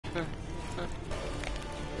Who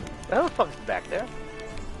the fuck is back there?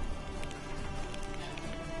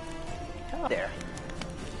 Come there.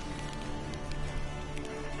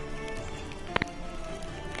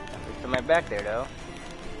 At least am I back there though?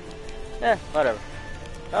 Eh, whatever.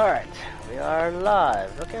 Alright, we are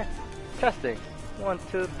live. Okay. Testing. 1,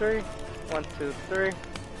 2, 3. 1, 2, 3.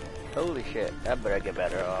 Holy shit, that better get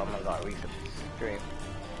better or I'm gonna reset the stream.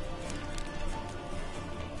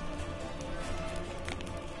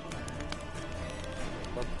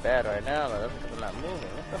 Looks bad right now, though. I'm not moving.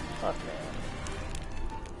 What the fuck, man?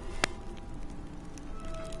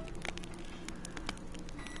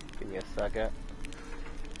 Give me a second.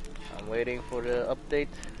 I'm waiting for the update.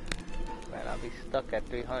 Man, I'll be stuck at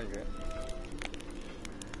 300.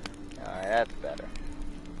 Alright, that's better.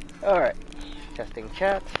 Alright. Testing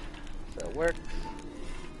chat. So it works.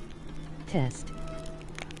 Test.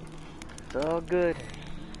 It's all good.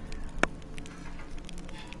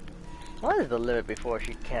 What is the limit before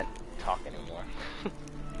she can't talk anymore?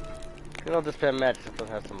 You know, this pen magic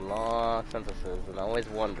sometimes has some long sentences, and I always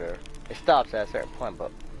wonder. It stops at a certain point,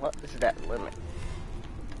 but what is that limit?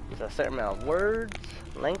 Is there a certain amount of words?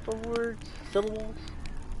 Length of words? Syllables?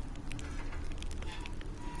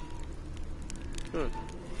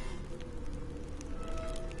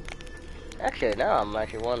 Actually, now I'm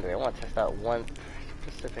actually wondering. I want to test out one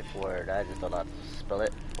specific word. I just don't know how to spell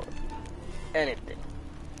it or anything.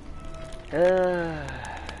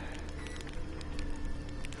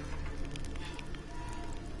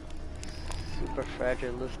 Super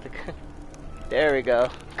fragilistic. There we go.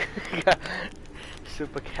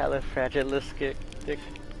 Supercalifragilistic.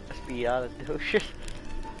 Espialidocious.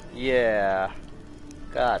 Yeah.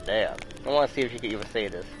 God damn. I want to see if you can even say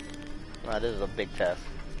this. Wow, this is a big test.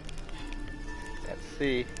 Let's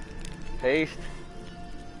see. Paste.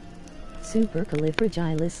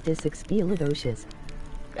 Supercalifragilisticexpialidocious.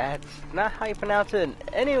 That's not how you pronounce it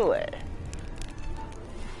anyway.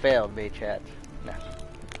 Failed me, chat. No.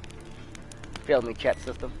 Failed me, chat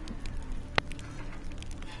system.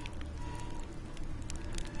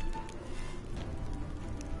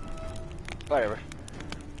 Whatever.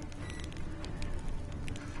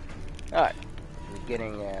 Alright.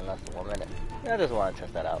 Beginning in less than 1 minute. I just want to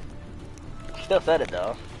test that out. Still said it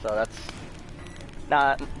though, so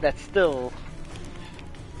that's still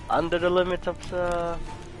under the limit of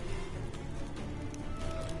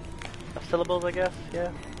syllables, I guess. Yeah.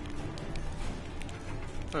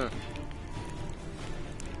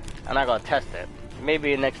 I'm not gonna test it.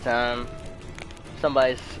 Maybe next time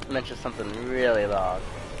somebody mentions something really long,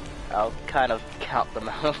 I'll kind of count the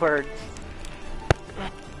amount of words.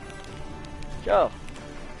 Joe,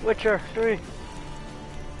 Witcher 3.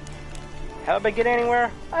 Have I been getting anywhere?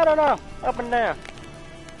 I don't know. Up and down.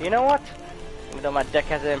 You know what? Even though my deck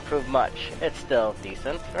hasn't improved much, it's still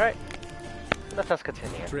decent, right? Let us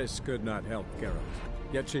continue. Triss could not help Geralt,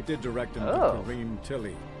 yet she did direct him to Oh. Karim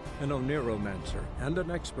Tilly, an Oniromancer and an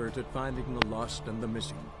expert at finding the lost and the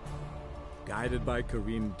missing. Guided by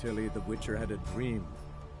Karim Tilly, the Witcher had a dream.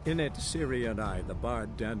 In it, Ciri and I, the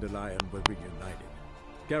bard Dandelion, were reunited.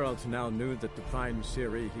 Geralt now knew that to find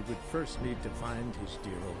Ciri, he would first need to find his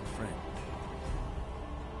dear old friend.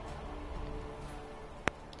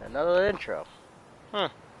 Another intro.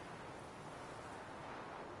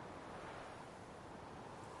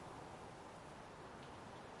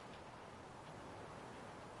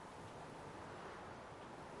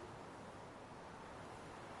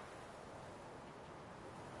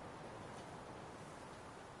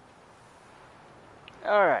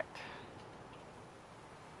 Alright.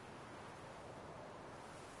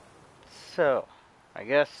 So, I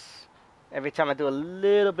guess every time I do a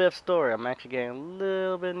little bit of story, I'm actually getting a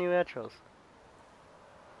little bit of new intros.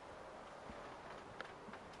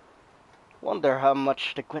 Wonder how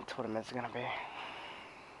much the Gwent tournament is gonna be.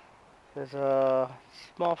 There's a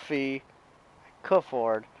small fee. I could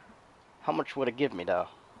afford. How much would it give me though?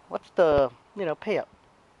 What's the, payout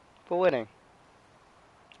for winning?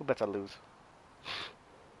 Who bets I lose?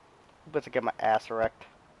 Who bets I get my ass wrecked?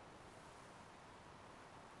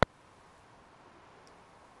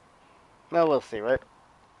 Well, we'll see, right?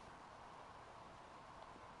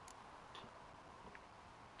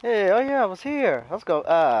 Hey, oh yeah, I was here. Let's go.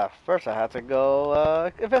 First I had to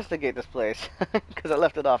go, investigate this place. Because I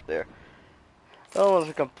left it off there. I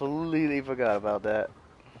almost completely forgot about that.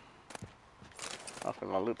 I'm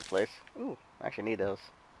gonna loot the place. Ooh, I actually need those.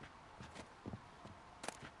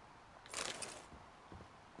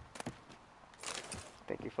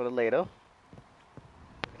 Thank you for the Lado.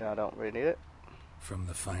 No, I don't really need it. From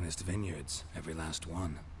the finest vineyards, every last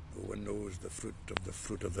one. No one knows the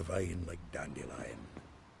fruit of the vine like Dandelion.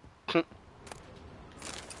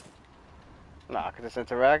 Nah, because it's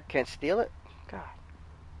interact. Can't steal it. God.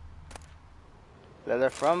 Leather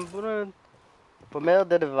from Bumel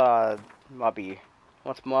Dedivad, Mabi.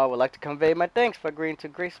 Once more, I would like to convey my thanks for agreeing to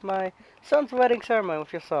grace my son's wedding ceremony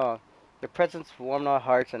with your song. Your presence warmed our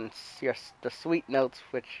hearts, and the sweet notes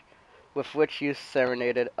with which you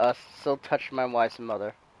serenaded us so touched my wife's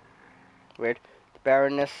mother. Weird. The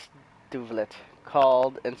Baroness Duvelet,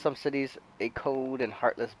 called in some cities a cold and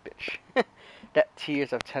heartless bitch. That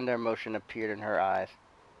tears of tender emotion appeared in her eyes.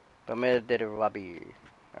 Bumel Dedivabi.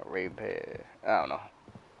 Rape. I don't know.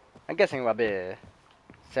 I'm guessing Rabi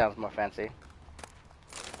sounds more fancy.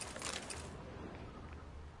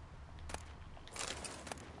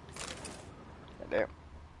 There.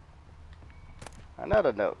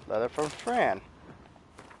 Another note. Letter from Fran.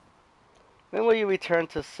 When will you return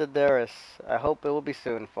to Sidaris? I hope it will be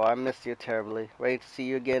soon, for I miss you terribly. Waiting to see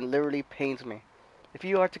you again literally pains me. If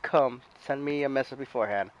you are to come, send me a message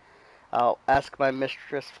beforehand. I'll ask my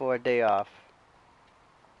mistress for a day off.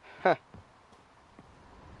 Huh.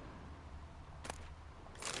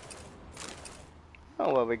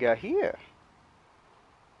 Oh, what we got here?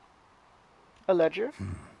 A ledger.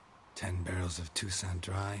 10 barrels of Toussaint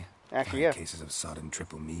Dry. Actually, 5 yeah. cases of sodden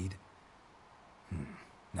triple mead.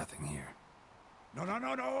 Nothing here.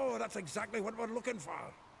 No, that's exactly what we're looking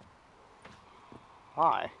for.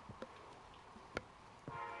 Why?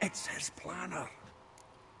 It's his planner.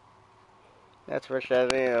 That's Rich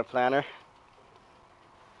as a planner.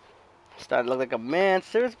 Starting to look like a man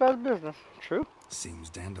serious about his business. True. Seems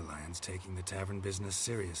Dandelion's taking the tavern business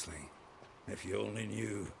seriously. If you only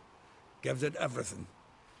knew. Gives it everything.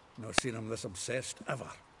 Not seen him this obsessed ever.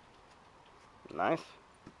 Nice.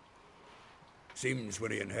 Seems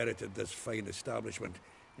when he inherited this fine establishment,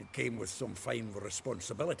 it came with some fine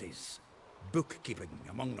responsibilities. Bookkeeping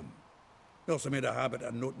among them. He also made a habit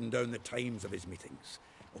of noting down the times of his meetings,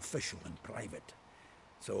 official and private.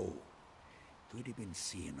 So, who'd he been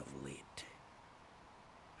seeing of late?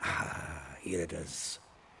 Ah, here it is.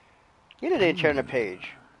 You didn't turn the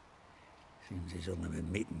page. Seems he's only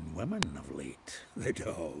been meeting women of late. The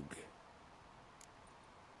dog.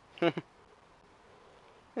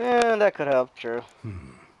 Yeah, that could help, true.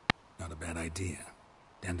 Not a bad idea.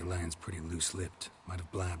 Dandelion's pretty loose-lipped. Might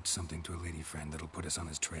have blabbed something to a lady friend that'll put us on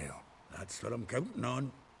his trail. That's what I'm counting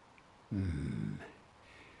on.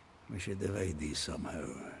 We should divide these somehow.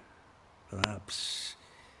 Perhaps...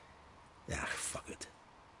 Ah, fuck it.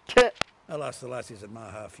 I'll ask the lassies in my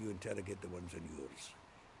half, you interrogate the ones in yours.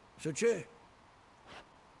 Suit you?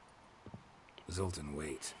 Zoltan,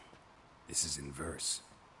 wait. This is in verse.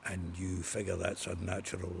 And you figure that's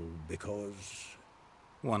unnatural because...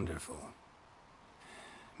 Wonderful.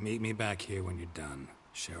 Meet me back here when you're done.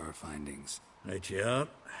 Share our findings. Right you are.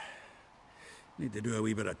 Need to do a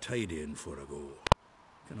wee bit of tidying before I go.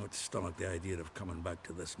 Cannot stomach the idea of coming back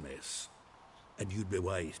to this mess. And you'd be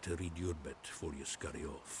wise to read your bit before you scurry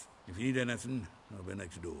off. If you need anything, I'll be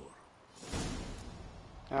next door.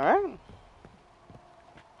 Alright.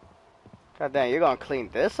 God damn, you're gonna clean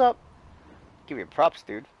this up? Give you props,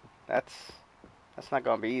 dude. That's not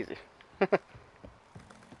gonna be easy.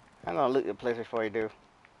 I'm gonna loot the place before you do.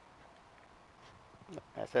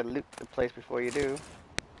 I said loot the place before you do.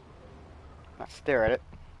 Not stare at it.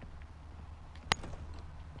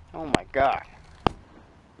 Oh my god.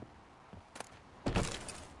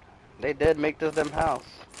 They did make this them house.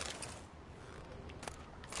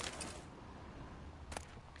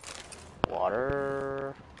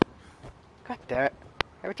 Water. God damn it.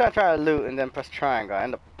 Every time I try to loot and then press triangle, I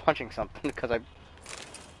end up punching something because I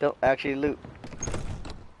don't actually loot.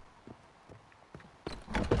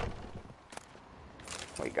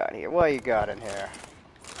 What you got here? What you got in here?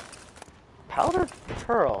 Powdered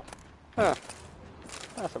pearl. Huh.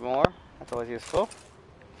 That's some more. That's always useful.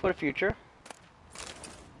 For the future.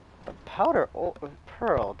 The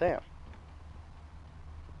pearl, damn.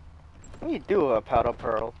 What do you do with a powder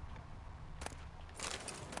pearl?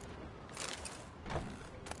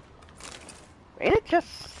 Ain't it just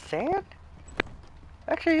sand?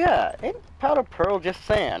 Actually, yeah. Ain't powder pearl just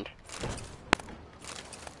sand?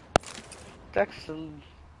 That's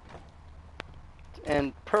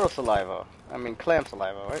and pearl saliva. I mean clam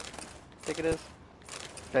saliva, right? I think it is.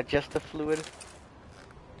 Digestive fluid.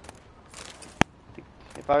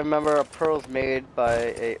 If I remember, a pearl's made by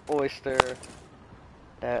a oyster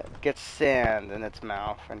that gets sand in its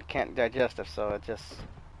mouth and can't digest it, so it just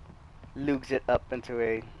lugs it up into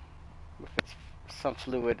with some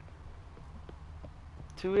fluid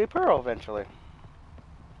to a pearl eventually.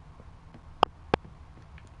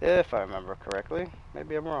 If I remember correctly.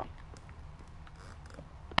 Maybe I'm wrong.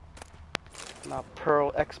 I'm not a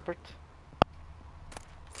pearl expert.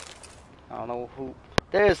 I don't know who.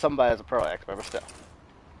 There is somebody as a pro expert, but still.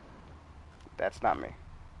 That's not me.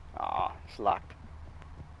 Aw, it's locked.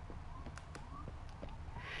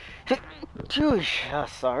 Jeez,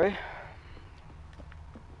 sorry.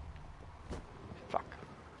 Fuck.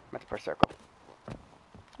 Meant to press circle.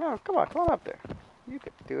 No, come on up there. You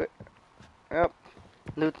could do it. Yep.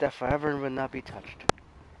 Loot that forever will not be touched.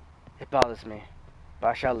 It bothers me, but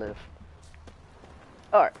I shall live.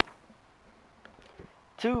 Alright.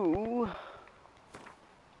 To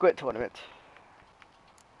Gwent tournament.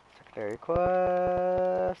 Secondary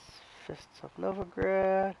quest. Fists of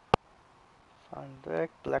Novigrad. On deck.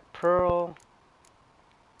 Black Pearl.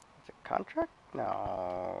 Is it contract?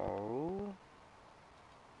 No.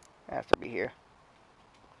 It has to be here.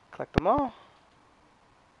 Collect them all.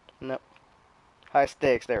 Nope. High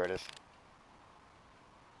stakes. There it is.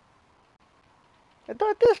 I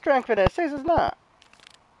thought this strength in it. It says it's not.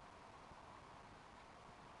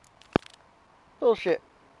 Bullshit.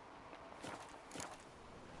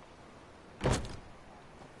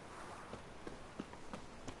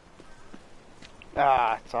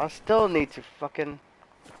 Ah, so I still need to fucking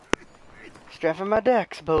strengthen my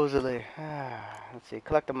deck, supposedly. Let's see,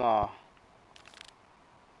 collect them all.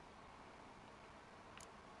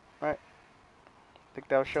 Right. Think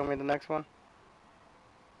that'll show me the next one?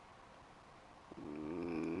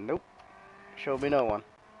 Nope. Show me no one.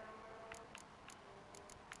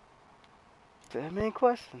 Did I have main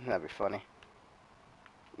quest? That'd be funny.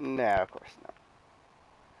 Nah, of course not.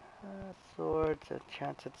 Swords,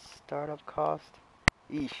 enchanted startup cost.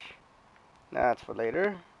 Eesh. That's for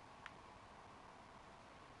later.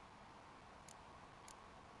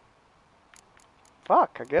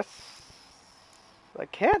 Fuck, I guess I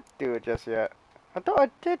can't do it just yet. I thought I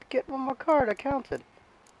did get one more card, I counted.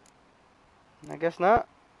 I guess not.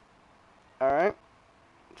 Alright.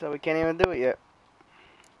 So we can't even do it yet.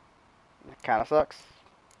 It kinda sucks.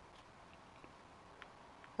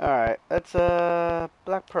 Alright, that's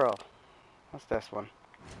Black Pearl. What's this one?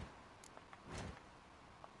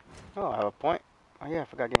 Oh, I have a point. Oh yeah, I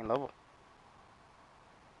forgot getting level.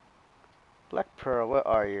 Black Pearl, where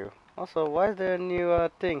are you? Also, why is there a new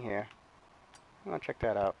thing here? I'm gonna check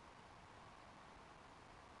that out.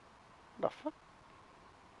 What the fuck?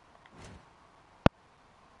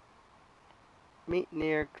 Meet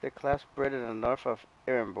near the class bridge in the north of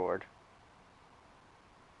Ironboard.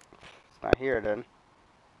 It's not here then.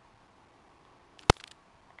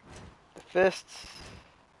 The fists.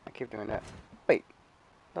 I keep doing that. Wait.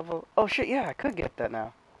 Level. Oh shit, yeah, I could get that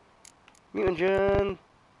now. Mutagen.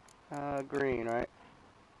 Green, right?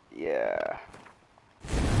 Yeah.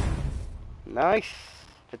 Nice.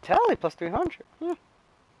 Vitality plus 300.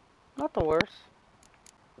 Not the worst.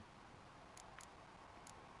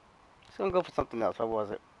 Just gonna go for something else. What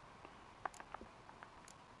was it?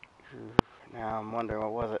 Now I'm wondering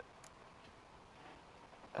what was it.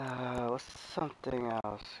 What's something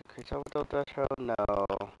else? Increase orbital threshold? No.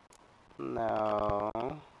 No.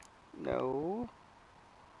 No.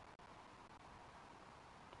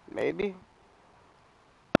 Maybe?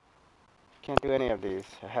 Can't do any of these.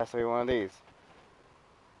 It has to be one of these.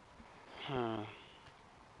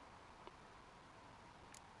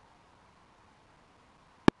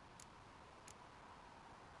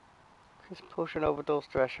 Increase potion overdose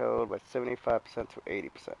threshold by 75% to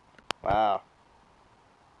 80%. Wow.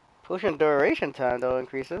 Potion duration time though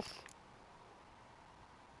increases.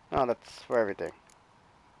 Oh, that's for everything.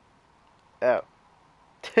 Oh.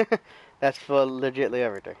 That's for legitly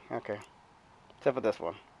everything. Okay. Except for this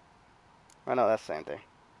one. I know that's the same thing.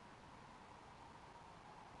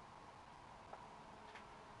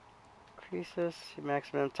 Increases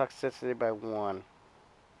maximum toxicity by 1.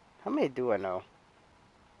 How many do I know?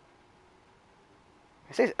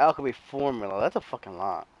 It says alchemy formula. That's a fucking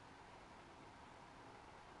lot.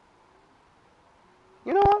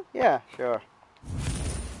 You know what? Yeah, sure.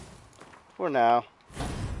 For now.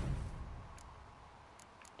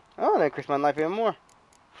 Oh, that increased my life even more.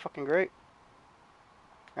 Fucking great.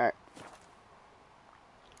 Alright.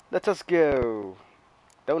 Let us go.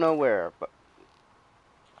 Don't know where, but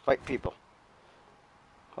fight people.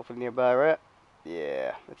 Hopefully nearby, right?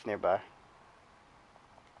 Yeah, it's nearby.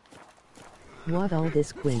 What all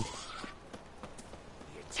this Gwent?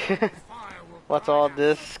 What's all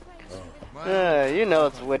this? You know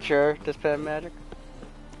it's Witcher, Dispel Magic.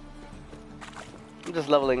 I'm just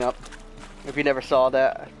leveling up. If you never saw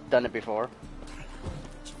that, I've done it before.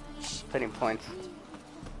 Hitting points.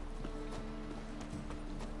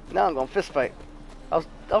 Now I'm going fist fight. I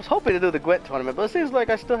was hoping to do the Gwent tournament, but it seems like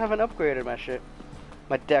I still haven't upgraded my shit.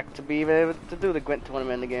 My deck to be even able to do the Gwent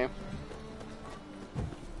tournament in the game.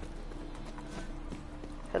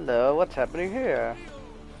 Hello, what's happening here?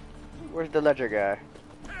 Where's the ledger guy?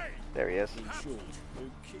 There he is.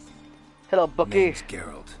 Hello, bookie. Name's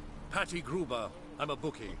Geralt. Patty Gruber, I'm a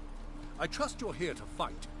bookie. I trust you're here to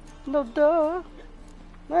fight. No duh.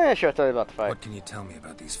 Yeah, sure, tell me about the fight. What can you tell me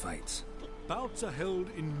about these fights? Bouts are held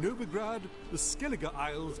in Novigrad, the Skellige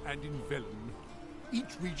Isles, and in Velen.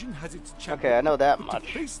 Each region has its champion. Okay, I know that but much.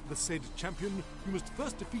 To face the said champion, you must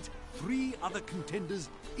first defeat 3 other contenders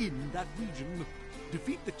in that region.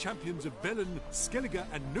 Defeat the champions of Velen, Skellige,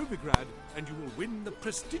 and Novigrad, and you will win the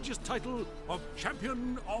prestigious title of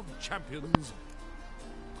Champion of Champions.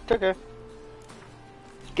 Okay.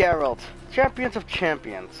 Geralt, Champions of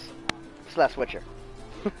Champions. / Witcher.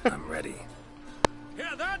 I'm ready.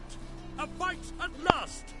 Hear that? A fight at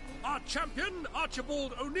last! Our champion,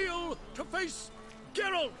 Archibald O'Neill, to face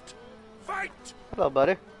Geralt! Fight! Hello,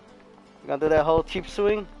 buddy. You gonna do that whole cheap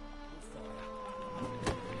swing?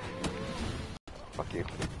 Fuck you.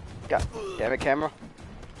 God damn it, camera.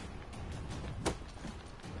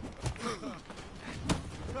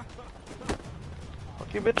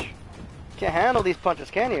 Fuck you, bitch. Can't handle these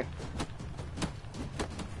punches, can you?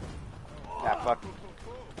 Ah, fuck.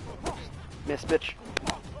 Miss, bitch.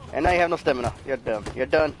 And now you have no stamina. You're done. You're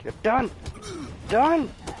done. You're done. Done.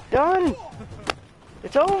 Done.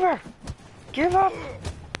 It's over. Give up.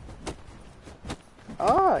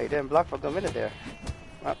 Oh, you didn't block for a good minute there.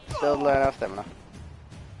 Well, still learning out stamina.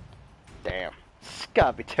 Damn. It's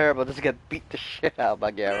gotta be terrible just to get beat the shit out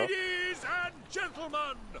by Geralt. Ladies and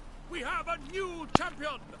gentlemen, we have a new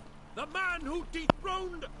champion! The man who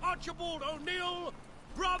dethroned Archibald O'Neill!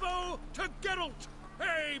 Bravo to Geralt!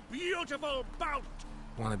 A beautiful bout!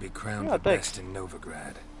 Want to be crowned Yeah, the thanks. best in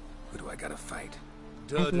Novigrad. Who do I gotta fight?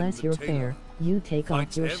 Unless you're fair, you take off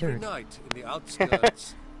Fights your every shirt. night in the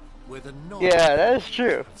outskirts, where the non Yeah, that is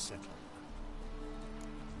true. settle.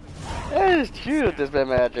 That is true with this bit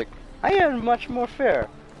magic. I am much more fair.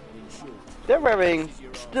 They're wearing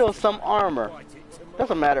still some armor.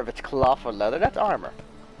 Doesn't matter if it's cloth or leather, that's armor.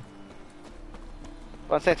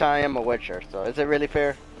 But at the same time, I am a Witcher, so is it really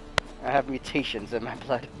fair? I have mutations in my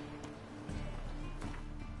blood.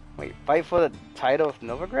 Wait, fight for the title of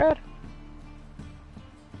Novigrad?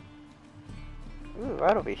 Ooh,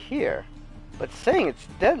 right over here. But it's saying it's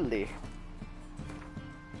deadly.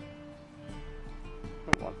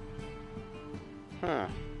 Hold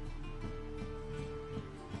on.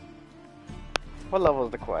 What level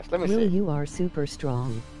is the quest? Let me Will, see. you are super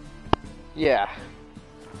strong. Yeah.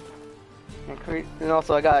 And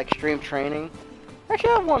also I got extreme training.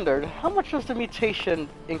 Actually, I wondered, how much does the mutation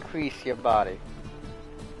increase your body?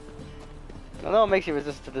 I know it makes you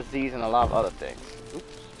resistant to disease and a lot of other things.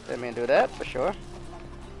 Oops, didn't mean to do that, for sure.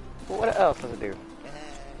 But what else does it do?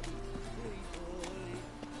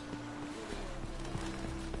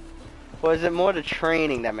 Or is it more the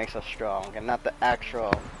training that makes us strong, and not the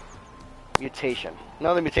actual mutation?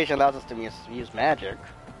 No, the mutation allows us to use magic.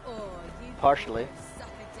 Partially.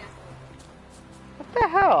 What the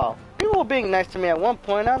hell? People were being nice to me at one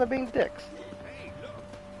point, now they're being dicks. Hey, look!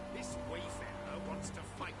 This wayfarer wants to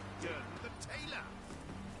fight Durden the Tailor.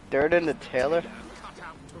 Durden the Tailor? Cut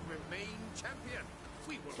out to remain champion.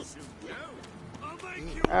 We will soon know. I'll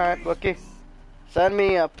make you Alright, Bookie. Sign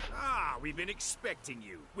me up. Ah, we've been expecting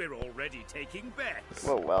you. We're already taking bets.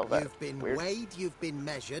 Whoa, well, that's You've been weird. weighed, you've been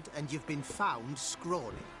measured, and you've been found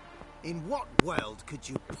scrawny. In what world could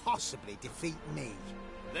you possibly defeat me?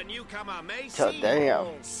 The newcomer may Oh, seem damn.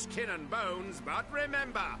 all skin and bones, but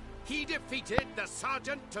remember, he defeated the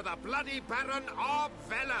sergeant to the bloody Baron of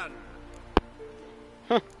Velen.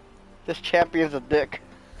 This champion's a dick.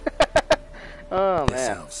 Oh, This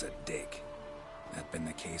man. elf's a dick. That been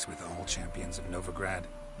the case with all champions of Novigrad?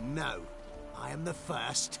 No, I am the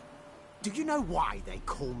first. Do you know why they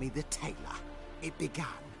call me the Tailor? It began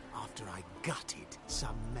after I gutted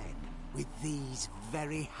some men with these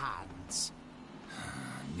very hands.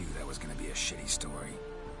 I knew that was gonna be a shitty story.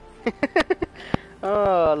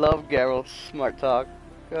 Oh, I love Geralt's smart talk.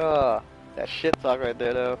 Oh, that shit talk right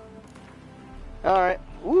there, though. Alright.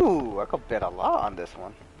 Ooh, I could bet a lot on this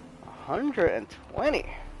one. 120.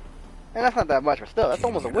 And that's not that much, but still, that's Came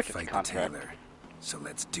almost a here to Witcher's fight the contract. Tailor. So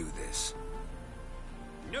let's do this.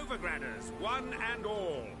 Novigraders, one and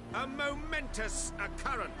all, a momentous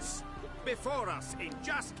occurrence. Before us, in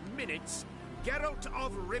just minutes, Geralt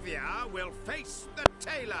of Rivia will face the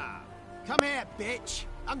Tailor. Come here, bitch. He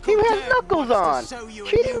Uncle has Durden knuckles wants on. to sew you a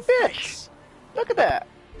Cheating new bitch. face. Look at that.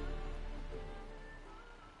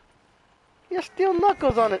 He has steel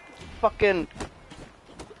knuckles on it. Fucking.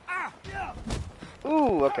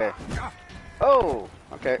 Ooh, okay. Oh,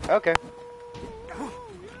 okay, okay.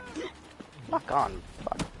 Lock on.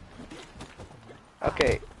 Fuck.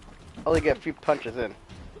 Okay, only get a few punches in.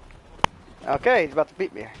 Okay, he's about to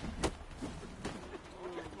beat me.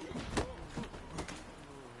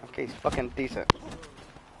 Okay, he's fucking decent.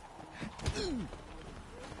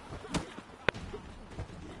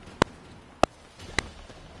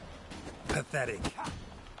 Pathetic.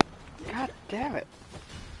 God damn it.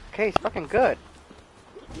 Okay, he's fucking good.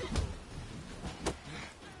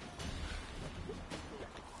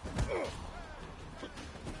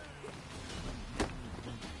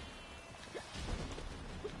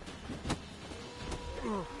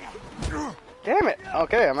 Damn it!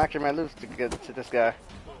 Okay, I'm actually might lose to get to this guy.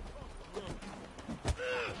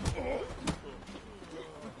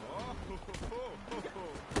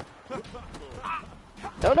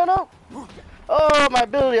 No, no, no! Oh, my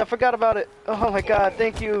ability, I forgot about it. Oh my god,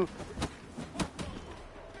 thank you.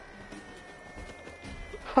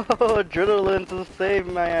 Oh, adrenaline to save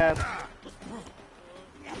my ass.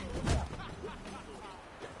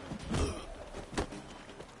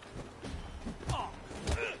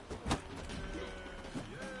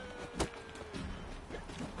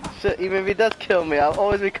 Shit, even if he does kill me, I'll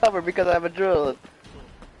always recover because I have adrenaline.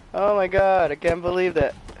 Oh my god, I can't believe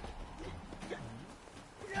that.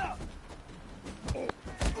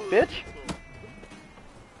 Bitch.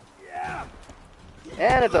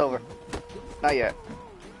 And it's over. Not yet.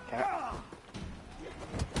 Damn it.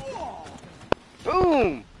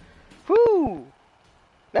 Boom! Woo!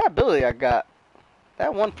 That ability I got,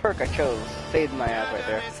 that one perk I chose, saved my ass right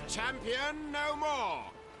there. Champion no more.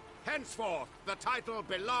 Henceforth, the title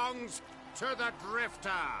belongs to the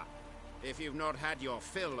Drifter. If you've not had your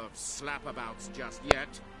fill of slapabouts just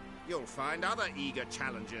yet, you'll find other eager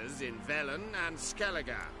challengers in Velen and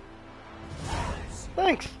Skellige.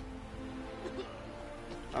 Thanks.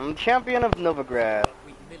 I'm champion of Novigrad.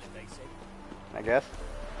 I guess.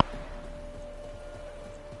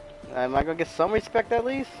 Am I gonna get some respect at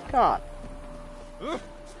least? Come on.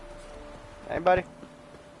 Anybody?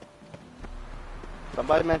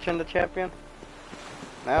 Somebody mention the champion?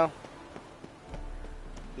 No?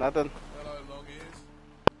 Nothing? Hello, long ears.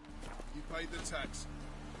 You paid the tax.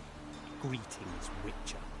 Greetings,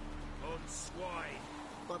 Witcher. On swine.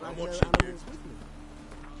 But I'm I hear watching you. animals with me.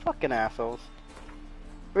 Fucking assholes.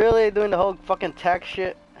 Really? Doing the whole fucking tax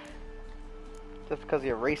shit? Just because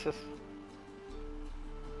you're racist?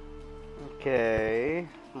 Okay.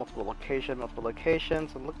 Multiple locations.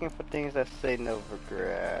 I'm looking for things that say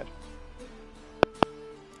Novigrad.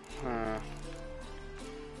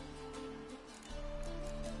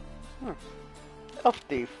 Elf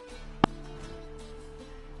Thief.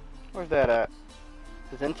 Where's that at?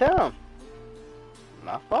 It's in town.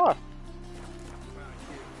 Not far.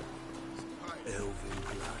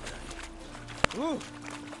 Ooh.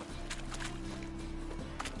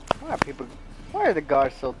 Why are the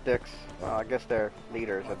guards so dicks? Well, I guess their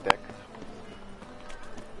leader's a dick.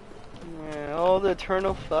 Yeah, all the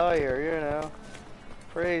eternal fire, you know.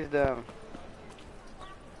 Praise them.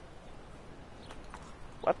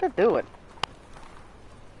 What they're doing?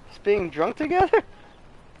 Just being drunk together?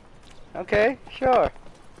 Okay, sure.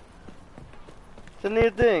 It's a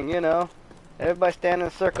neat thing, you know. Everybody stand in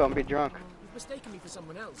a circle and be drunk. You've mistaken me for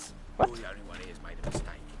someone else. What? You're the only one here's made a mistake.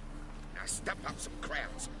 Now step up some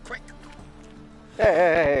crowds, quick.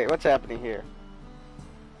 Hey, what's happening here?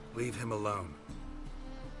 Leave him alone.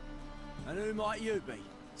 And who might you be?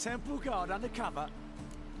 Temple Guard undercover?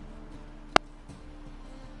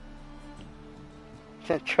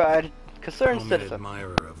 Tried, concerned I'm an citizen.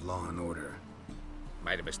 admirer of law and order.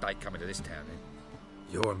 Made a mistake coming to this town, eh?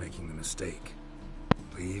 You're making the mistake.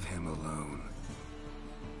 Leave him alone.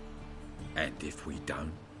 And if we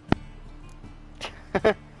don't?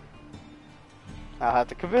 I'll have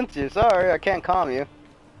to convince you. Sorry, I can't calm you.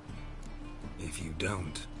 If you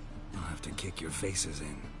don't, I'll have to kick your faces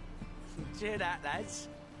in. Cheer that, lads.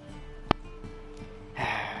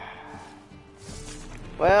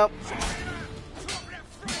 Well,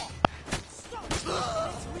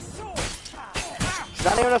 it's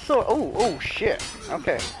not even a sword. Oh, shit.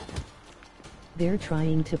 Okay. They're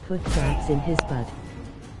trying to put crabs in his butt.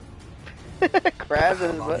 Crabs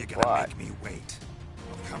in his How long butt. you gonna Why? make me wait?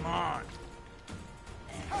 Come on.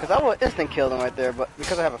 Because I would instant kill them right there, but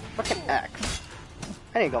because I have a fucking axe,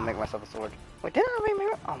 I need to go make myself a sword. Wait, didn't I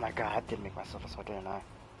make oh my god, I did make myself a sword, didn't I?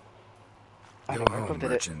 Go think I home, did it.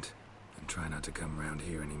 merchant, and try not to come round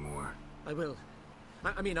here anymore. I will.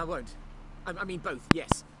 I mean, I won't. I mean, both,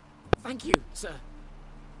 yes. Thank you, sir.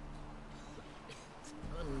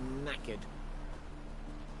 I'm knackered.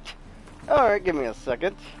 Alright, give me a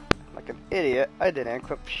second. Like an idiot, I didn't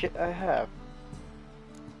equip shit I have.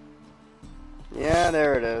 Yeah,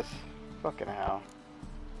 there it is. Fucking hell.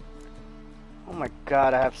 Oh my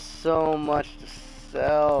god, I have so much to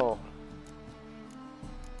sell.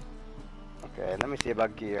 Okay, let me see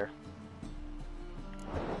about gear.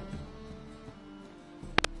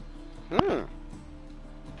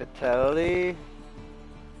 Vitality.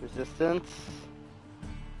 Resistance.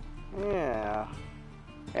 Yeah.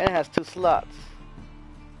 And it has 2 slots.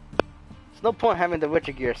 There's no point having the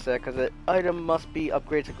Witcher gear set because the item must be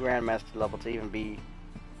upgraded to Grandmaster level to even be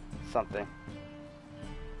something.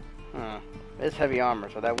 It's heavy armor,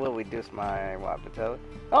 so that will reduce my vitality.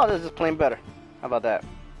 Oh, this is plain better. How about that?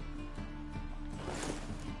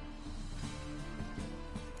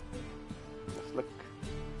 Let's look.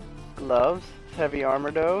 Gloves. It's heavy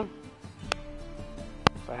armor though.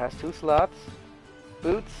 It has 2 slots.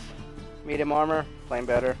 Boots. Medium armor. Plain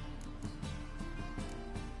better.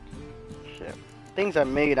 Shit. Things I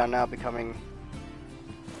made are now becoming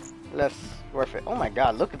less worth it. Oh my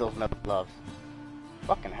god, look at those metal gloves.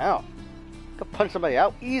 Fucking hell. I could punch somebody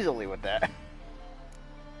out easily with that.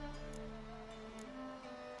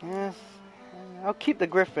 Yes. I'll keep the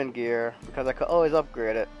Griffin gear because I could always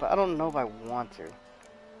upgrade it, but I don't know if I want to.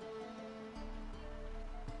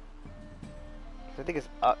 I think it's,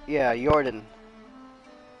 yeah, Jordan.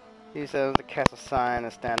 He says to cast a sign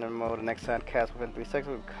in standard mode. The next sign cast within 3 seconds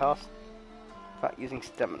will cost without using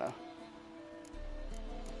stamina.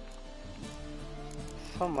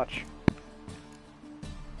 So much.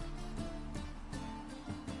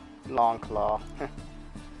 Long claw.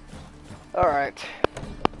 Alright.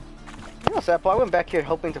 You know, Sappo, I went back here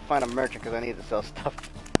hoping to find a merchant because I needed to sell stuff.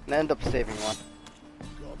 And I ended up saving one.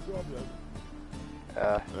 Got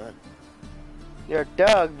a problem. You're a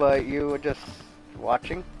dog, but you were just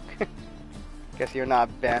watching. Guess you're not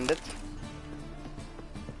bandits.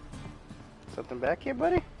 Something back here,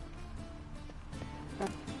 buddy? Huh.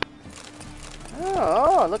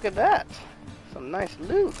 Oh, look at that. Some nice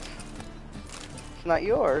loot. It's not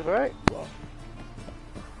yours, right?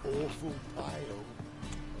 Awful pile.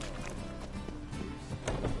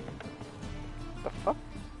 The fuck?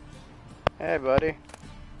 Hey, buddy.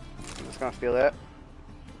 I'm just gonna steal that.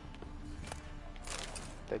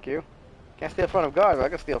 Thank you. Can't steal in front of guards, but I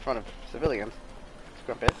can steal in front of civilians.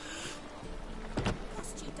 Scrump it.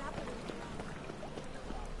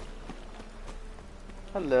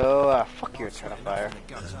 Hello. Fuck you, Return of Fire.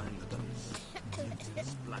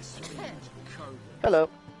 Hello.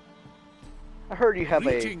 I heard you have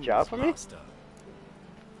a job for me?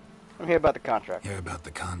 I'm here about the contract. Hear about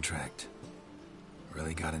the contract?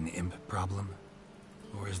 Really got an imp problem?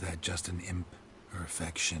 Or is that just an imp or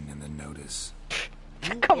affection in the notice?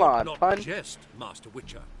 Come on, not pun. jest, Master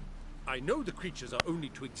Witcher. I know the creatures are only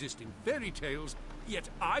to exist in fairy tales, yet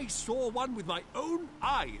I saw one with my own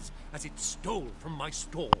eyes as it stole from my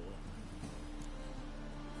stall.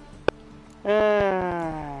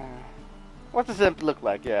 What's this imp look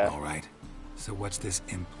like? Yeah. Alright. So what's this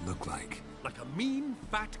imp look like? Like a mean,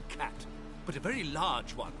 fat cat, but a very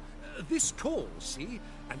large one. This tall, see?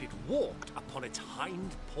 And it walked upon its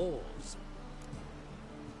hind paws.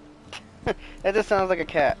 That just sounds like a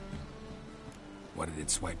cat. What did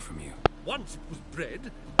it swipe from you? Once it was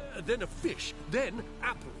bread, then a fish, then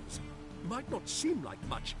apples. Might not seem like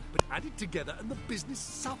much, but added together and the business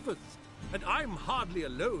suffers. And I'm hardly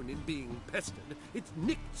alone in being pestered. It's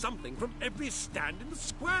nicked something from every stand in the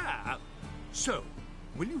square. So,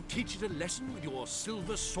 will you teach it a lesson with your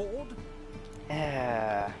silver sword?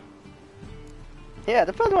 Yeah. Yeah,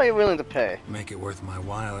 depends what you're willing to pay. Make it worth my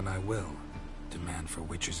while and I will. Demand for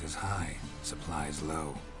witches is high, supplies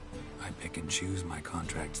low. I pick and choose my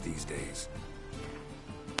contracts these days.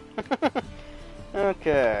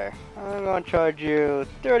 Okay, I'm gonna charge you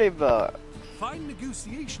 $30. Fine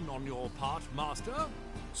negotiation on your part, Master.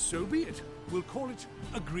 So be it. We'll call it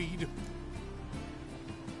agreed.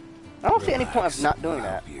 I don't see any point of not doing I'll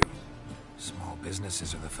that. help you. Small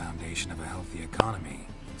businesses are the foundation of a healthy economy,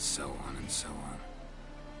 and so on and so on.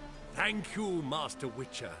 Thank you, Master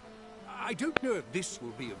Witcher. I don't know if this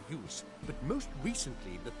will be of use, but most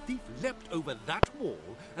recently the thief leapt over that wall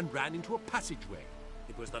and ran into a passageway.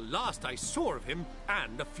 It was the last I saw of him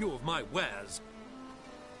and a few of my wares.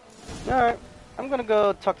 Alright, I'm gonna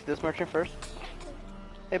go talk to this merchant first.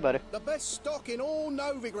 Hey, buddy. The best stock in all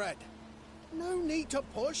Novigrad. No need to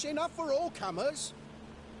push, enough for all comers.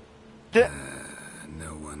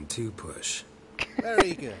 No one to push.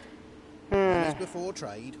 Very good. As before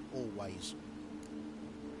trade, always.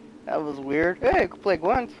 That was weird. Hey, could play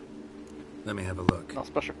Gwent. Let me have a look. No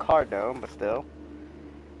special card though, but still.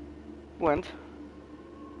 Gwent.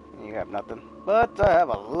 You have nothing. But I have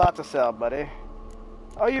a lot to sell, buddy.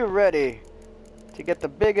 Are you ready to get the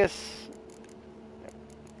biggest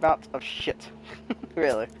amount of shit?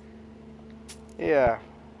 Really? Yeah.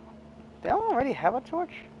 They already have a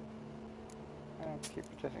torch? I'll keep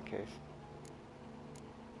it just in case.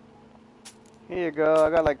 Here you go. I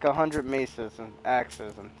got like 100 maces and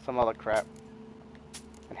axes and some other crap.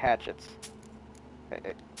 And hatchets.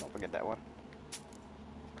 Hey, don't forget that one.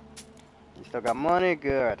 You still got money?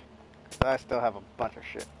 Good. 'Cause I still have a bunch of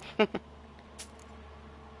shit. Witch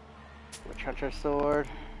Hunter Sword.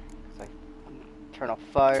 It's like Eternal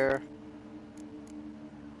Fire.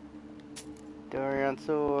 Dorian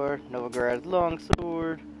Sword. Novigrad's Long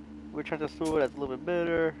Sword. Witch Hunter Sword, that's a little bit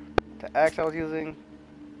better. The axe I was using.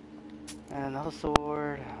 And another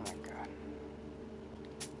sword. Oh my god.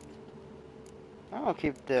 I'm gonna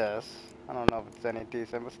keep this. I don't know if it's any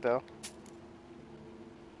decent, but still.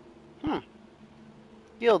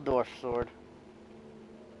 Gildorf sword.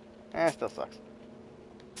 It still sucks.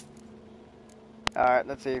 Alright,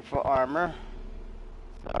 let's see. For armor.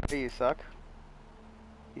 Sorry, you suck.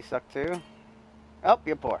 You suck too. Oh,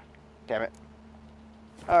 you're poor. Damn it.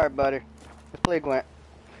 Alright, buddy. Let's play Gwent.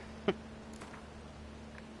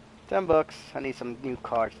 $10. I need some new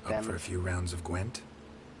cards, damn Up for a few rounds of Gwent?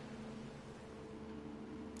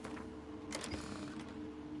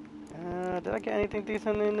 Did I get anything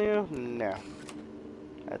decent in there? No.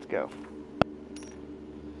 Let's go.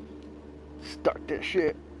 Start this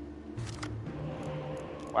shit.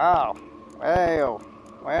 Wow. Wow.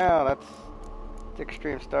 Wow, that's an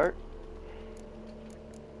extreme start.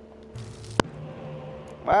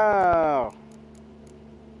 Wow.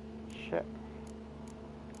 Shit.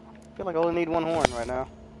 I feel like I only need one horn right now.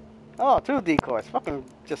 Oh, 2 decoys. Fucking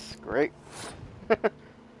just great. Here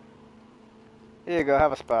you go,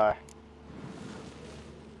 have a spy.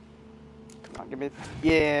 Come on, give me...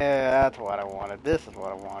 Yeah, that's what I wanted. This is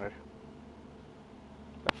what I wanted.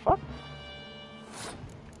 The fuck?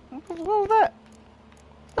 What was that?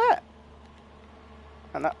 What's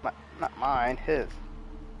that? Not mine, his.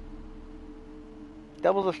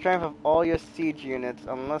 Doubles the strength of all your siege units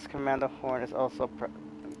unless Commander Horn is also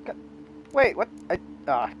wait, what?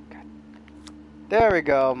 God. There we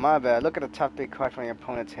go, my bad. Look at the top 3 cards from your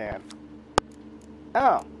opponent's hand.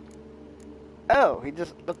 Oh. Oh, he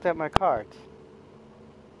just looked at my cards.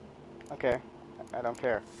 Okay. I don't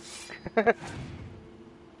care. I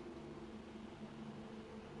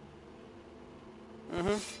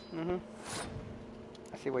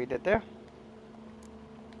see what you did there.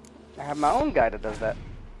 I have my own guy that does that.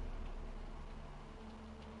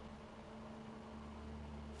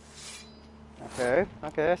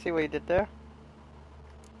 Okay, I see what you did there.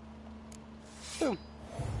 Boom.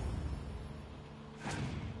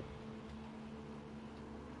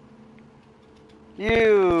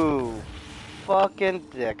 You fucking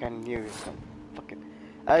dick, I knew you. Fucking...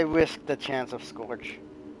 I risked the chance of Scorch.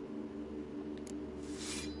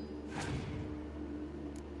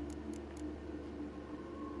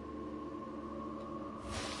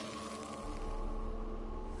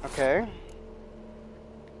 Okay.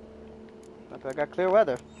 Looks like I got clear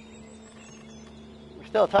weather. We're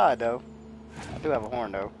still tied, though. I do have a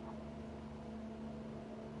horn, though.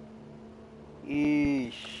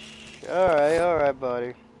 Eesh. Alright,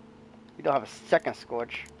 buddy. You don't have a second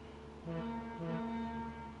Scorch.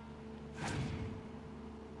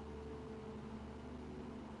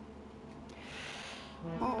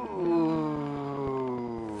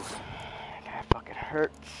 Ooh. That fucking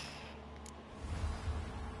hurts.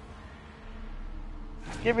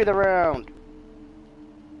 Give me the round.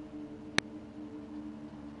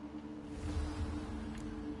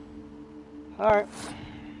 Alright.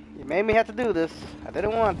 You made me have to do this. I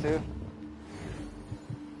didn't want to.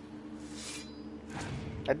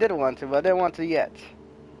 I did want to, but I didn't want to yet.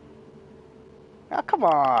 Now, come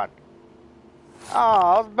on. Oh,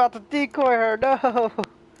 I was about to decoy her. No.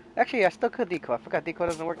 Actually, I still could decoy. I forgot decoy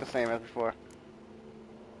doesn't work the same as before.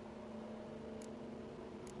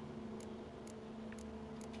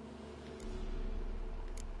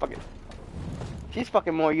 Fuck it. She's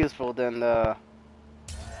fucking more useful than that.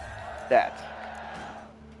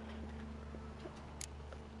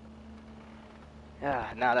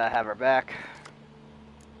 Yeah, now that I have her back.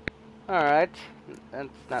 Alright. That's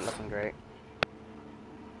not looking great.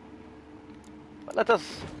 But let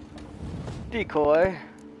us decoy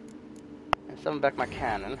and summon back my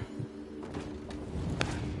cannon.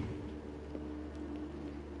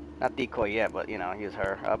 Not decoy yet, but you know, use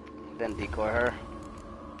her up, then decoy her.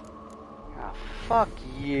 Ah, fuck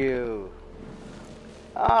you.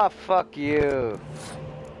 Ah, fuck you.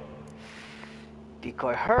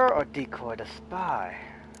 Decoy her or decoy the spy?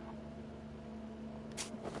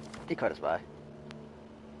 Decoy the spy.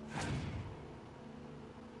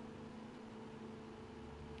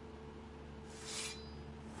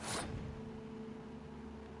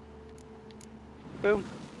 Boom.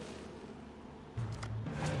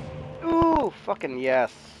 Ooh, fucking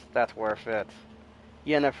yes. That's worth it.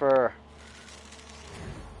 Yennefer.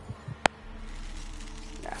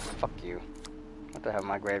 Nah, fuck you. What the hell,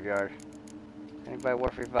 my graveyard? Anybody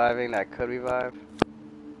worth reviving that could revive?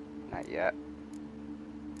 Not yet.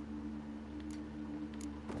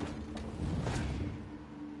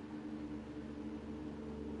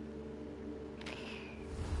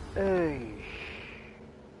 Hey.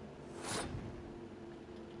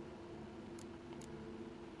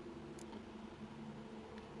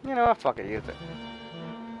 You know what? Fuck it, use it.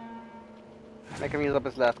 Make him use up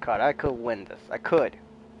his last card. I could win this. I could.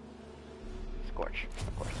 Scorch,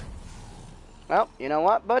 of course. Well, you know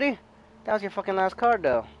what, buddy? That was your fucking last card,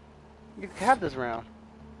 though. You can have this round.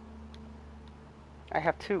 I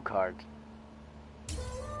have 2 cards.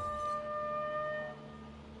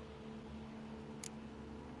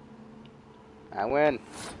 I win.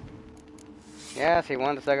 Yes, he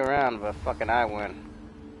won the second round, but fucking I win.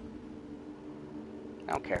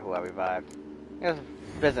 I don't care who I revive. Just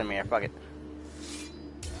visit me or fuck it.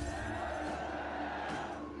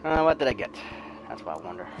 What did I get? That's what I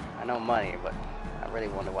wonder. I know money, but I really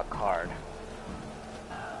wonder what card.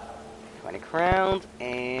 20 crowns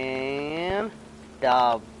and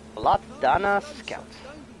the Bloodana Scout.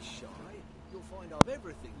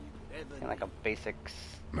 And like a basic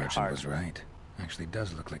Merchant card. was right. Actually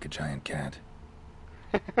does look like a giant cat.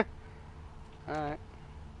 Alright.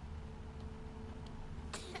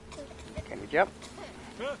 Can you jump?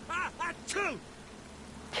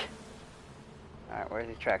 Alright, where's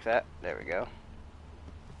these tracks at? There we go.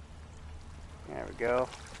 There we go.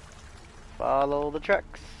 Follow the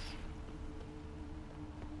tracks.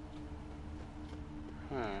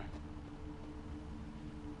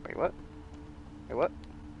 Wait, what? Wait, what?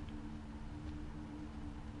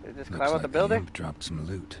 Did this climb up the building? Imp dropped some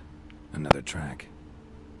loot. Another track.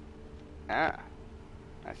 Ah.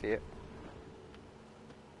 I see it.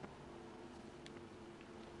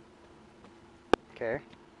 Okay.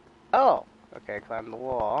 Oh! Okay, climb the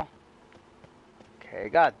wall. Okay,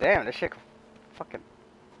 god damn, this shit fucking...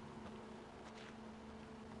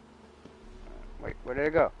 Wait, where did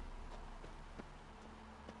it go?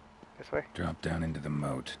 This way? Drop down into the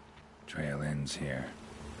moat. Trail ends here.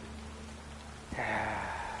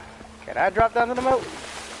 Can I drop down to the moat?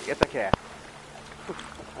 Yes, I can.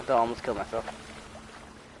 I almost killed myself.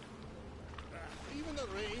 Even the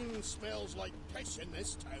rain smells like piss in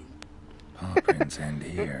this town. Paw prints end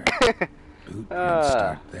here. Boot prints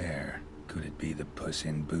start there. Could it be the Puss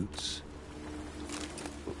in Boots?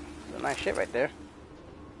 Some nice shit right there.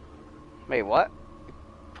 Wait, what?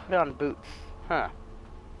 Put on boots. Huh.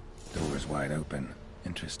 Door's wide open.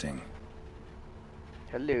 Interesting.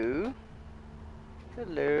 Hello.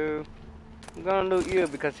 Hello. I'm gonna loot you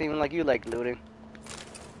because it seems like you like looting.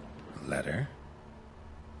 Letter?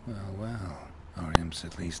 Well, well. Our imp's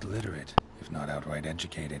at least literate, if not outright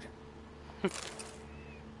educated.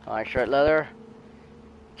 Alright, shirt leather.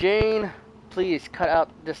 Jane, please cut out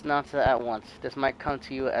this nonsense at once. This might come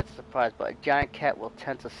to you as a surprise, but a giant cat will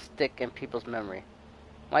tend to stick in people's memory.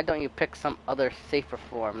 Why don't you pick some other safer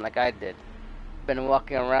form like I did? Been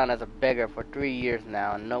walking around as a beggar for 3 years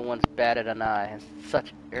now, and no one's batted an eye, and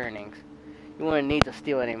such earnings. You wouldn't need to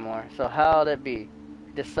steal anymore, so how'll it be? If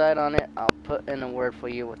you decide on it, I'll put in a word for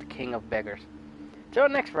you with the king of beggars. Till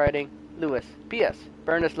next writing, Lewis. P.S.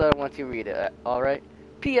 Burn this letter once you read it, alright?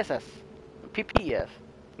 P.S.S. P.P.S.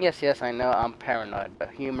 Yes, yes, I know I'm paranoid, but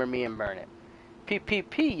humor me and burn it.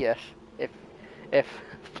 P.P.P. Yes.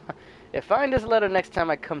 If find this letter next time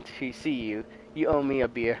I come to see you, you owe me a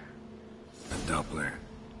beer. A Doppler.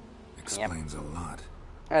 Explains a lot.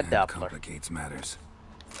 A Doppler. Complicates matters.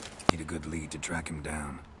 Need a good lead to track him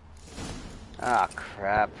down. Ah,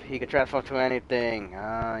 crap. He could transform to anything.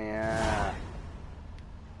 Oh, yeah.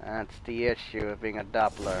 That's the issue of being a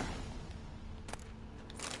Doppler.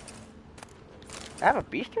 I have a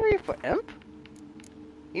bestiary for Imp?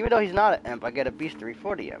 Even though he's not an Imp, I get a bestiary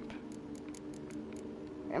for the Imp.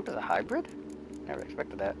 Imp is a hybrid? Never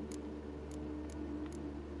expected that.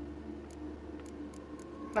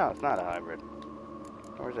 No, it's not a hybrid.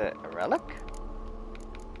 Or is it a relic?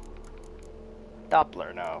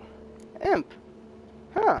 Doppler, no. Imp!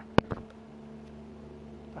 Huh.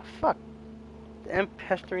 The fuck? The Imp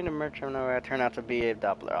pestering the merchant where I turned out to be a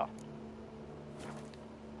Doppler.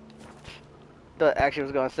 Oh. Actually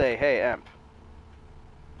was gonna say, hey, Imp.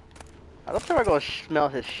 I thought I was gonna smell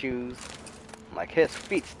his shoes. Like, his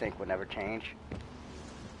feet stink would never change.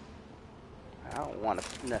 I don't want to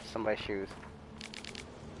sniff somebody's shoes.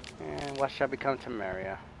 And what shall become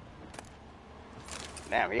Temeria?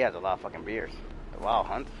 Damn, he has a lot of fucking beers. The Wild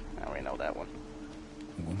Hunt? I already know that one.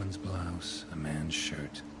 A woman's blouse, a man's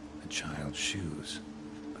shirt, a child's shoes.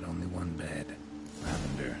 But only one bed.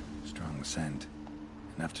 Lavender, strong scent.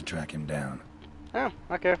 Enough to track him down. Oh,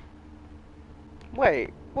 okay.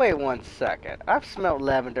 Wait 1 second. I've smelled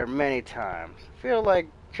lavender many times. Feel like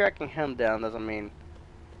tracking him down doesn't mean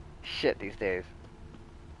shit these days.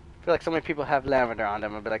 Feel like so many people have lavender on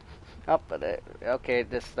them and be like, oh, but okay,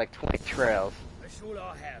 this is like 20 trails. That's all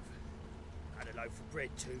I have. Had a loaf of bread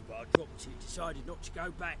too, but I dropped it. Decided not to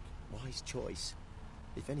go back. Wise choice.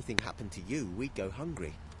 If anything happened to you, we'd go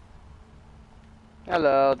hungry.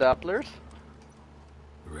 Hello, Dopplers.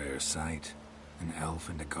 Rare sight. An elf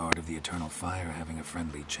and a guard of the Eternal Fire having a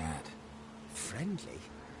friendly chat. Friendly?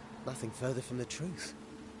 Nothing further from the truth.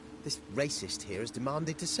 This racist here has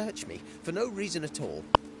demanded to search me, for no reason at all.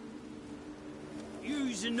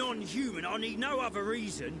 You's a non-human, I need no other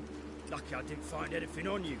reason. Lucky I didn't find anything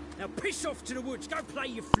on you. Now piss off to the woods, go play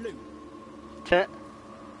your flute.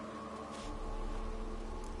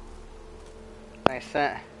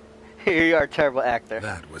 Nice, you are a terrible actor.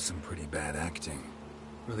 That was some pretty bad acting.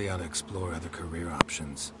 Really ought to explore other career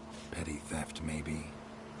options. Petty theft, maybe.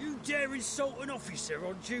 You dare insult an officer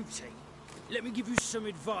on duty? Let me give you some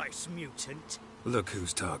advice, mutant. Look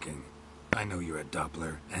who's talking. I know you're a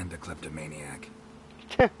Doppler and a kleptomaniac.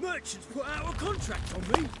 Merchants put out a contract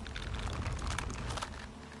on me.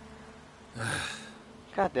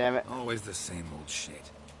 God damn it. Always the same old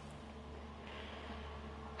shit.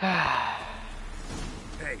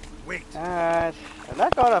 Hey, wait. I'm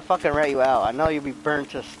not gonna fucking rat you out. I know you'll be burned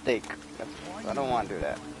to steak. I don't want to do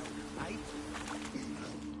that.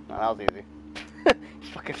 No, that was easy.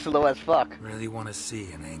 He's fucking slow as fuck. Really want to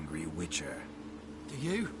see an angry witcher. Do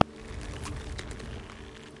you?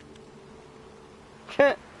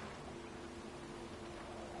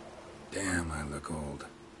 Damn, I look old.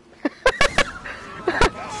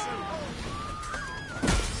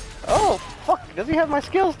 Oh, fuck. Does he have my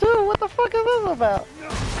skills too? What the fuck is this about?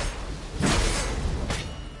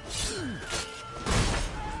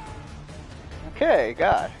 Okay,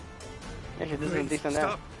 God. Actually, this is decent now.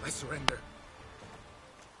 Stop. I surrender.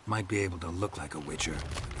 Might be able to look like a witcher,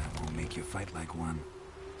 but that won't make you fight like one.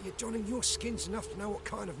 You're donning your skins enough to know what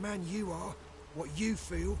kind of man you are, what you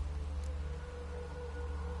feel.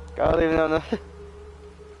 God, even though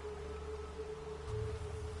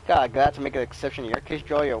God, glad to make an exception in your case,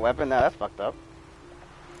 draw your weapon. Now that's fucked up.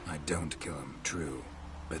 I don't kill him, true.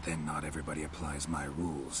 But then not everybody applies my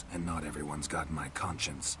rules, and not everyone's got my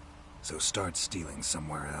conscience. So start stealing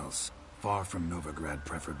somewhere else. Far from Novigrad,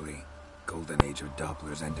 preferably. Golden age of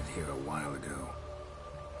Dopplers ended here a while ago.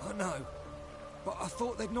 I know, but I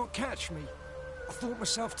thought they'd not catch me. I thought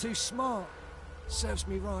myself too smart. Serves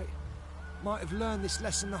me right. Might have learned this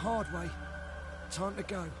lesson the hard way. Time to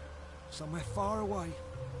go. Somewhere far away.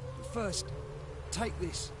 But first, take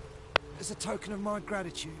this. As a token of my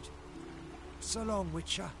gratitude. So long,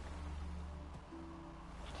 Witcher.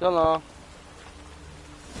 So long.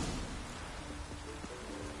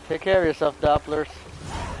 Take care of yourself, Dopplers.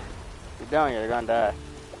 You're down here, you're gonna die.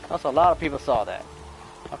 Also, a lot of people saw that.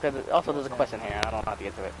 Okay, also there's a question here, and I don't know how to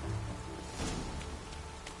get to it.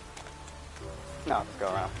 No, let's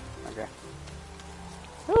go around. Okay.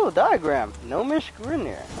 Ooh, diagram. Gnomish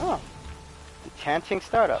Grinir. Oh. Enchanting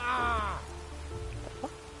startup.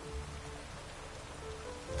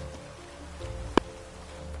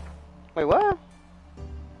 Wait, what?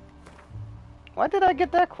 Why did I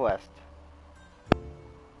get that quest?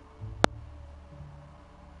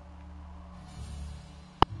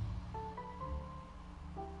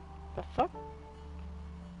 The fuck?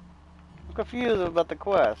 I'm confused about the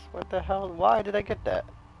quest. What the hell? Why did I get that?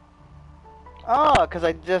 Oh, because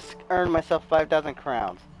I just earned myself 5,000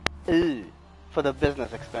 crowns. Ooh, for the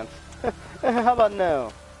business expense. How about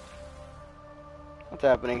no? What's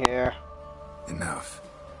happening here? Enough.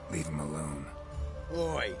 Leave him alone.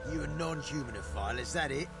 Oi, you a non-humanophile, is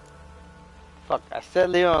that it? Fuck, I said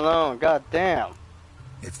leave him alone. God damn.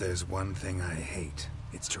 If there's one thing I hate,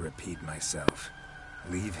 it's to repeat myself.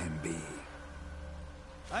 Leave him be.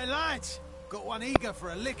 Hey lads, got one eager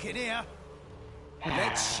for a licking here.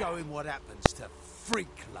 Let's show him what happens to freak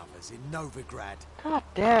lovers in Novigrad. God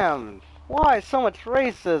damn. Why so much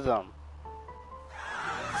racism?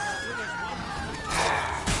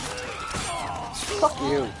 Fuck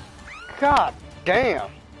you. God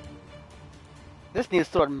damn. This needs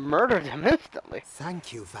to have murdered him instantly.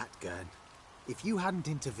 Thank you, Vatgern. If you hadn't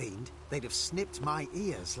intervened, they'd have snipped my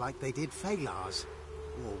ears like they did Phalar's.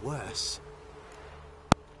 Or worse.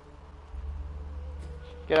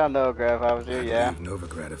 Get on Novigrad if I was you, yeah. I'd leave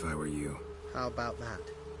Novigrad if I were you. How about that?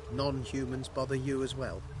 Non-humans bother you as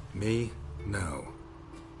well? Me? No.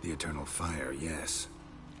 The Eternal Fire, yes.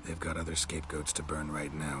 They've got other scapegoats to burn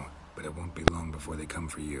right now, but it won't be long before they come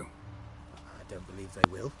for you. I don't believe they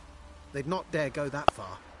will. They'd not dare go that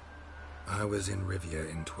far. I was in Rivia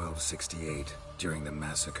in 1268, during the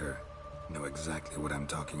massacre. Know exactly what I'm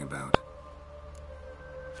talking about.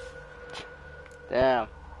 Damn.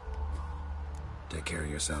 Take care of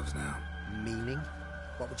yourselves now. Meaning?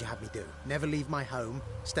 What would you have me do? Never leave my home?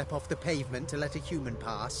 Step off the pavement to let a human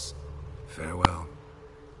pass? Farewell.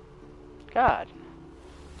 God.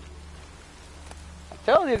 I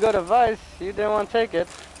told you good advice. You didn't want to take it.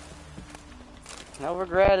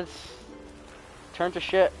 Novigrad is turned to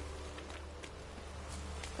shit.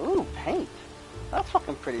 Ooh, paint. That's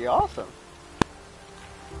fucking pretty awesome.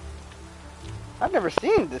 I've never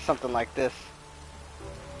seen something like this.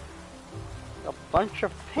 A bunch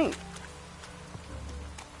of paint.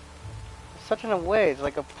 Such in a way, it's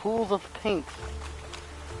like a pools of paint.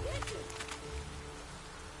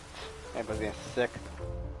 Everybody's getting sick.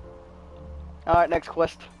 Alright, next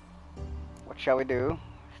quest. What shall we do?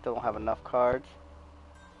 Still don't have enough cards.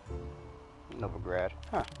 Novigrad.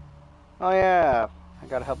 Huh. Oh yeah, I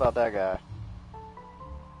gotta help out that guy.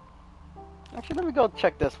 Actually, let me go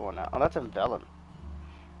check this one out. Oh, that's in Velen.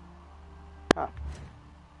 Huh.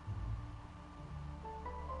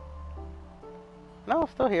 No,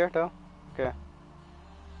 still here though. Okay.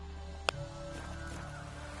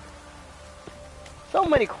 So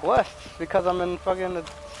many quests because I'm in fucking the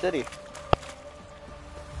city.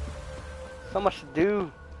 So much to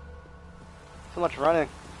do. So much running.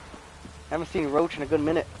 I haven't seen Roach in a good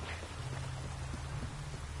minute.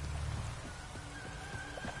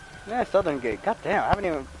 Yeah, Southern Gate. God damn, I haven't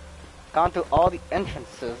even gone through all the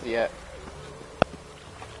entrances yet.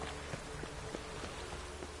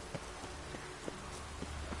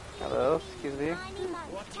 Hello, excuse me.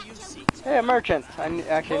 Hey, a merchant. I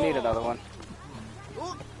actually need another one.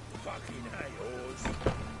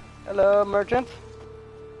 Hello, merchant.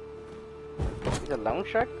 He's a loan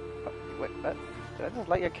shark? Oh, wait, what? Did I just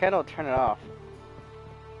light your candle or turn it off?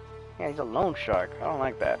 Yeah, he's a loan shark. I don't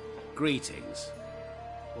like that. Greetings.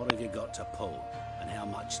 What have you got to pull, and how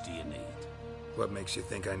much do you need? What makes you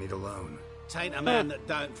think I need a loan? Tain't a man that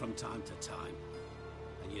don't from time to time.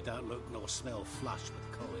 And you don't look nor smell flush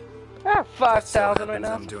with coin. Ah, 5,000 right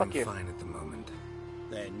now. I'm doing Fuck you. fine at the moment.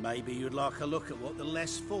 Then maybe you'd like a look at what the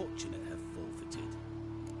less fortunate have forfeited.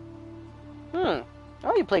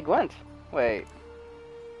 Oh, you play Gwent. Wait.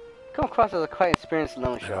 Come across as a quite experienced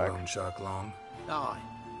loan Been shark. a loan shark long? Aye,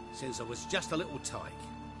 since I was just a little tyke.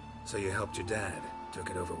 So you helped your dad, took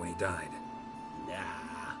it over when he died?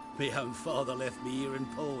 Nah, my own father left me here in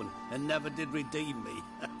pawn and never did redeem me.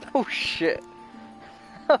 Oh shit.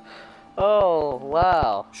 Oh,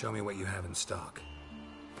 wow. Show me what you have in stock.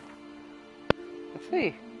 Let's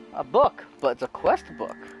see. A book, but it's a quest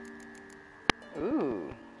book.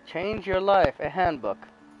 Ooh. Change your life, a handbook.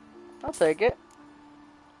 I'll take it.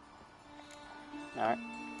 Alright.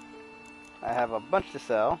 I have a bunch to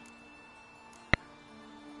sell.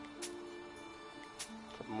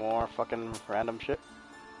 Some more fucking random shit.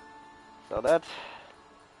 So that's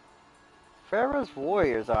Pharaoh's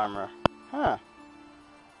Warrior's armor. Huh.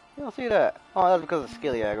 You don't see that. Oh, that's because of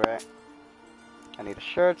Skiliag, right? I need the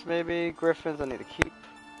shirts, maybe. Griffins, I need to keep.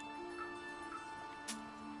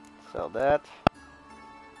 Sell that.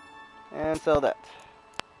 And sell that.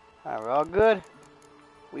 Alright, we're all good.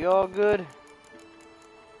 We all good.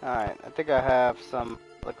 Alright, I think I have some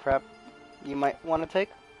other crap you might want to take.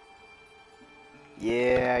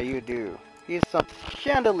 Yeah, you do. Here's some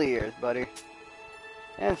chandeliers, buddy.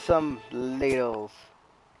 And some ladles.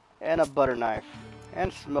 And a butter knife.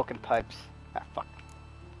 And smoking pipes. Ah, fuck.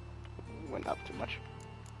 Went up too much.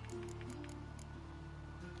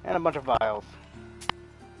 And a bunch of vials.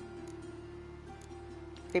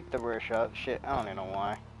 Keep the rear shut. Shit, I don't even know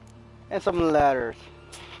why. And some ladders.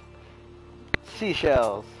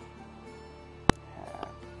 Seashells.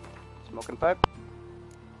 Smoking pipe.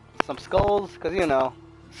 Some skulls, because you know,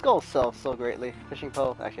 skulls sell so greatly. Fishing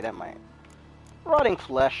pole. Actually, that might. Rotting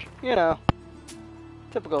flesh. You know.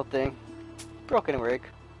 Typical thing. Broken rig.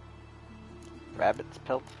 Rabbit's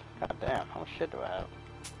pelt. God damn, how much shit do I have?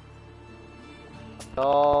 A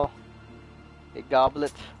doll. A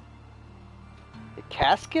goblet. A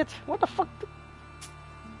casket? What the fuck?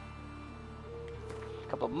 A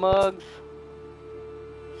couple of mugs.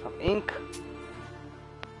 Some ink.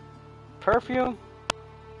 Perfume.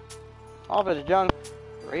 All of it's junk.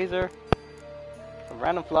 Razor. Some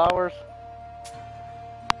random flowers.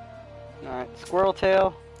 Alright, squirrel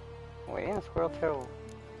tail. Wait, ain't a squirrel tail.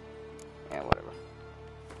 Yeah, whatever.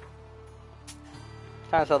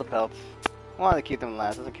 Time to sell the pelts. I wanted to keep them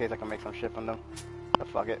last, just in case I can make some shit from them. But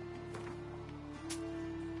fuck it.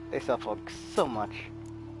 They sell for so much.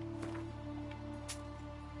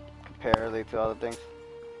 Comparatively to other things.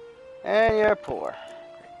 And you're poor.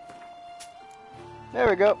 There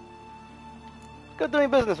we go. Good doing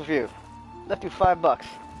business with you. Left you $5.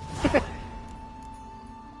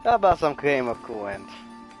 How about some game of Gwent?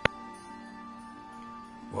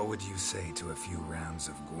 What would you say to a few rounds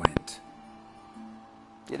of Gwent?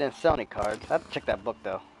 You didn't sell any cards. I have to check that book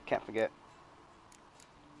though. Can't forget.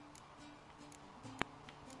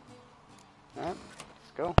 Alright,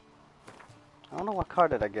 let's go. I don't know what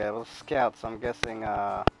card did I get. It was Scout, so I'm guessing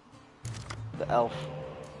the elf.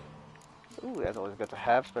 Ooh, that's always good to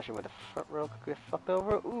have, especially with the front row could get fucked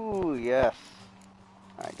over. Ooh, yes.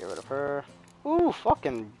 Alright, get rid of her. Ooh,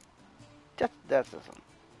 fucking... This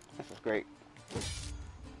is great.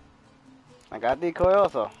 I got decoy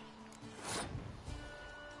also.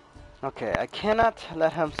 Okay, I cannot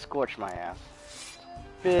let him scorch my ass.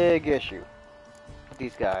 Big issue with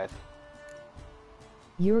these guys.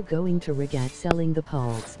 You're going to regret selling the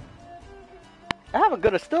poles. I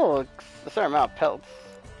have still a certain amount of pelts.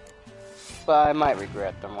 But I might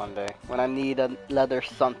regret them one day. When I need a leather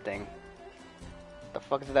something. The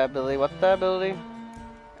fuck is that ability? What's that ability?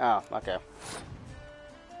 Oh, okay.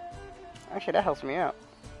 Actually, that helps me out.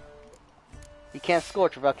 You can't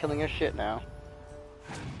scorch without killing your shit now.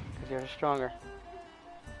 Because you're stronger.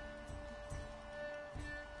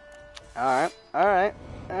 Alright, alright,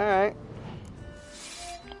 alright.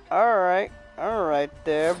 Alright, alright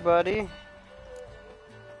there, buddy.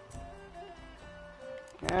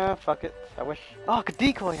 Yeah, fuck it. I wish... Oh, I could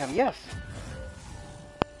decoy him, yes!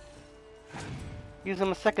 Use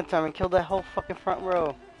him a second time and kill that whole fucking front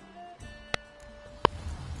row.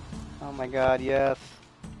 Oh my god, yes.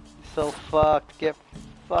 So fucked. Get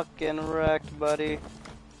fucking wrecked, buddy.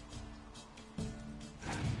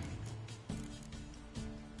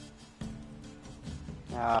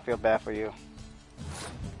 Ah, I feel bad for you.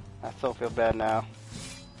 I so feel bad now.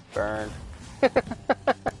 Burn.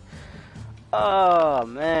 Oh,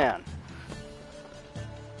 man.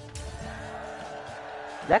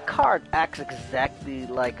 That card acts exactly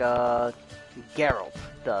like Geralt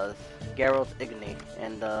does. Geralt's Igni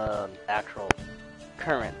in the actual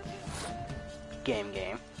current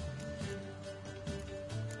game.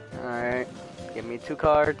 Alright, give me 2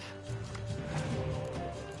 cards.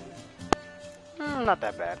 Not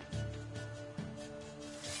that bad.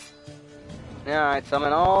 Alright,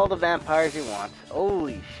 summon all the vampires you want.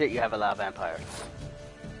 Holy shit, you have a lot of vampires.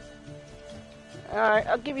 Alright,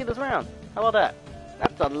 I'll give you this round. How about that?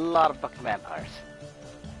 That's a lot of fucking vampires.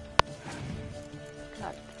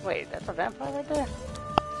 God, wait, that's a vampire right there?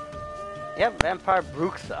 Yep, Vampire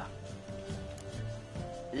Bruxa.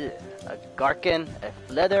 Ugh. A Garkin, a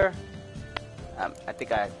Flether. I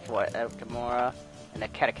think I fought a Gamora, and a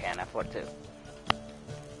Katakan I fought too.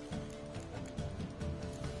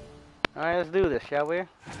 Alright, let's do this, shall we? What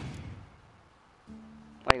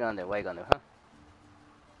are you gonna do? What are you gonna do, huh?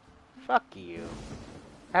 Fuck you.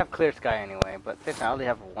 I have clear sky anyway, but since I only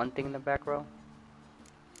have one thing in the back row.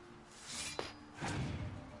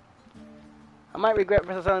 I might regret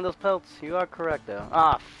for selling those pelts. You are correct though.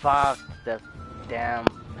 Ah, fuck. The damn...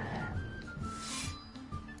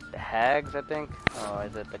 The hags, I think? Oh,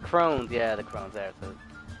 is it the crones? Yeah, the crones there. So...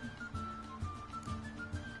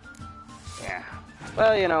 Yeah.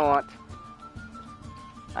 Well, you know what?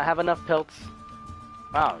 I have enough pelts.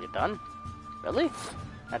 Wow, you're done? Really?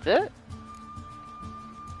 That's it?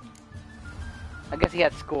 I guess he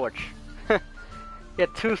had Scorch. He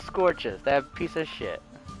had 2 Scorches. That piece of shit.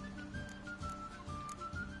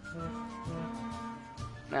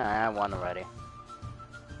 Nah, I have one already.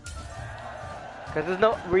 Because there's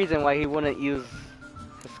no reason why he wouldn't use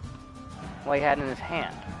what he had in his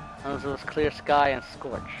hand. Unless it was Clear Sky and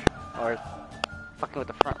Scorch. Or fucking with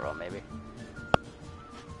the front row, maybe.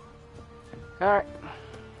 Alright.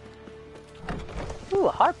 Ooh,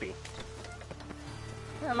 a harpy.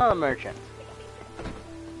 Yeah, another merchant.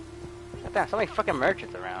 God damn, so many fucking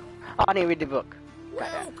merchants around. Oh, I need to read the book.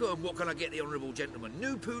 Welcome. What can I get the honourable gentleman?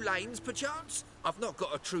 New Poulaines, perchance? I've not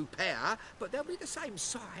got a true pair, but they'll be the same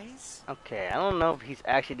size. Okay, I don't know if he's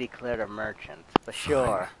actually declared a merchant, but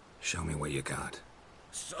sure. Show me what you got.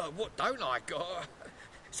 So, what don't I got?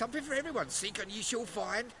 Something for everyone. Seek and ye shall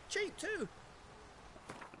find. Cheap, too.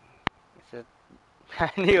 Is it? I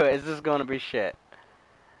knew it. Is this going to be shit?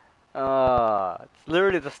 It's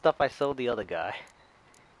literally the stuff I sold the other guy.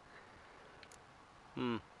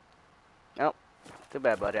 Nope. Too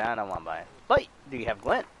bad, buddy. I don't want to buy it. But, do you have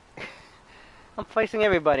Gwent? I'm facing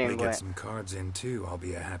everybody in If we Gwent. get some cards in, too, I'll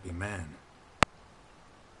be a happy man.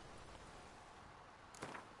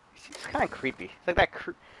 He's kind kind of creepy. It's like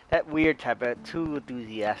that weird type of too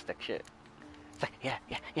enthusiastic shit. It's like, yeah,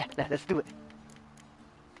 let's do it.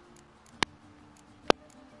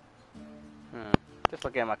 Just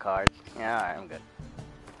look at my cards. Yeah, alright, I'm good.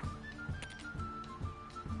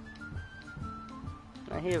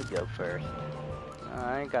 Now here we go first.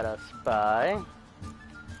 Alright, got a spy.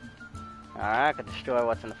 Alright, I can destroy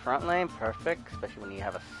what's in the front lane. Perfect, especially when you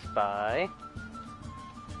have a spy.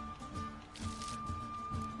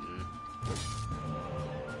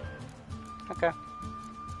 Okay.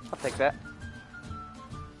 I'll take that.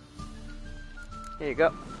 Here you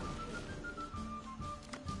go.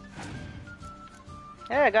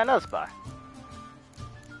 Yeah, I got another spy.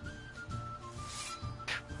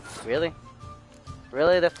 Really?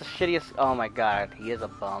 Really? That's the shittiest... Oh my god, he is a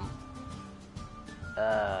bum.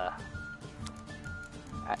 I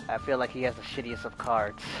feel like he has the shittiest of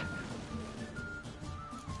cards.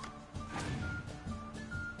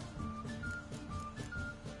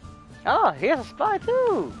 Oh, he has a spy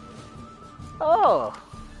too! Oh!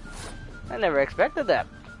 I never expected that.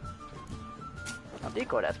 I'll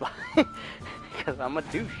decoy that spy. Because I'm a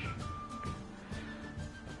douche.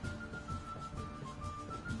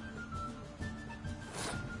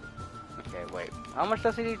 Okay, wait. How much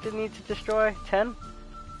does he need to destroy? 10?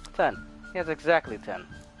 10. He has exactly 10.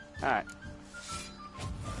 Alright.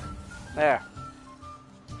 There.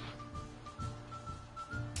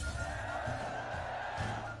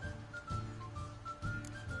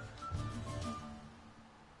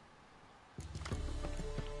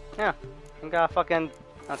 Yeah. I got fucking...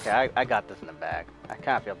 Okay, I got this in the bag. I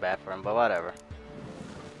kind of feel bad for him, but whatever.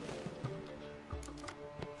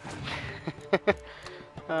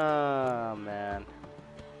 Oh, man.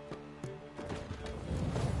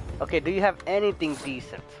 Okay, do you have anything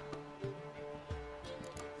decent?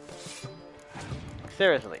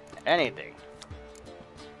 Seriously, anything.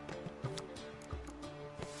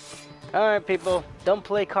 Alright, people, don't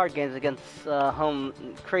play card games against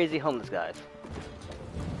crazy homeless guys.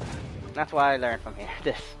 That's why I learned from here.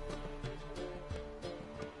 This.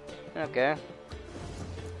 Okay.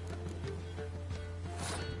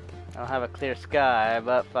 I don't have a clear sky,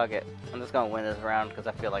 but fuck it. I'm just gonna win this round because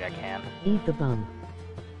I feel like I can. Eat the bum.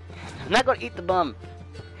 I'm not gonna eat the bum.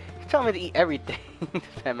 You tell me to eat everything.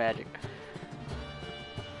 That magic.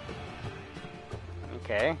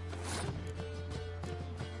 Okay.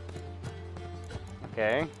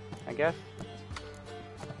 Okay, I guess.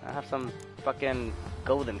 I have some fucking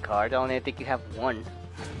golden card. I only think you have one.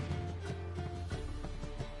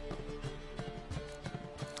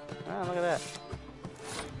 Oh, look at that.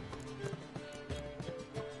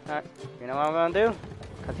 Alright, you know what I'm gonna do?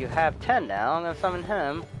 Because you have 10 now, I'm gonna summon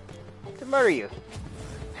him to murder you.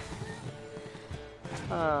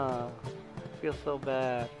 Oh, I feel so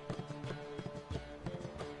bad.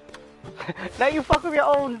 Now you fuck with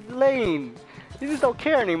your own lane. You just don't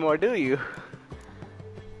care anymore, do you?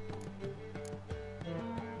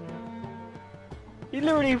 You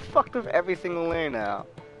literally fucked with every single lane now.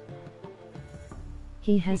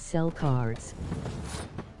 He has cell cards.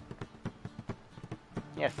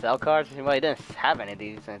 Yeah, sell cards? Well, he didn't have any of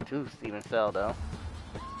these to even sell, though.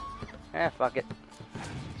 Eh, fuck it.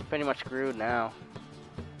 He's pretty much screwed now.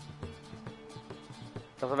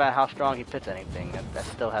 It's also about how strong he pits anything. I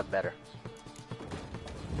still have better.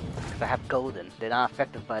 Because I have golden. They're not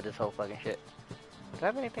affected by this whole fucking shit. Do I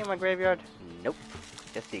have anything in my graveyard? Nope.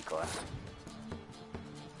 Just decoy.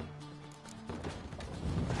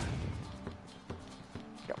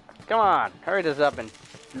 Come on, hurry this up and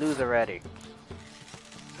lose already.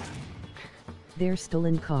 They're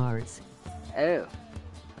stolen cards. Oh.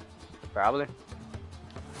 Probably.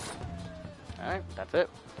 Alright, that's it.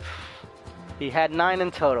 He had 9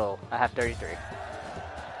 in total. I have 33.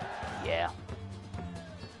 Yeah.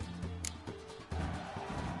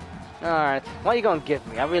 Alright, what are you gonna give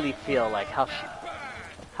me? I really feel like how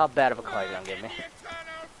bad of a card you gonna give me?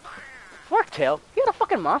 Forktail? You had a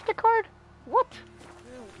fucking monster card? What?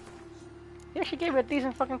 Yeah, she gave me a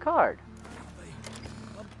decent fucking card.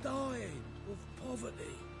 I'm dying of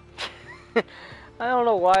poverty. I don't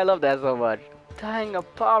know why I love that so much. Dying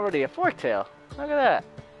of poverty, a forktail. Look at that.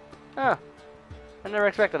 Huh. I never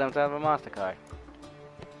expected them to have a monster card.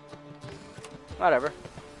 Whatever.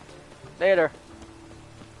 Later.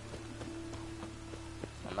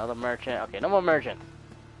 Another merchant. Okay, no more merchants.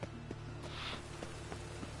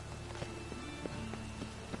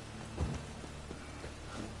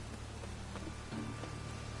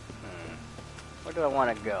 Where do I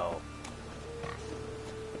want to go?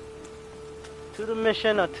 To the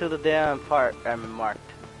mission or to the damn part I'm marked?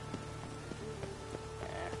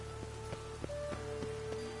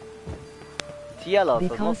 It's yellow.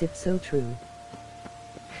 Because it's so true.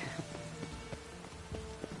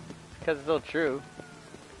 Because it's so true.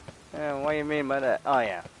 What do you mean by that? Oh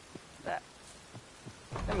yeah, that.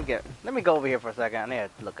 Let me go over here for a second. I need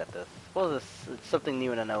to look at this. Suppose it's something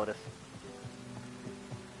new to notice.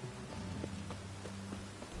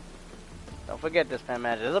 Don't forget this, Pen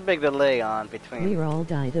Magic. There's a big delay on between. We all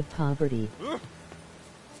died of poverty.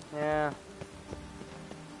 Yeah.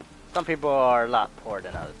 Some people are a lot poorer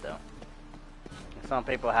than others, though. And some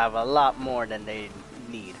people have a lot more than they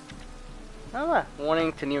need. Oh,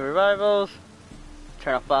 warning to new revivals.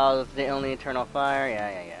 Eternal Fire is the only eternal fire.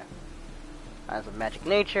 Yeah. Signs of magic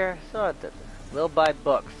nature. So we'll buy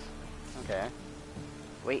books. Okay.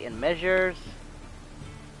 Weight and measures.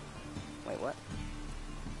 Wait, what?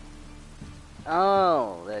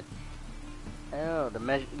 Oh,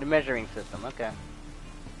 the measuring system. Okay.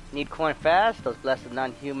 Need coin fast? Those blessed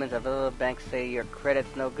non-humans of other banks say your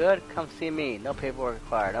credit's no good. Come see me. No paperwork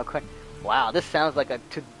required. No coin. Wow, this sounds like a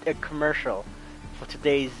commercial for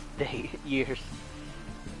today's years.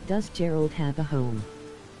 Does Gerald have a home?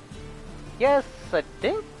 Yes, I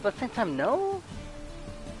think, but at the same time, no.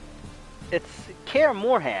 It's Kaer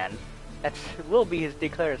Morhen. That will be his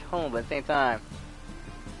declared home, but at the same time,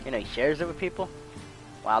 you know, he shares it with people.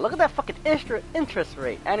 Wow, look at that fucking interest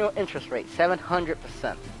rate. Annual interest rate,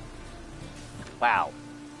 700%. Wow.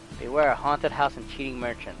 Beware a haunted house and cheating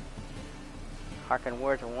merchant. Hearken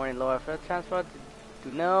words of warning lower for transfer.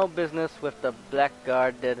 Do no business with the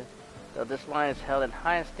blackguarded. Though this line is held in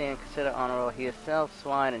high esteem, considered honorable, he is sells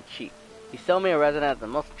swine and cheat. He sold me a resident at the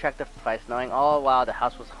most attractive price, knowing all while the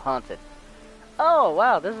house was haunted. Oh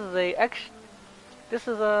wow, this is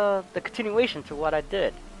the continuation to what I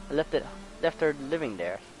did. I left her living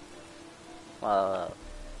there.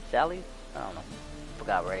 Sally? I don't know.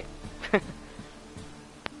 Forgot already.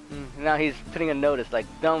 Now he's putting a notice like,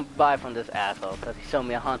 don't buy from this asshole because he sold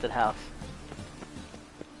me a haunted house.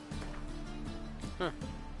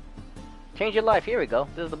 Change your life. Here we go.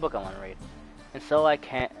 This is the book I want to read. And so I,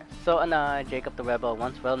 Jacob the Rebel,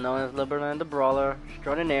 once well known as Liberman the Brawler,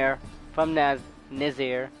 extraordinaire from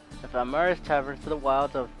Nizir, from Amur's Tavern to the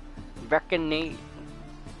wilds of Vericania?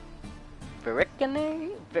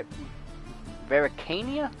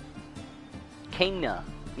 Cania?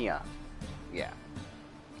 Yeah.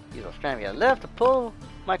 Use Australia left to pull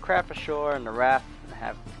my craft ashore in the raft and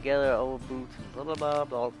have together old boots and blah blah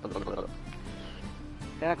blah blah blah blah.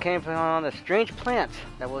 Then I came upon a strange plant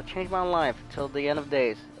that will change my life till the end of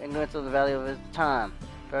days. Ignorance of the value of its time.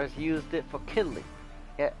 First used it for kindling.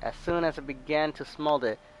 Yet as soon as I began to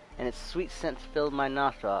smolder and its sweet scent filled my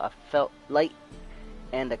nostril, I felt light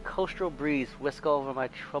and a coastal breeze whisk over my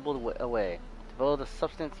troubled away. Devoted the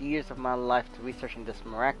substance years of my life to researching this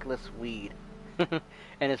miraculous weed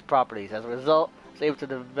and its properties. As a result, I was able to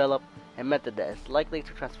develop a method that is likely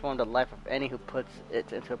to transform the life of any who puts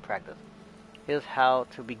it into practice. Here's how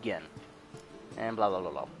to begin. And blah blah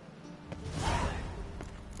blah blah.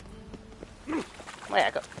 Wait, I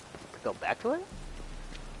could go back to it?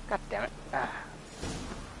 God damn it.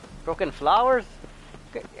 Broken flowers?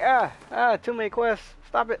 Okay, yeah, too many quests.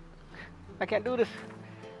 Stop it. I can't do this.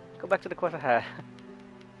 Go back to the quest I had.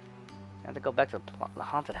 I have to go back to the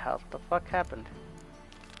haunted house. What the fuck happened?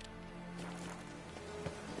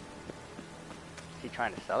 Is he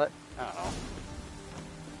trying to sell it? I don't know.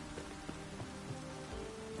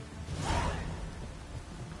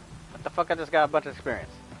 What the fuck? I just got a bunch of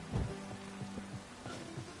experience.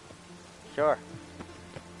 Sure.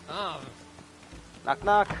 Oh. Knock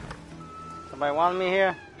knock. Somebody wanted me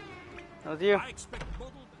here? That was you?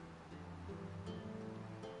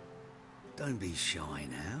 Don't be shy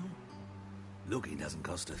now. Looking doesn't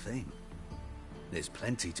cost a thing. There's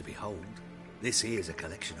plenty to behold. This here's a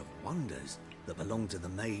collection of wonders that belong to the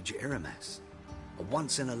mage Eramas. A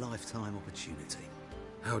once-in-a-lifetime opportunity.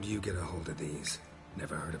 How do you get a hold of these?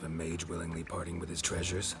 Never heard of a mage willingly parting with his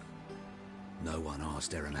treasures? No one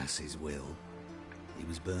asked Eramas' will. He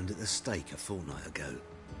was burned at the stake a fortnight ago.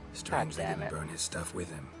 Strange they didn't burn his stuff with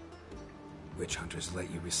him. Witch hunters let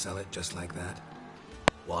you resell it just like that?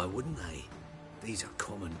 Why wouldn't they? These are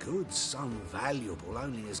common goods, some valuable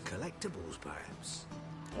only as collectibles, perhaps.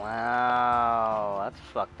 Wow, that's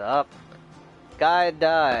fucked up. Guy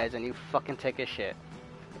dies and you fucking take his shit.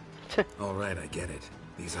 Alright, I get it.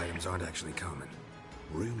 These items aren't actually common.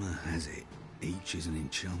 Rumor has it, each is an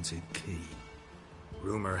enchanted key.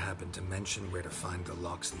 Rumor happened to mention where to find the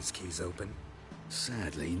locks these keys open?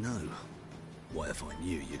 Sadly, no. What if I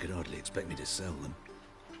knew, you could hardly expect me to sell them.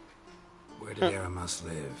 Where did Eramas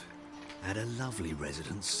live? At a lovely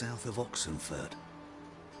residence south of Oxenfurt.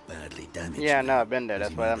 Badly damaged. Yeah, no, I've been there.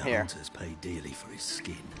 That's why I'm here. Hunters pay dearly for his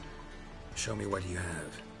skin. Show me what you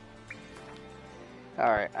have.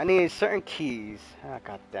 Alright, I need certain keys. Ah,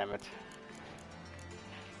 god damn it.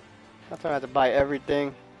 That's why I have to buy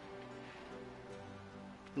everything.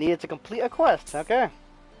 Needed to complete a quest, okay.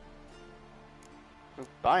 I'm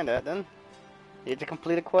buying that then. Need to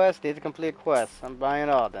complete a quest, need to complete a quest. I'm buying it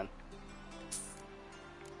all then.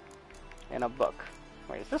 And a book.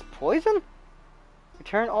 Wait, is this poison?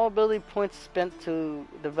 Return all ability points spent to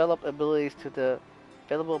develop abilities to the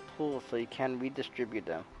available pool so you can redistribute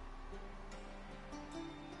them.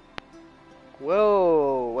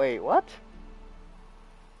 Whoa, wait, what?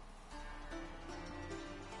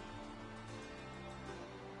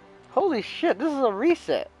 Holy shit, this is a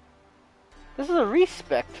reset. This is a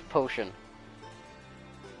respect potion.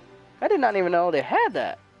 I did not even know they had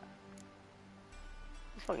that.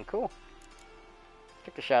 It's fucking cool.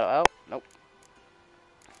 Take the shadow out. Nope.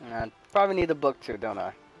 And probably need the book too, don't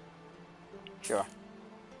I? Sure.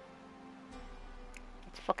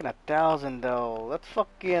 It's fucking 1,000 though. That's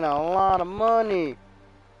fucking a lot of money.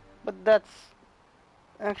 But that's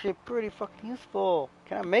actually pretty fucking useful.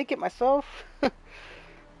 Can I make it myself? Can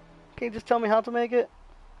you just tell me how to make it?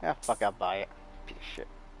 Ah, fuck, I'll buy it. Piece of shit.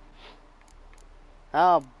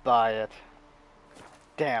 I'll buy it.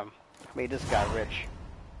 Damn. Made this guy rich.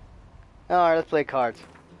 Alright, let's play cards.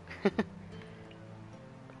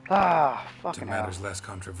 Ah, fucking hell. To matters less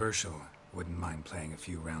controversial, wouldn't mind playing a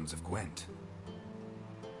few rounds of Gwent.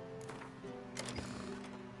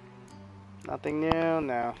 Nothing new?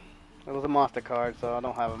 No. It was a monster card, so I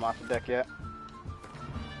don't have a monster deck yet.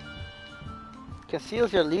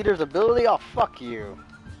 Conceals your leader's ability? Oh, fuck you.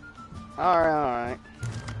 Alright, alright.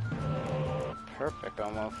 Perfect,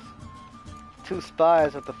 almost. 2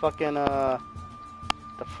 spies with the fucking, the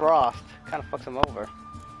frost. Kind of fucks him over.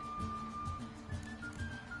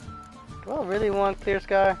 Do I really want clear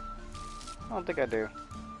sky? I don't think I do.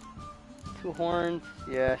 2 horns?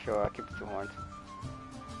 Yeah, sure, I'll keep the 2 horns.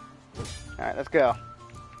 Alright, let's go.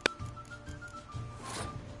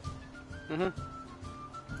 Here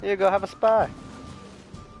you go, have a spy.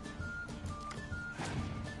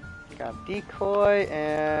 Got a decoy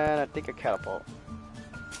and I think a catapult.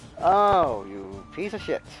 Oh, you piece of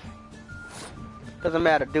shit. Doesn't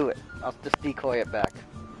matter, do it. I'll just decoy it back.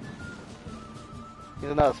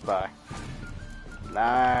 Here's another spy.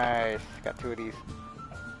 Nice. Got 2 of these.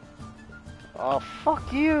 Oh,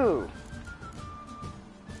 fuck you.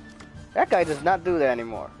 That guy does not do that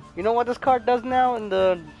anymore. You know what this card does now in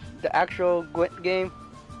the actual Gwent game?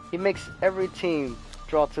 He makes every team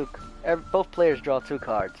draw 2. Both players draw 2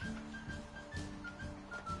 cards.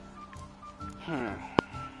 I'm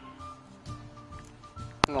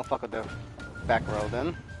gonna fuck with the back row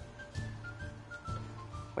then.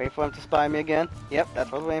 Wait for him to spy me again. Yep, that's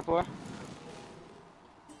what I was waiting for.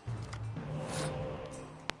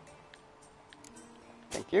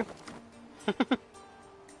 Thank you.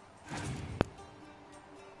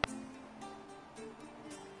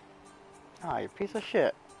 Ah, you piece of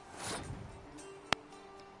shit.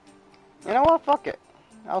 You know what? Fuck it.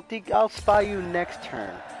 I'll spy you next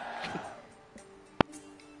turn.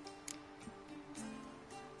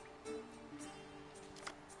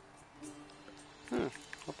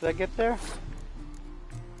 What did I get there?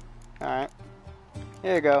 Alright.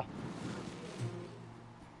 Here you go.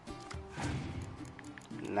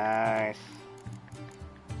 Nice.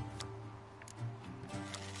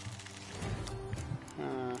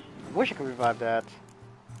 I wish I could revive that.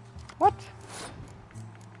 What?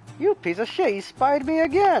 You piece of shit, you spied me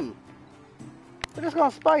again! We're just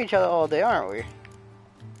gonna spy each other all day, aren't we?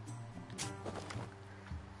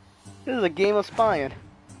 This is a game of spying.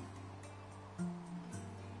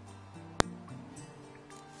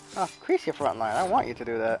 Oh, crease your front line. I want you to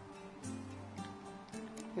do that.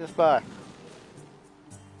 He's a spy.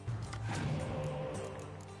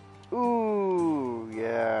 Ooh,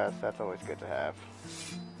 yes, that's always good to have.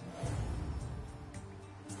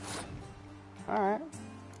 Alright.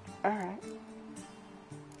 Alright.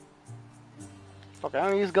 Fuck, I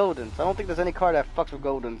don't use Goldens. I don't think there's any card that fucks with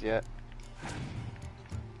Goldens yet.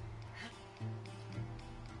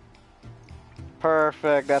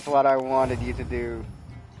 Perfect, that's what I wanted you to do.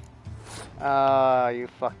 Ah, you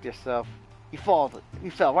fucked yourself. You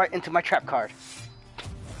fell right into my trap card.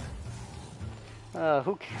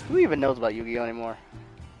 Who even knows about Yu-Gi-Oh anymore?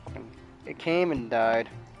 It came and died.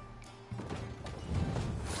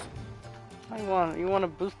 You want to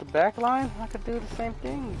boost the back line? I could do the same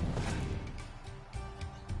thing.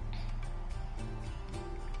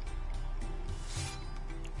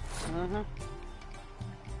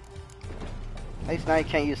 At least now you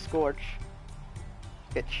can't use Scorch.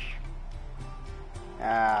 Bitch.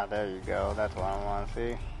 Ah, there you go. That's what I want to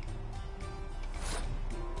see.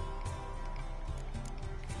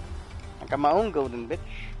 I got my own golden bitch.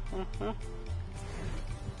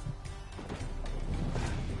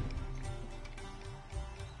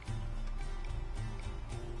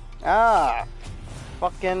 Ah,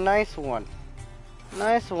 fucking nice one.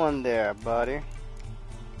 Nice one there, buddy.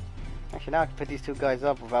 Actually, now I can put these two guys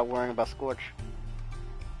up without worrying about Scorch.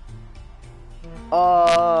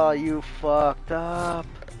 Oh, you fucked up.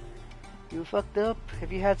 You fucked up.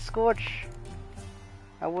 If you had Scorch,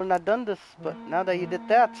 I wouldn't have done this. But now that you did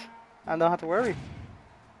that, I don't have to worry.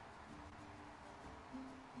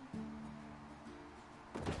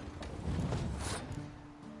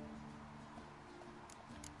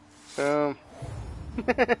 Boom.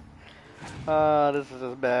 Oh, this is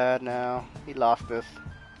just bad now. He lost this.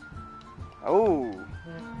 Oh.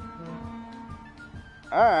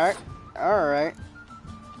 Alright. Alright.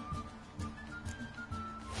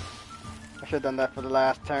 I should have done that for the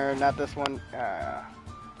last turn, not this one.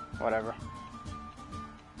 Whatever.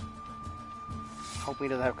 Hoping he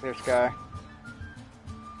doesn't have clear sky.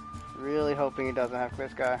 Really hoping he doesn't have clear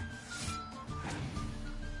sky.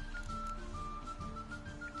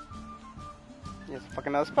 He's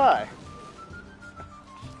fucking another spy.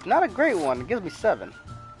 Not a great one. It gives me 7.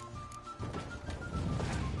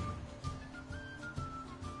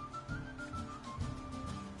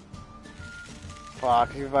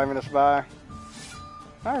 Fuck, he's reviving the spy.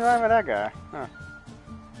 I'm reviving that guy. Huh.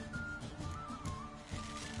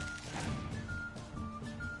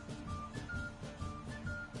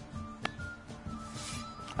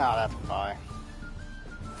 Oh, that's fine.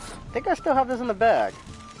 I think I still have this in the bag.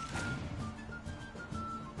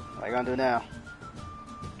 What are you gonna do now?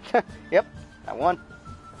 Yep, I won.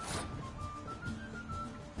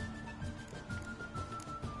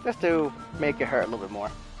 Just to make it hurt a little bit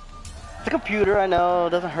more. It's a computer, I know, it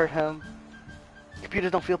doesn't hurt him.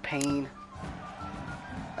 Computers don't feel pain.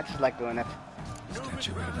 I just like doing it.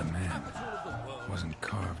 Statuette of a man. Wasn't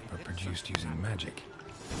carved but produced using magic.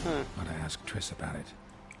 Ought to ask Triss about it.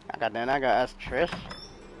 I gotta ask Triss.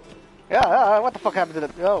 Yeah, what the fuck happened to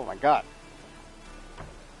the... Oh my god.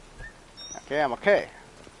 Okay, I'm okay.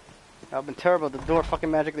 That would've been terrible if the door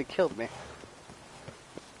fucking magically killed me.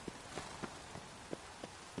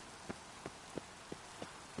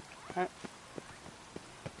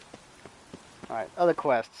 Alright, other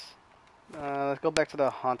quests. Let's go back to the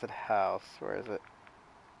haunted house. Where is it?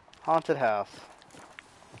 Haunted house.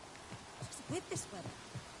 With this weather.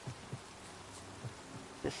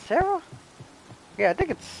 Is Sarah? Yeah, I think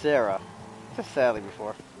it's Sarah. It's just Sally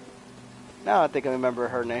before. Now I think I remember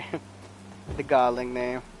her name. The godling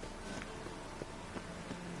name.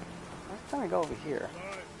 Let's try to go over here.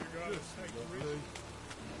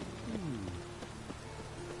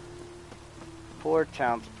 Poor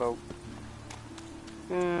townsfolk.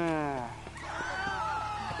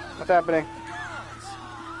 What's happening?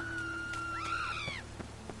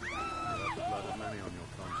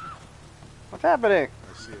 What's happening?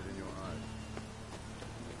 I see it in your eyes.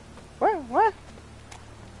 What? What?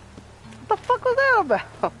 What the fuck was that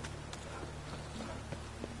about?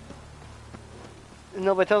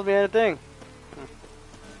 Nobody tells me anything.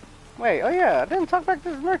 Wait, oh yeah, I didn't talk back to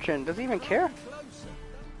this merchant. Does he even care?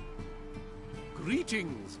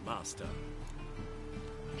 Greetings, master.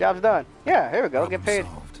 Job's done. Yeah, here we go. Problem Get paid.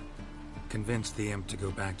 solved. Convinced the imp to go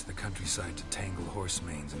back to the countryside to tangle horse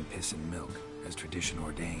manes and piss and milk, as tradition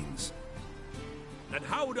ordains. And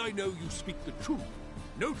how would I know you speak the truth?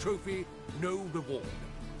 No trophy, no reward.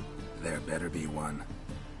 There better be one.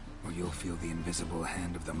 Or you'll feel the invisible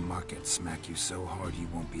hand of the market smack you so hard you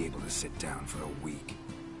won't be able to sit down for a week.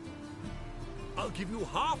 I'll give you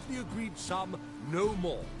half the agreed sum, no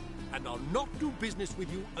more. And I'll not do business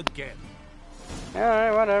with you again.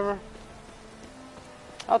 Alright, whatever.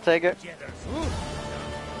 I'll take it.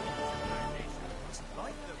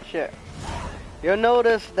 Shit. You'll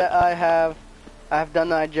notice that I've done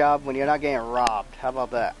my job when you're not getting robbed. How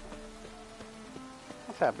about that?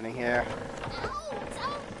 What's happening here?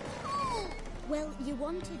 Well, you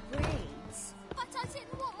wanted braids. But I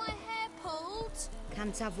didn't want my hair pulled.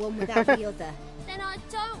 Can't have one without the other. Then I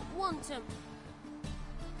don't want them.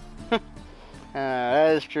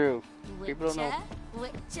 That is true. People don't know.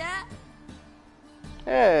 Witcher.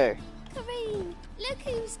 Hey. Kareem, look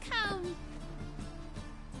who's come.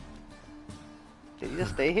 Did you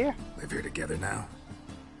just stay here? Live here together now?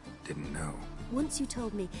 Didn't know. Once you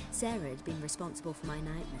told me Sarah had been responsible for my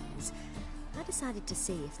nightmares, I decided to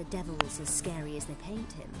see if the devil was as scary as they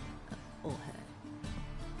paint him. Or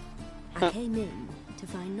her. I came in to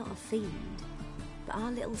find not a fiend, but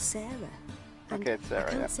our little Sarah. And okay, it's Sarah,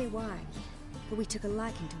 I can't say why, but we took a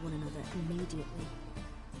liking to one another immediately.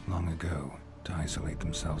 Long ago, to isolate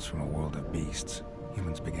themselves from a world of beasts,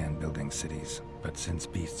 humans began building cities, but since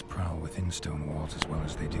beasts prowl within stone walls as well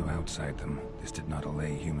as they do outside them, this did not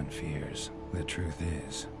allay human fears. The truth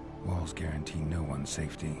is, walls guarantee no one's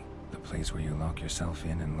safety. The place where you lock yourself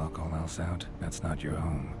in and lock all else out, that's not your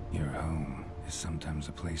home. Your home is sometimes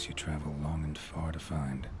a place you travel long and far to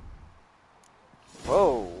find.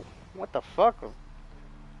 Whoa, what the fuck?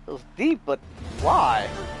 It was deep, but why?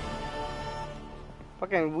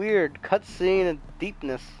 Fucking weird cutscene and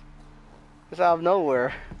deepness. Just out of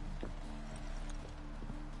nowhere.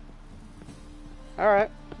 Alright.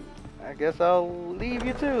 I guess I'll leave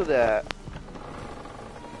you to that.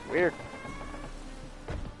 Weird.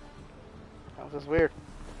 That was just weird.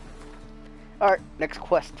 Alright, next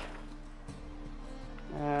quest.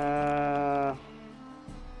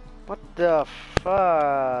 What the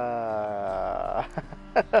fuck?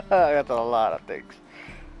 That's a lot of things.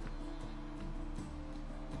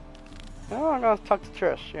 Oh, I'm gonna talk to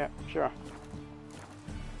Trish. Yeah, sure.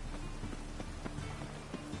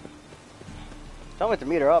 Told me to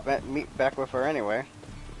meet her up and meet back with her anyway.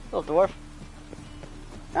 Little dwarf.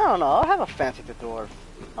 I don't know. I have a fancy to dwarf.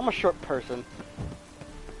 I'm a short person.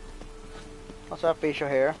 Also have facial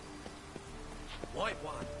hair. White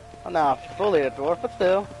one. I'm not fully a dwarf, but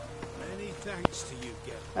still. Many thanks to you,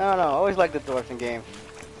 Gil. I don't know. I always liked the dwarves in games.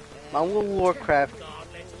 My World of Warcraft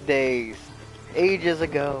days, ages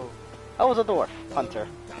ago. I was a dwarf hunter.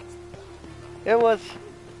 It was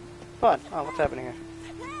fun. Oh, what's happening here?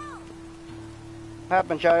 What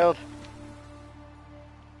happened, child?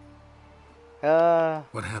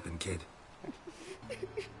 What happened, kid?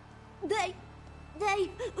 They...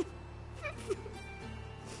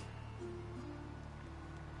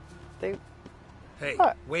 Hey,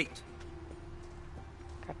 what? wait.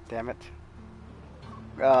 God damn it.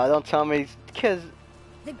 Don't tell me these kids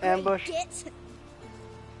ambush.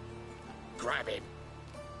 Grab him.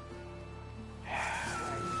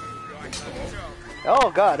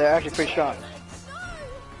 Oh god, they're actually pretty strong.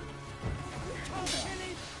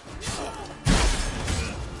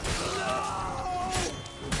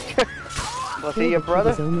 Was he your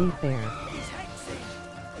brother? Only fair.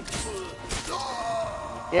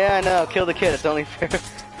 Yeah, I know. Kill the kid. It's only fair.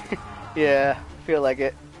 Yeah, feel like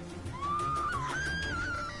it.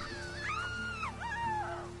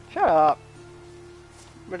 Shut up.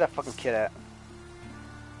 Where's that fucking kid at?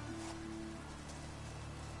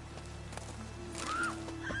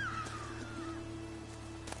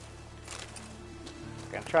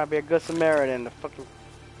 Gonna try to be a good Samaritan. The fucking.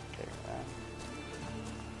 Okay,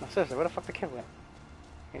 no, seriously, where the fuck the kid went?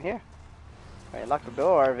 In here? Wait, lock the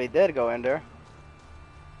door if he did go in there.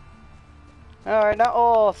 Alright, not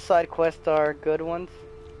all side quests are good ones.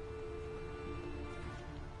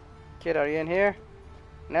 Kid, are you in here?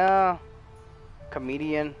 No.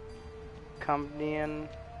 Comedian.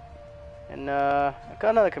 And I got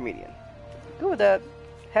another comedian. Go with that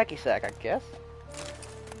hacky sack, I guess.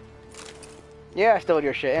 Yeah, I stole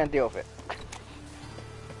your shit and deal with it.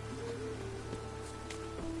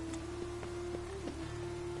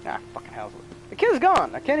 Ah, fucking hell. The kid's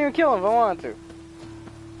gone. I can't even kill him if I wanted to.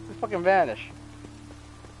 He fucking vanished.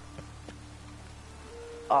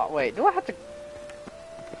 Oh, wait. Do I have to...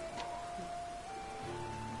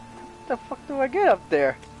 What the fuck do I get up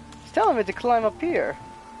there? He's telling me to climb up here.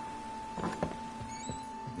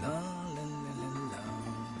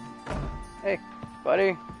 Hey,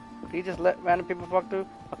 buddy. Can you just let random people fuck through?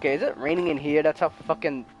 Okay, is it raining in here? That's how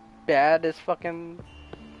fucking bad this fucking...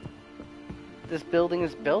 this building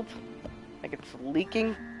is built? Like it's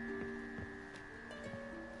leaking?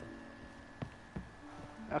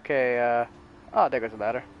 Okay, oh, there goes the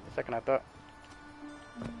ladder. The second I thought.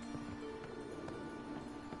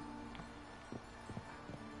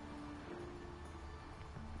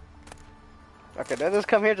 Okay, did I just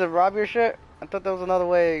come here to rob your shit? I thought there was another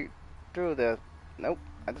way through this. Nope,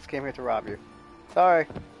 I just came here to rob you. Sorry.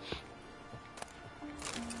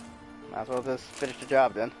 Might as well just finish the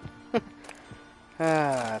job then. Ah,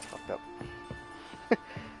 that's fucked up.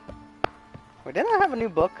 Wait, didn't I have a new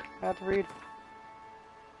book I have to read?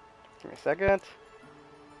 Give me a second.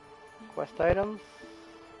 Quest items.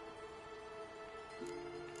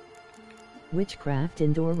 Witchcraft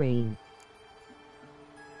Indoor Rain.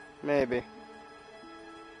 Maybe.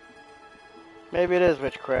 Maybe it is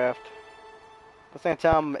witchcraft. At the same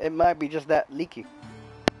time, it might be just that leaky.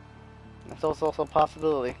 That's also a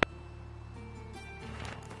possibility.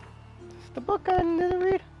 Is the book I didn't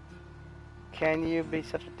read? Can you be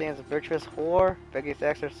such a thing as a virtuous whore? Becky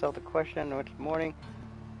asks herself the question which morning.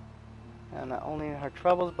 And not only her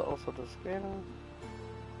troubles, but also the scandal.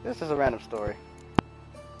 This is a random story.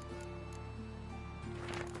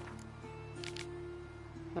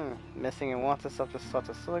 Missing and wanted stuff to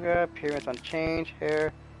Salta Silica. Appearance unchanged.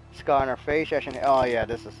 Hair. Scar on her face. Action. Oh yeah,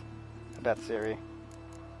 this is that Siri.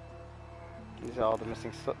 These are all the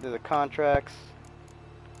missing. These are the contracts.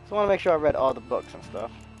 So I want to make sure I read all the books and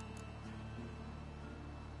stuff.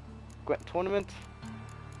 Gwent Tournament.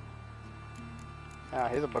 Ah,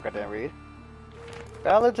 here's a book I didn't read.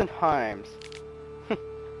 Ballads and Hymns.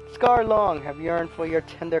 Scar long have yearned for your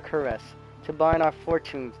tender caress, to bind our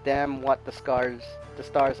fortunes, damn what the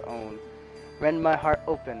stars own. Rend my heart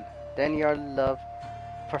open, then your love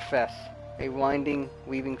profess, a winding,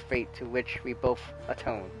 weaving fate to which we both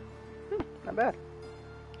atone. Not bad.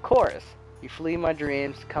 Chorus. You flee my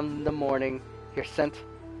dreams, come in the morning, your scent,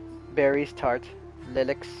 berries tart,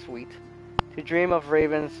 lilacs sweet, to dream of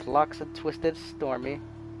ravens, locks twisted stormy,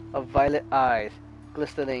 of violet eyes,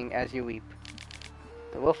 glistening as you weep.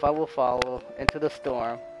 The wolf I will follow into the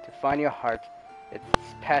storm, to find your heart, its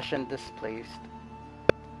passion displaced.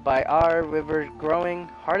 By our river growing,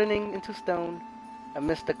 hardening into stone,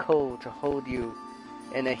 amidst the cold to hold you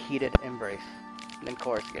in a heated embrace. And then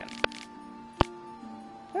chorus again.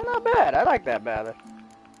 Yeah, not bad. I like that ballad.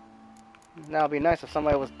 Now it'd be nice if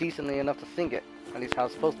somebody was decently enough to sing it. At least how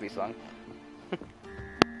it's supposed to be sung.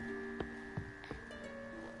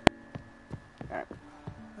 Alright.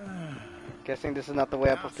 Guessing this is not the way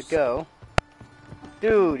I'm supposed to go.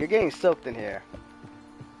 Dude, you're getting soaked in here.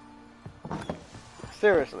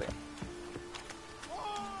 Seriously.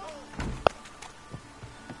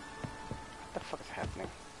 What the fuck is happening?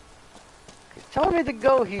 He's telling me to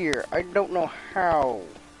go here. I don't know how.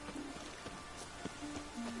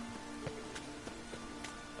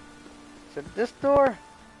 Is it this door?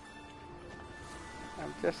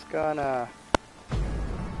 I'm just gonna...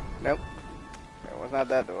 Nope. It was not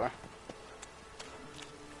that door.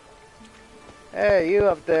 Hey, you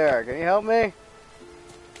up there. Can you help me?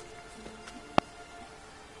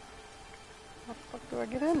 How the fuck do I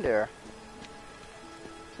get in there?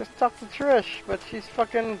 Just talk to Trish, but she's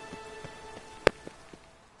fucking...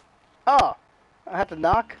 Oh! I had to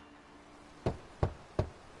knock?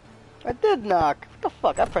 I did knock. What the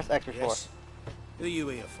fuck? I pressed X before. Yes. Who are you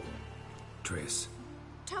here for? Triss.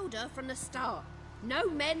 Told her from the start. No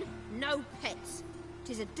men, no pets.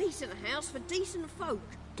 'Tis a decent house for decent folk.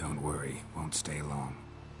 Don't worry, won't stay long.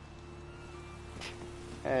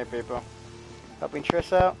 Hey, people. Helping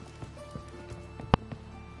Triss out?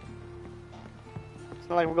 It's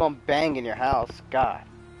not like we're going bang in your house. God.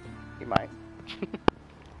 You might.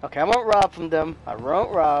 Okay, I won't rob from them. I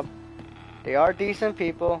won't rob. They are decent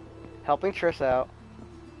people. Helping Triss out.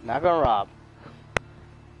 Not gonna rob.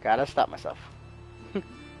 Gotta stop myself.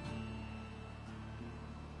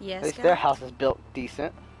 Yes, At least their house is built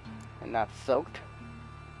decent and not soaked.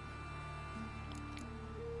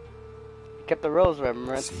 Kept the rose of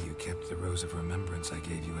remembrance. See, you kept the rose of remembrance I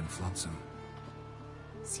gave you in Flotsam.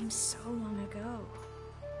 Seems so long ago.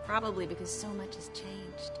 Probably because so much has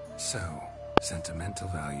changed. So, sentimental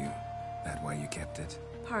value. That why you kept it?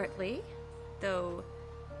 Partly, though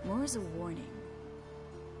more as a warning.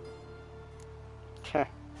 We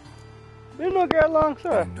didn't know get along,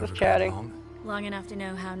 sir. Just chatting. Long enough to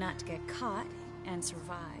know how not to get caught and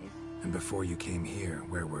survive. And before you came here,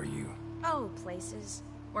 where were you? Oh, places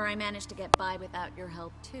where I managed to get by without your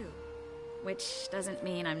help too. Which doesn't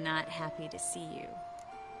mean I'm not happy to see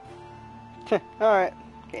you. Alright.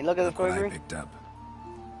 Can you look at the What I poetry? picked up.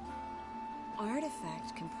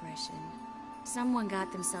 Artifact compression. Someone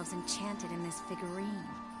got themselves enchanted in this figurine.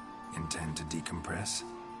 Intend to decompress?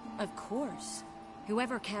 Of course.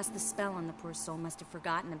 Whoever cast the spell on the poor soul must have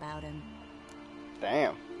forgotten about him.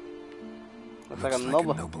 Damn. Looks like a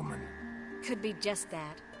nobleman. Could be just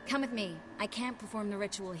that. Come with me. I can't perform the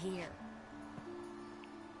ritual here.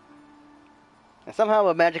 And somehow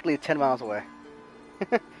we're magically 10 miles away.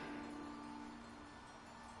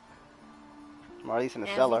 Marley's in the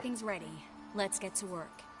cellar. Everything's ready. Let's get to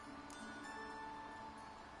work.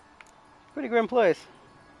 Pretty grim place.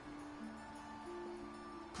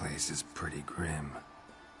 Place is pretty grim.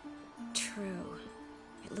 True.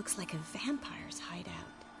 It looks like a vampire's hideout.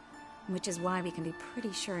 Which is why we can be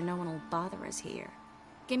pretty sure no one will bother us here.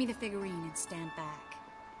 Give me the figurine and stand back.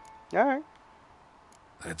 Alright.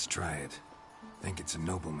 Let's try it. Think it's a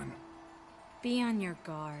nobleman. Be on your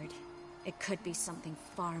guard. It could be something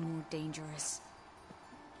far more dangerous.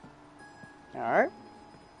 Alright.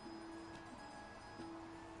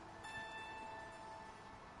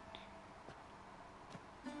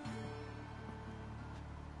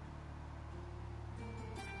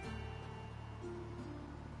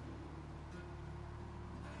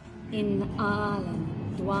 In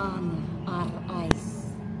Alan, Dwan, Ar Ice.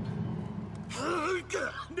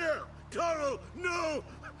 No! Carl, no!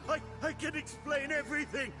 I can explain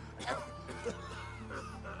everything.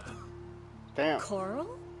 Damn.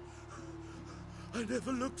 Coral? I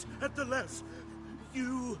never looked at the lass.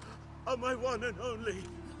 You are my one and only.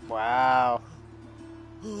 Wow.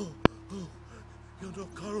 Oh, you're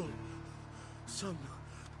not Coral. Some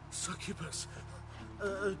succubus.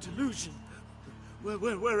 A delusion.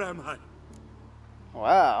 Where am I?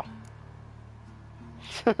 Wow.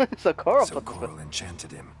 So Coral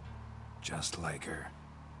enchanted him, just like her.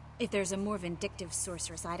 If there's a more vindictive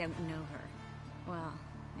sorceress, I don't know her. Well,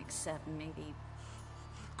 except maybe...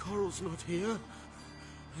 Coral's not here.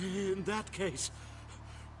 In that case,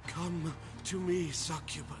 come to me,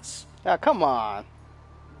 succubus. Ah, come on.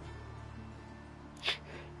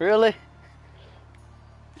 Really?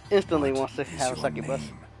 Instantly wants to have a succubus.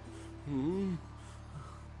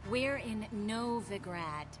 We're in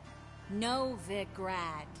Novigrad.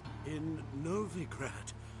 Novigrad. In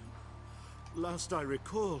Novigrad? Last I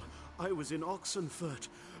recall, I was in Oxenfurt,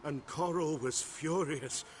 and Coral was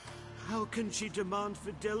furious. How can she demand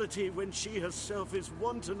fidelity when she herself is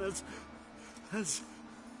wanton as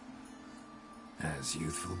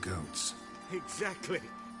youthful goats. Exactly.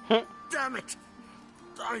 Damn it!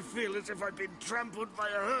 I feel as if I've been trampled by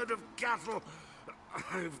a herd of cattle.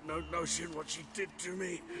 I've no notion what she did to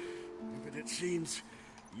me, but it seems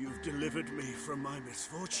you've delivered me from my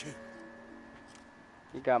misfortune.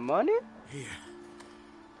 You got money? Here.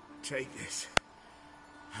 Take this.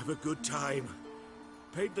 Have a good time.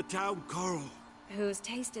 Paint the town Coral. Whose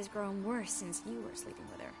taste has grown worse since you were sleeping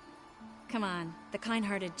with her. Come on, the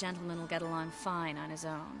kind-hearted gentleman will get along fine on his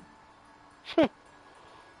own.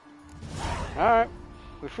 Alright.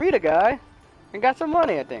 We freed a guy and got some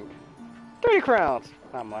money, I think. 30 crowns.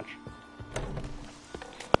 Not much.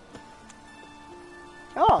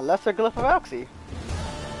 Oh, Lesser Glyph of Alxi.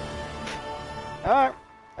 Alright.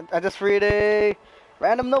 I just freed a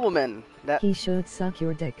random nobleman. That He should suck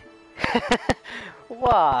your dick.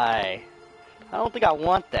 Why? I don't think I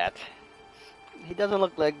want that. He doesn't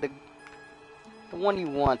look like the one you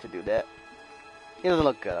want to do that. He doesn't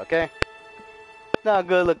look good, okay? Not a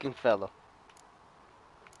good looking fellow.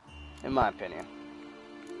 In my opinion.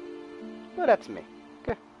 But that's me.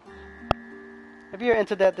 Okay. If you're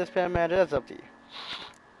into that Disband Manager, that's up to you.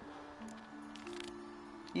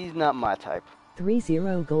 He's not my type.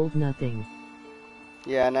 30 gold nothing.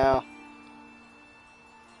 Yeah, no.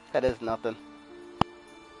 That is nothing.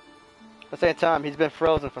 At the same time, he's been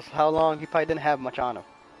frozen for how long? He probably didn't have much on him.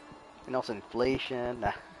 And also inflation.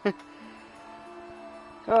 Nah.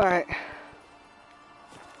 Alright.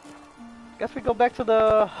 Guess we go back to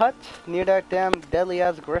the hut near that damn deadly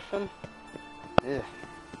ass griffin. Ugh.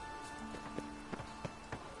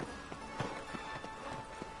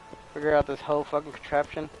 Figure out this whole fucking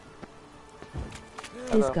contraption.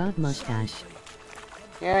 He's got mustache.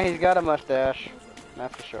 Yeah, he's got a mustache.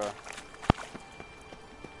 That's for sure.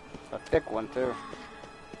 A thick one, too.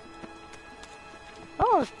 I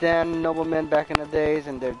don't understand noblemen back in the days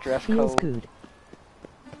and their dress Feels code.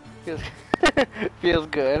 good. Feels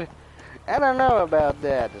good. I don't know about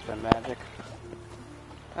that, it's been magic.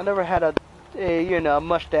 I never had a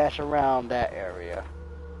mustache around that area.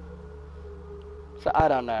 So I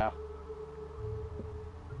don't know.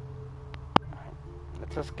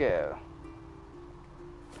 Let's just go.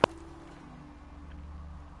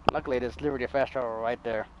 Luckily there's Liberty fast travel right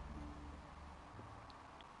there.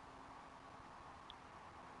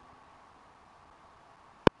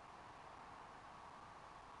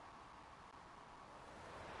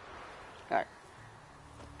 Alright.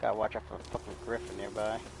 Gotta watch out for a fucking griffin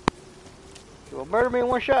nearby. He will murder me in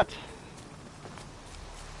one shot.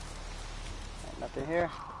 Nothing here.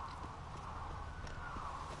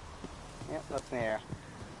 Yep, nothing here.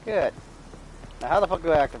 Good. Now how the fuck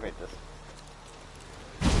do I activate this?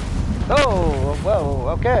 Oh, whoa,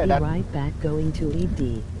 okay. Be right back going to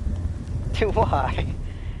ED. Why?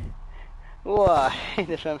 Why?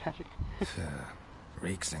 This one magic.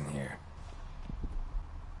 Reeks in here.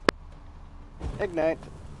 Ignite.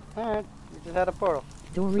 Alright, we just had a portal.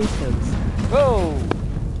 Doritos. Whoa!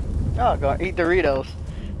 Oh, go on, eat Doritos.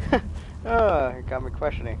 Oh, it got me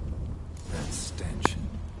questioning. That stench.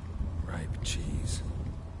 Ripe cheese.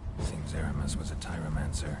 Seems Aramis was a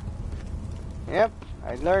tyromancer. Yep,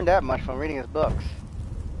 I learned that much from reading his books.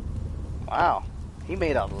 Wow, he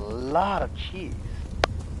made a lot of cheese.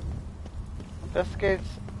 Investigates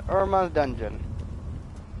Urman's dungeon.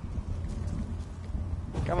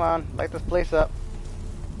 Come on, light this place up.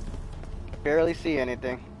 Barely see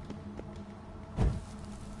anything.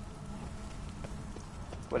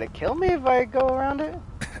 Would it kill me if I go around it?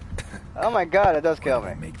 Oh my god, it does kill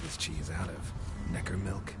me. Make this cheese out of necker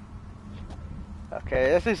milk. Okay,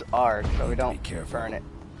 this is art, so we don't burn it.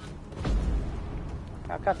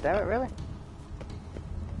 Oh, god damn it, really?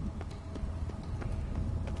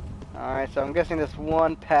 Alright, so I'm guessing this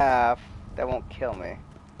one path that won't kill me.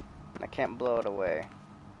 I can't blow it away.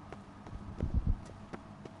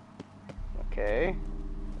 Okay.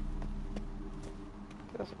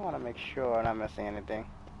 Just want to make sure I'm not missing anything.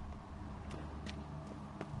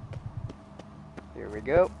 Here we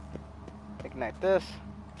go. Ignite this.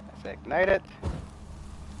 Let's ignite it.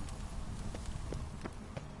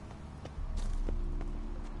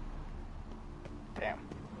 Damn.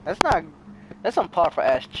 That's some powerful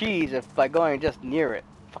ass cheese if by going just near it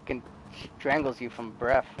fucking strangles you from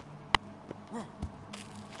breath. Wait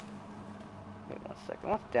 1 second.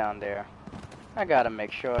 What's down there? I gotta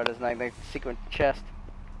make sure there's not like a secret chest.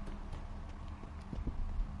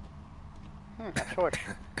 A torch.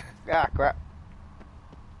 Ah, crap.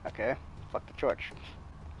 Okay. Fuck the torch.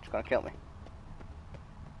 It's gonna kill me.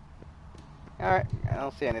 Alright, I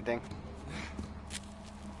don't see anything.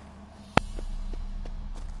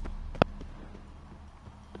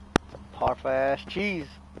 It's a powerful ass cheese.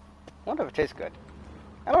 I wonder if it tastes good.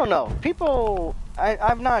 I don't know. People,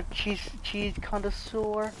 I'm not cheese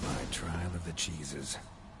connoisseur. My trial of the cheeses.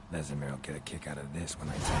 Vesemir will get a kick out of this when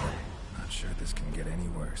I tell her. Not sure this can get any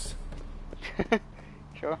worse.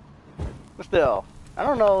 Sure. But still, I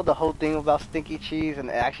don't know the whole thing about stinky cheese and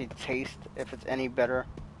it actually tastes if it's any better.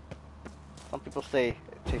 Some people say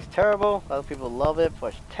it tastes terrible. Other people love it for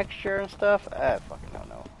its texture and stuff. I fucking don't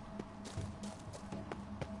know.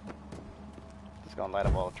 Just gonna light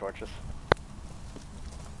up all the torches.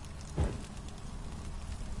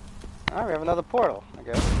 Alright, we have another portal, I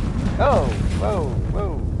guess. Oh! Whoa!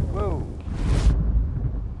 Whoa! Whoa!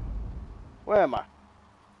 Where am I?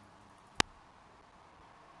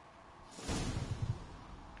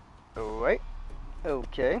 Oh, wait.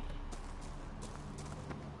 Okay.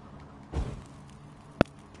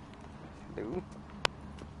 Ooh.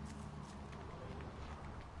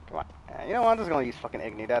 Come on. You know what? I'm just gonna use fucking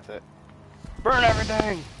Igni, that's it. Burn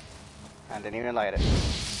everything! I didn't even light it.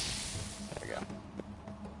 There we go.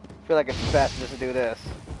 I feel like it's faster just to do this.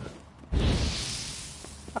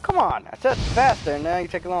 Oh, come on! I said faster, and now you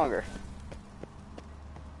take longer.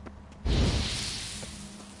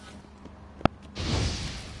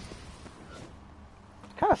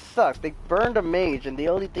 Kinda sucks. They burned a mage, and the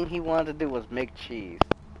only thing he wanted to do was make cheese.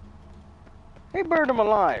 They burned him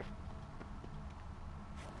alive.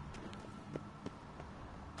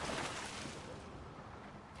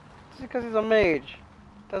 Just because he's a mage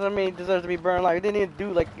doesn't mean he deserves to be burned alive. He didn't even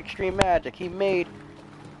do like extreme magic. He made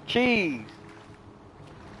cheese.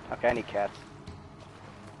 Okay, I need cats.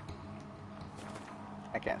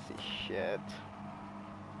 I can't see shit.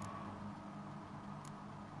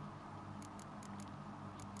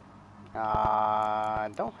 I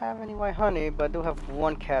don't have any white honey, but I do have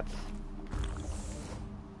 1 cat's.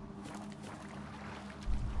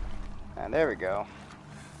 And there we go.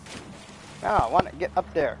 Now, I want to get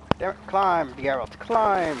up there. There, climb, Geralt,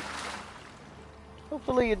 climb.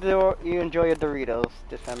 Hopefully you enjoy your Doritos,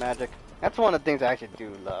 this time magic. That's one of the things I actually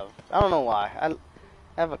do love. I don't know why. I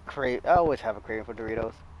always have a craving for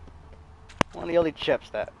Doritos. One of the only chips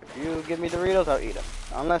that if you give me Doritos, I'll eat them.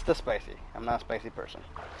 Unless they're spicy. I'm not a spicy person.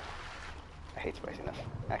 I hate spiciness.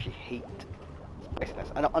 I actually hate spiciness.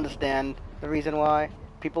 I don't understand the reason why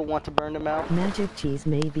people want to burn them out. Magic cheese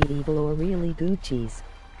may be evil or really good cheese.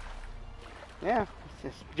 Yeah.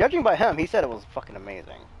 Judging by him, he said it was fucking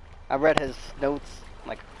amazing. I read his notes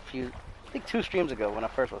like I think 2 streams ago when I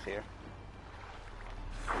first was here.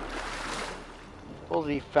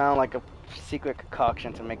 Supposedly he found like a secret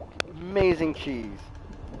concoction to make amazing cheese.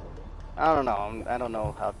 I don't know. I don't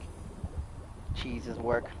know how cheeses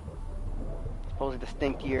work. Supposedly the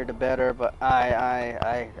stinkier the better, but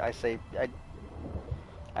I say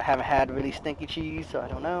I haven't had really stinky cheese, so I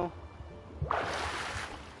don't know.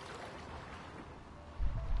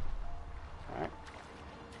 Alright.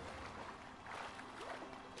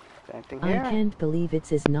 Anything here? I can't believe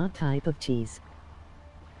it's is not type of cheese.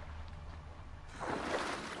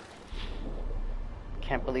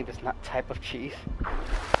 Can't believe it's not type of cheese.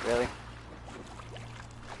 Really?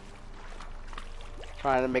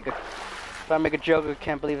 Trying to make a joke, I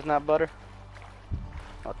can't believe it's not butter.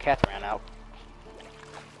 Oh, cats ran out.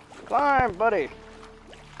 Climb, buddy!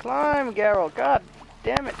 Climb, Geralt! God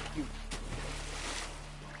damn it, you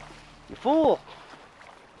fool!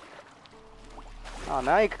 Oh,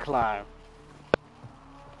 now you can climb.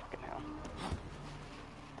 Fucking hell.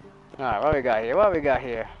 Alright, what we got here? What we got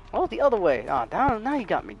here? What was the other way? Oh, down. Now you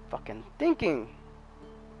got me fucking thinking.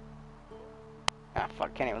 Ah,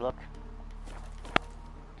 fuck, can't even look.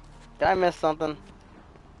 Did I miss something?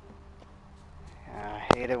 I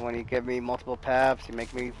hate it when you give me multiple paths. You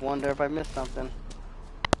make me wonder if I missed something.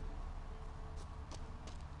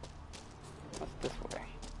 What's this way?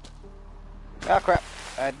 Oh crap!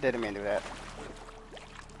 I didn't mean to do that.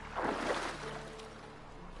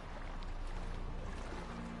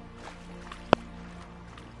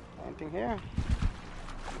 Anything here?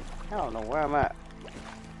 I don't know where I'm at.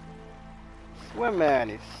 Swim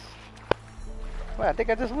man, Wait, I think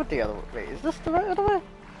I just went the other way. Wait, is this the right other way?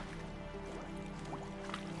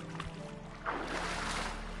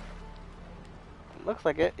 Looks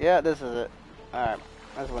like it. Yeah, this is it. Alright,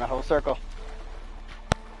 I just went a whole circle.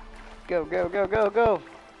 Go, go, go, go, go!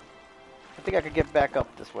 I think I could get back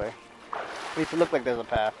up this way. At least it looks like there's a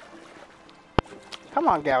path. Come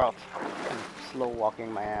on, Geralt. I'm slow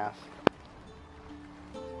walking my ass.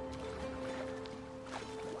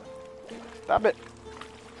 Stop it!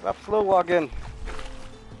 Stop slow walking.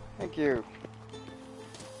 Thank you.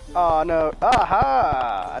 Oh no.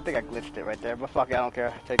 Aha! I think I glitched it right there, but fuck it, I don't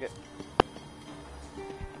care. Take it.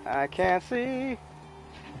 I can't see.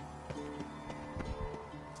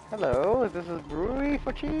 Hello, this is brewery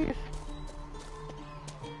for cheese?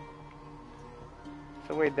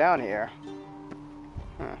 It's way down here.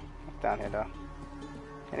 What's down here though?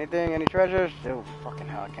 Anything? Any treasures? Oh, fucking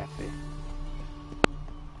hell, I can't see.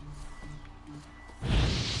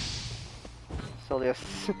 It's only a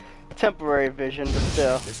temporary vision, but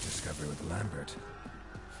still. This discovery with Lambert.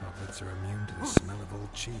 Foglets are immune to the smell of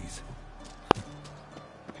old cheese.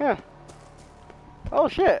 Yeah. Oh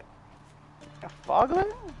shit. A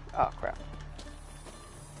foglet? Oh crap.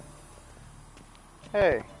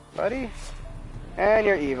 Hey, buddy. And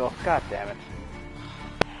you're evil. God damn it.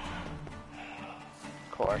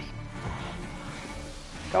 Of course.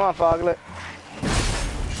 Come on, Foglet.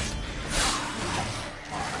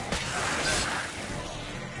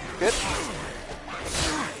 Good.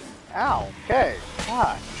 Ow. Okay.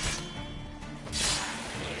 God.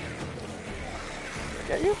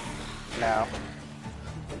 Get you? No.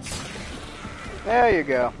 There you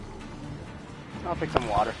go. I'll pick some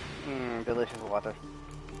water. Delicious water.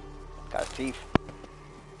 Got his teeth.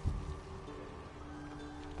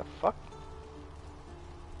 The fuck?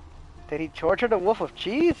 Did he torture the wolf of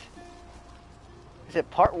cheese? Is it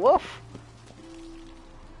part wolf?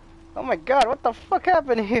 Oh my god, what the fuck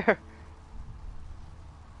happened here?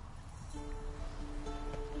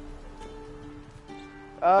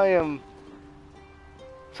 I am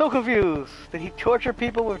so confused. Did he torture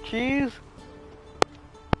people with cheese?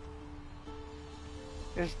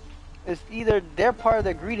 It's either they're part of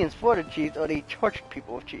the ingredients for the cheese or they tortured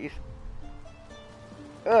people with cheese.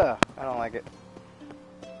 Ugh, I don't like it.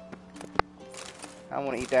 I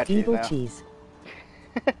want to eat that evil cheese now. Cheese.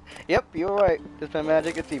 Yep, you're right. Dispel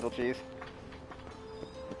magic, it's evil cheese.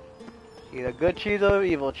 Either good cheese or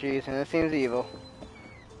evil cheese, and it seems evil.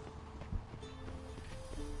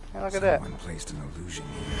 Hey, look at that. Someone placed an illusion.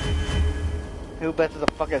 Who bets is a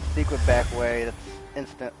fucking secret back way that's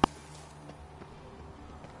instant?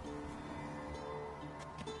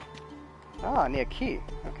 Oh, I need a key.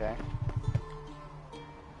 Okay.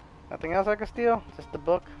 Nothing else I can steal? Just the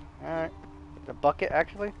book? Alright. The bucket,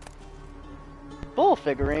 actually. Bull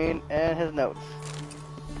figurine and his notes.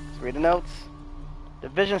 Let's read the notes. The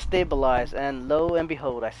vision stabilized, and lo and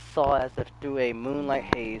behold, I saw as if through a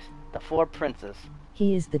moonlight haze the four princes.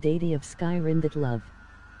 He is the deity of Skyrim that love.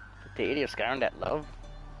 The deity of Skyrim that love?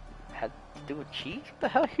 Had to do with cheese? What the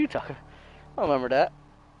hell are you talking about? I don't remember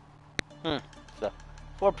that. So,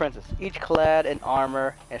 four princes, each clad in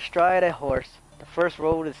armor, and astride a horse. The first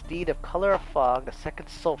rode a steed of color of fog, the second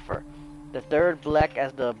sulfur, the third black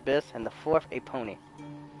as the abyss, and the fourth a pony.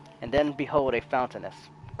 And then behold a fountainess,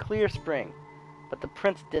 clear spring. But the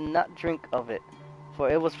prince did not drink of it, for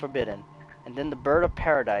it was forbidden. And then the bird of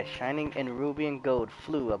paradise, shining in ruby and gold,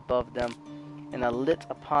 flew above them, and lit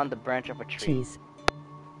upon the branch of a tree. Cheese.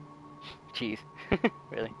 Cheese.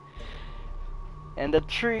 Really? And the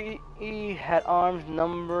tree had arms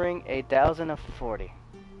numbering 1,040.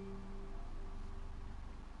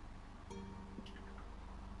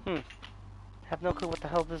 Have no clue what the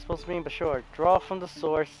hell this is supposed to mean, but sure. Draw from the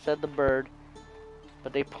source, said the bird.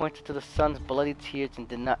 But they pointed to the sun's bloody tears and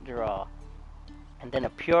did not draw. And then a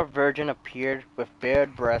pure virgin appeared with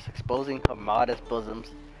bared breasts, exposing her modest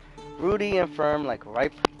bosoms, ruddy and firm like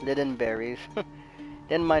ripe linden berries.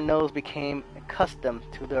 Then my nose became accustomed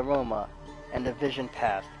to the aroma, and the vision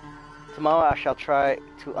passed. Tomorrow I shall try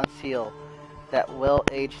to unseal that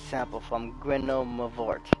well-aged sample from Greno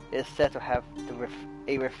Mavort. It is said to have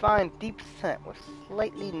a refined, deep scent with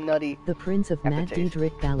slightly nutty The Prince of Mad aftertaste.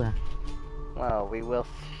 Diedrich Bala. Well, we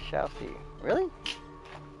shall see. Really?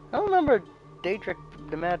 I don't remember Daedric,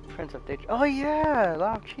 the Mad Prince of Daedric. Oh yeah, a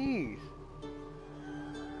lot of cheese.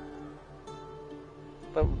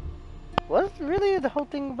 But was really the whole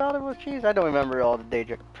thing about it was cheese? I don't remember all the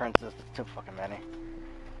Daedric princes. There's too fucking many.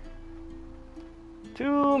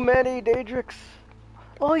 Too many Daedrics.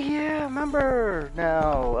 Oh yeah, remember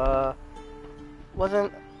now.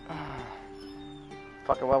 Wasn't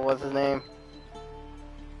fucking what was his name?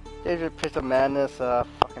 Daedric Prince of Madness.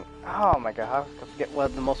 Fucking oh my god, I forget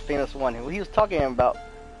what the most famous one. He was talking about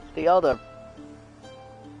the other,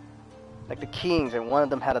 like the kings, and one of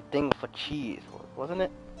them had a thing for cheese, wasn't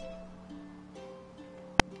it?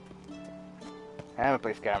 I haven't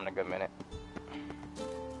played Skyrim in a good minute.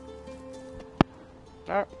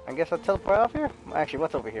 Alright, I guess I'll teleport off here? Actually,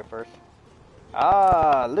 what's over here first?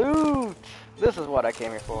 Ah, loot! This is what I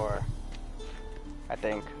came here for. I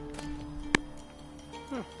think.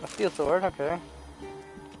 A steel sword, okay.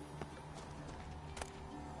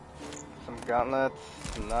 Some gauntlets,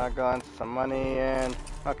 some guns, some money, and...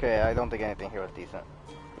 Okay, I don't think anything here was decent.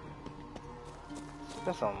 It's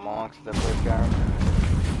been so long since I played Skyrim.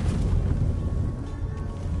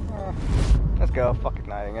 Let's go, fuck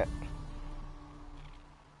igniting it.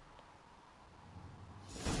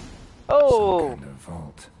 Oh! Some kind of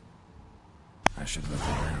vault. I should look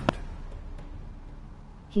around.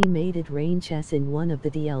 He made it rain chess in one of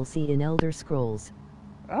the DLC in Elder Scrolls.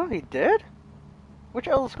 Oh, he did? Which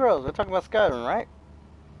Elder Scrolls? We're talking about Skyrim, right?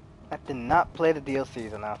 I did not play the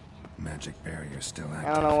DLCs enough. Magic barrier still active.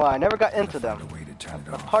 I don't know why. I never got into them.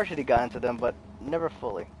 I I partially got into them, but never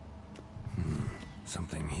fully.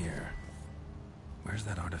 Something here. Where's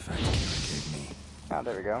that artifact Kira gave me? Ah,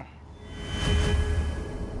 there we go.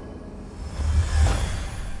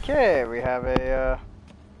 Okay, we have a,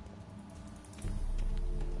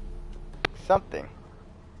 something.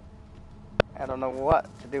 I don't know what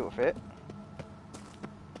to do with it.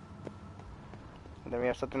 And then we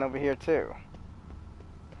have something over here, too.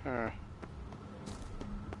 I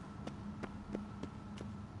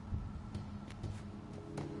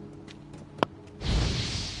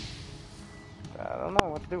don't know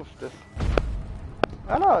what to do with this.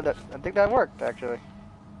 I don't know, I think that worked, actually.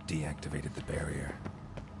 Deactivated the barrier.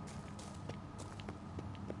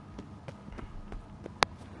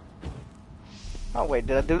 Oh wait,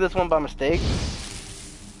 did I do this one by mistake?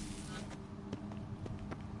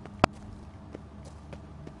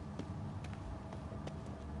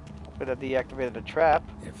 But I deactivated the trap.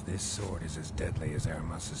 If this sword is as deadly as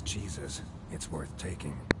Aramus's cheeses, it's worth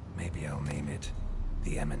taking. Maybe I'll name it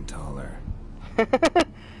the Emmentaler.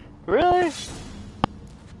 Really?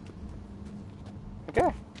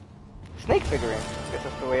 Okay. Snake figurine. Guess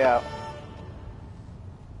that's the way out.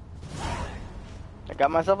 I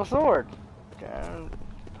got myself a sword. And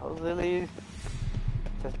supposedly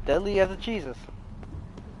it's as deadly as the cheeses.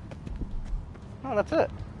 Oh, that's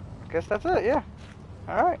it. Guess that's it, yeah.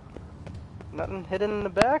 Alright. Nothing hidden in the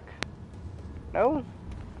back? No?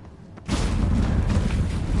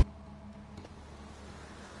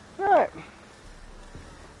 Alright.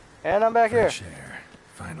 And I'm back Fresh here. air,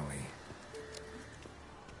 finally.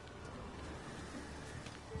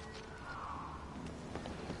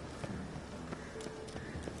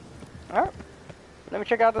 Alright. Let me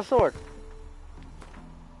check out the sword.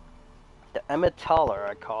 The Emmentaler,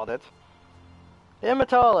 I called it. The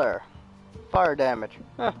Emmentaler. Fire damage.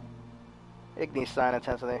 Huh. Igni sign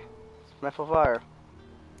intensity. It's for fire.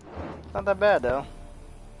 It's not that bad though.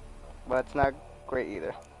 But it's not great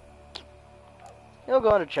either. It'll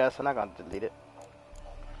go in the chest, I'm not gonna delete it.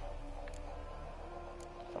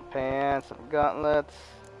 Some pants, some gauntlets.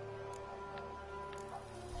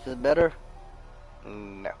 Is this better?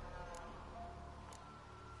 No.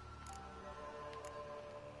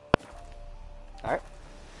 Alright.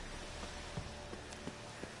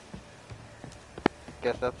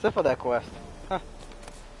 Guess that's it for that quest. Huh.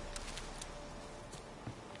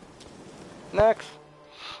 Next.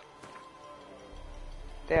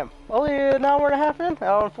 Damn. Only an hour and a half in?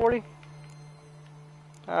 Hour and 40?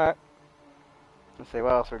 Alright. Let's see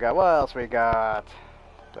what else we got. What else we got?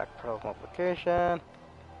 Black Pearls multiplication.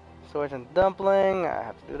 Swords and dumpling. I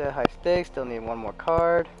have to do that. High stakes. Still need one more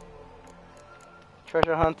card.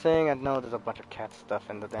 Treasure hunting. I know there's a bunch of cat stuff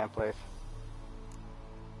in the damn place.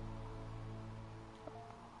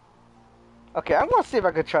 Okay, I'm gonna see if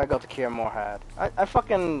I could try to go to Kaer Morhen. I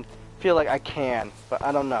fucking feel like I can, but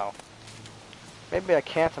I don't know. Maybe I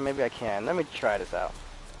can't, or maybe I can. Let me try this out.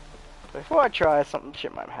 Before I try, something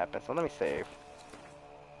shit might happen, so let me save.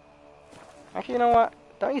 Actually, you know what?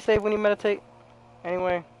 Don't you save when you meditate?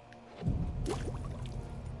 Anyway.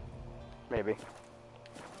 Maybe.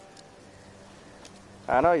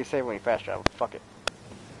 I know you save when you fast travel. Fuck it.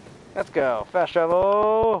 Let's go. Fast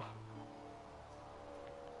travel.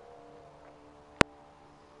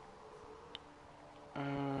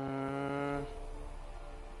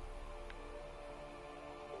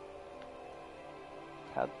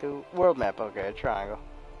 How to world map? Okay, triangle.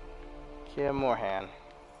 Kia Morhan.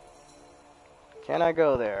 Can I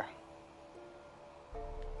go there?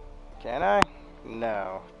 Can I?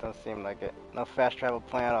 No, doesn't seem like it. No fast travel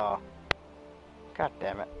plan at all. God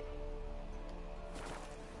damn it.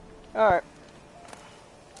 Alright.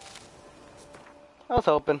 I was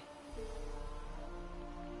hoping.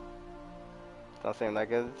 Don't seem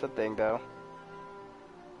like it's a thing though.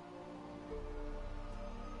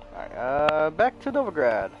 Alright, back to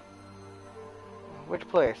Novigrad. Which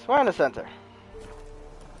place? We're in the center.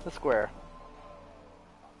 The square.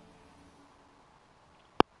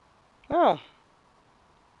 Oh.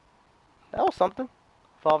 That was something.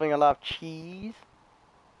 Involving a lot of cheese.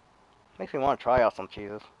 Makes me want to try out some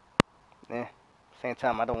cheeses. Same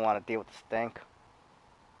time, I don't want to deal with the stink.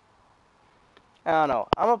 I don't know.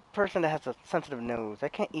 I'm a person that has a sensitive nose. I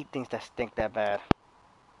can't eat things that stink that bad.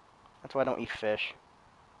 That's why I don't eat fish.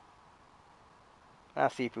 I'm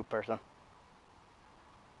not a seafood person.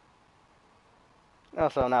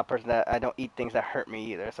 Also, I'm not a person that I don't eat things that hurt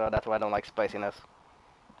me either, so that's why I don't like spiciness.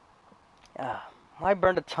 Why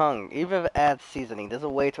burn the tongue? Even if it adds seasoning, there's a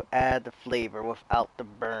way to add the flavor without the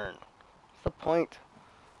burn. What's the point?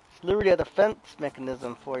 It's literally a defense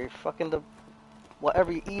mechanism for your fucking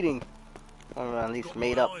whatever you're eating. Or at least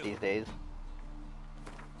made up these days.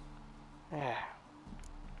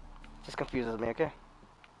 Just confuses me, okay?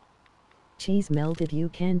 Cheese melted, you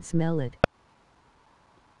can't smell it.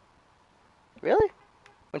 Really?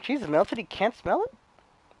 When cheese is melted, you can't smell it?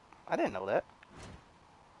 I didn't know that.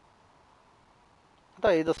 I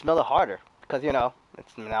thought you just smell it harder. Because, you know,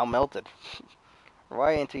 it's now melted.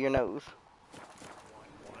 Right into your nose.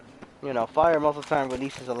 You know, fire most of the time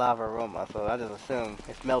releases a lava aroma, so I just assume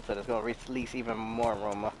it's melted. It's going to release even more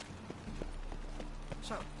aroma.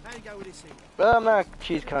 So, how you go with this thing? But I'm not a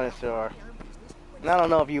cheese connoisseur. And I don't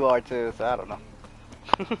know if you are too, so I don't know.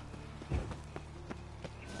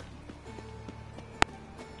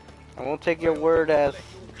 I won't take your word as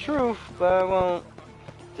truth, but I won't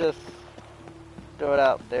just throw it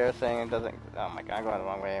out there saying it doesn't. Oh my god, I'm going the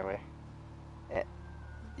wrong way anyway.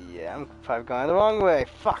 Yeah, I'm probably going the wrong way.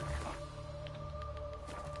 Fuck.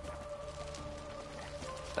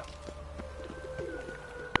 So,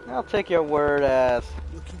 I'll take your word as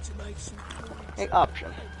an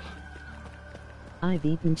option. I've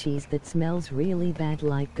eaten cheese that smells really bad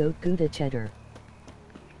like goat Gouda cheddar.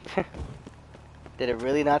 Did it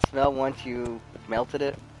really not smell once you melted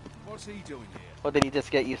it? What's he doing here? Or did he just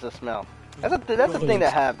get used to the smell? That's the thing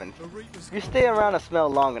that happens. If you stay around a smell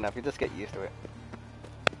long enough, you just get used to it.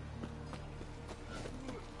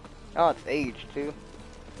 Oh, it's aged too.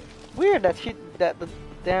 Weird that the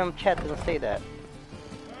damn chat doesn't say that.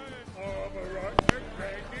 I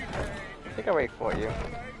think I'll wait for you.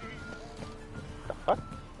 The fuck?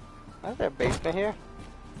 Is there a basement here?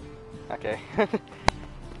 Okay. Damn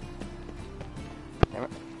it.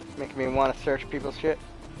 It's making me want to search people's shit.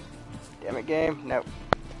 Damn it, game. Nope.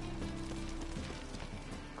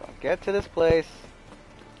 Gonna get to this place.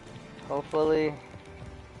 Hopefully,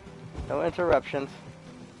 no interruptions.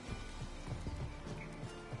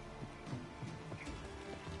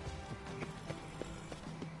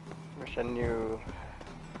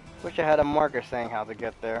 Wish I had a marker saying how to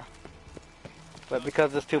get there. But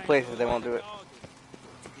because there's two places, they won't do it.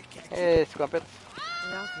 Hey, Scrumpets.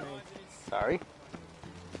 Sorry.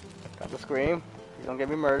 Got the scream. Please don't get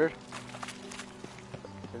me murdered.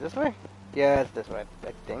 Is it this way? Yeah, it's this way,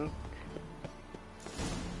 I think.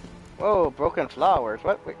 Whoa, broken flowers.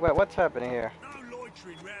 What? Wait, what's happening here? No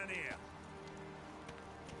loitering round here.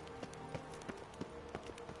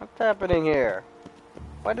 What's happening here?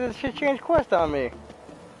 Why did this shit change quest on me?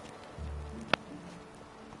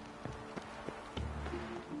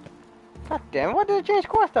 God damn it, why did it change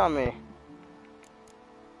quest on me?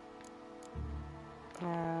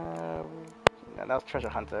 No, that was Treasure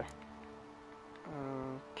Hunter.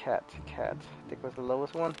 Cat. I think was the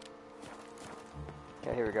lowest one.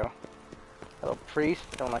 Yeah, here we go. Hello, priest.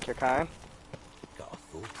 Don't like your kind.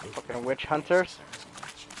 Fucking witch hunters.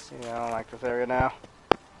 Yeah, I don't like this area now.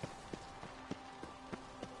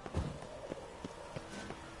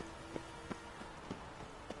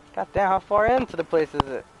 God damn, how far into the place is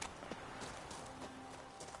it?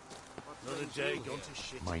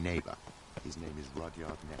 My neighbor. His name is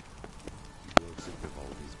Rudyard Neck. He works at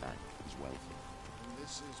Vivaldi's bank. He's wealthy.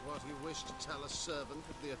 This is what you wish to tell a servant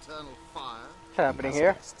of the eternal fire? What's happening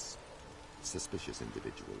here? Suspicious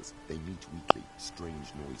individuals. They meet weekly.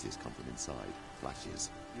 Strange noises come from inside. Flashes.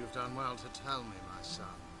 You've done well to tell me, my son.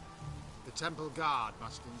 The Temple Guard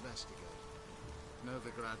must investigate.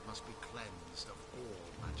 Novigrad must be cleansed of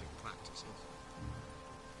all magic practices.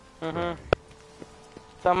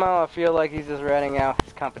 Somehow I feel like he's just ratting out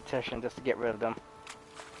his competition just to get rid of them.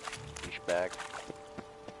 Douchebag.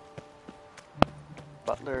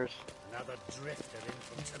 Butlers. Another drifter in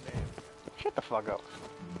from Temeria. Shut the fuck up.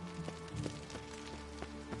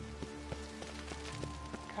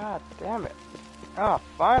 God damn it. Oh,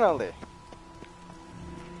 finally.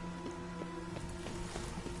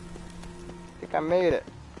 I think I made it.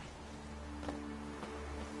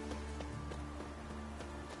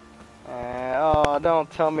 Oh, don't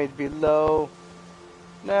tell me it's below.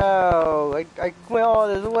 No, I went all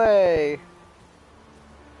this way.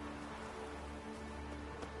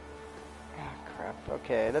 Oh, crap.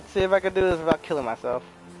 Okay, let's see if I can do this without killing myself.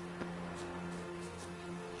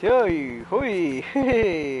 Hey, hoi,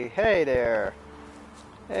 hey there.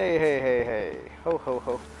 Hey.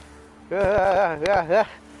 Ho. I'm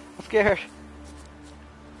scared.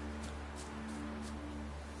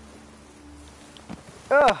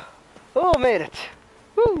 Oh, made it.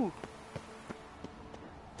 Woo.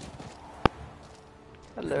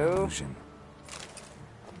 Hello. Illusion.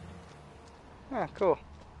 Ah, cool.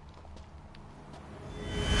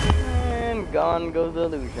 And gone goes the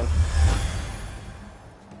illusion.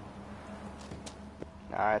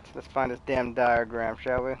 Alright, let's find this damn diagram,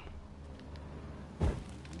 shall we?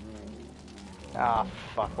 Ah,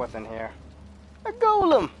 fuck, what's in here? A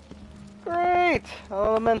golem! Great!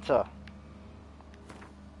 Elemental.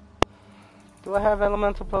 Do I have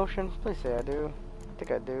elemental potions? Please say I do. I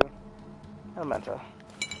think I do. Elemental.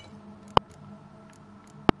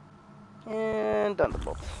 And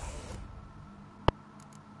thunderbolts.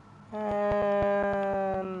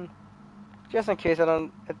 And just in case I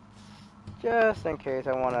don't... Just in case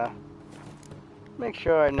I want to make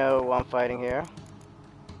sure I know who I'm fighting here.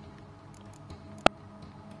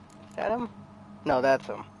 Is that him? No, that's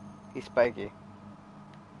him. He's spiky.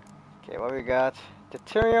 Okay, what we got?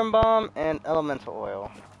 Deuterium bomb and elemental oil.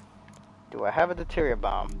 Do I have a deuterium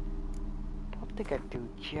bomb? Don't think I do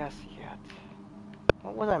just yet.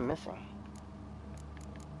 What was I missing?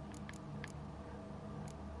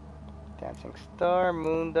 Dancing star,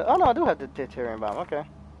 moon. Oh no, I do have the deuterium bomb. Okay.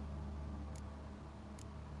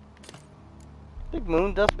 I think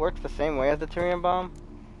moon dust works the same way as the deuterium bomb.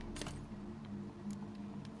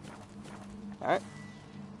 Alright.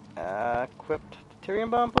 Equipped deuterium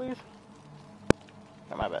bomb, please.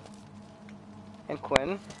 Oh, my bad. And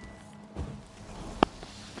Quinn.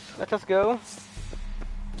 Let us go.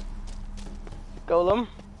 Golem.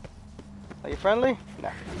 Are you friendly?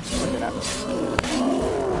 No. You're not.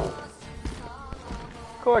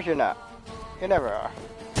 Of course you're not. You never are.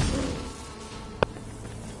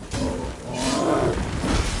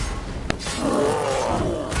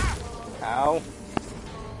 Ow.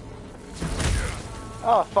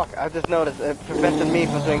 Oh, fuck. I just noticed it prevented me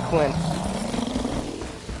from doing Quinn.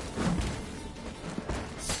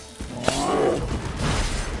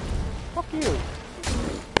 Fuck you.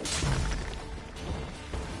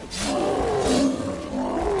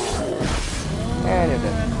 And you're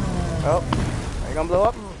dead. Oh. Are you gonna blow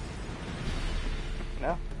up?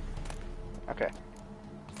 No? Okay.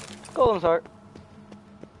 Golem's heart.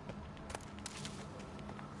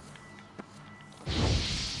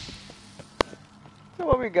 So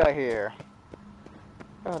what we got here?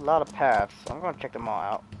 There's a lot of paths, so I'm gonna check them all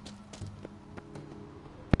out.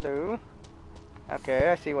 Blue. Okay,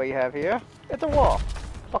 I see what you have here. It's a wall.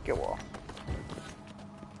 Fuck your wall.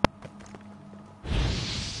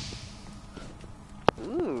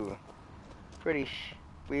 Ooh. Pretty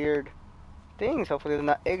weird things. Hopefully they're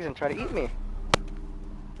not eggs and try to eat me.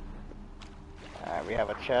 Alright, we have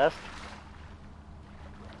a chest.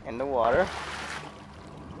 In the water.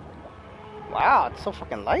 Wow, it's so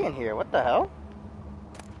fucking light in here. What the hell?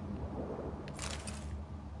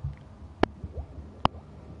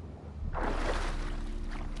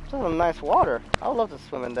 This is some nice water. I would love to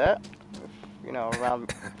swim in that. If, you know,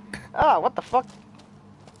 around... Ah, what the fuck?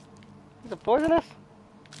 Is it poisonous?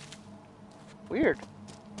 Weird.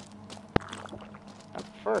 That's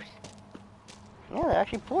first. Yeah, they're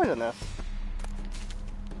actually poisonous.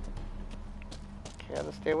 Okay, I'll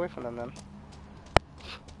just stay away from them then.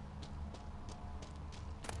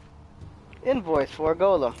 Invoice for a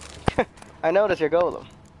golem. I noticed your golem.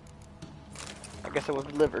 I guess it was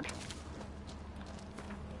delivered.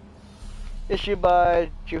 Issued by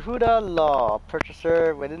Jehuda Law,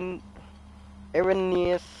 purchaser within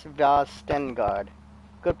Irenaeus Vaz Stengard.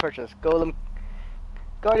 Good purchase. Golem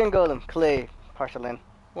Guardian Golem, Clay, Porcelain.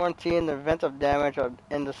 Warranty in the event of damage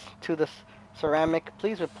to the ceramic,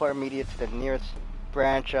 please report immediately to the nearest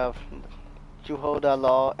branch of Juhoda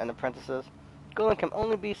Law and Apprentices. Golem can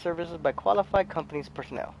only be serviced by qualified companies'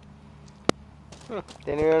 personnel.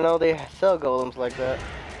 Didn't even know they sell golems like that.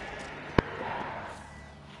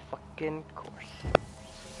 Fucking course.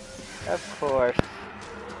 Of course.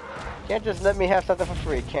 Can't just let me have something for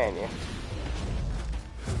free, can you?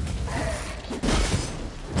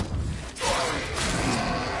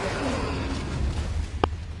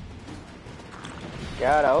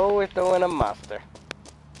 Gotta always throw in a monster.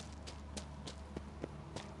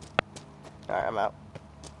 Alright, I'm out.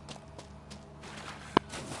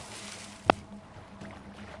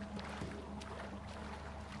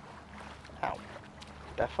 Ow.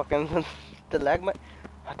 That fucking stalagmite.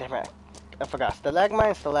 Oh, damn it. I forgot. Stalagmite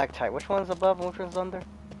and stalactite. Which one's above and which one's under?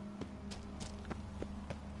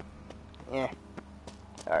 Yeah.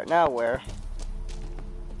 Alright, now where?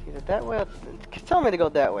 It's either that way or... Tell me to go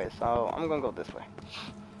that way, so I'm gonna go this way.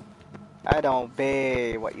 I don't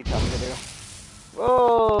obey what you tell me to do.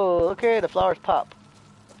 Whoa! Okay, the flowers pop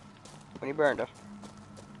when you burn them.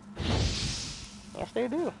 Yes, they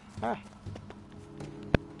do. Huh.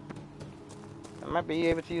 I might be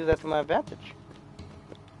able to use that to my advantage.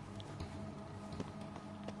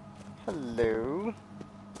 Hello.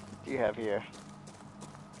 What do you have here?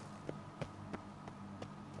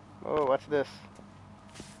 Oh, what's this?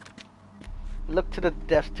 Look to the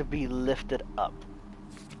depths to be lifted up.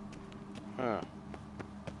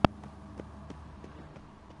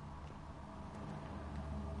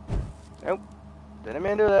 Nope. Didn't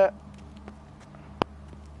mean to do that.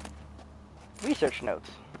 Research notes.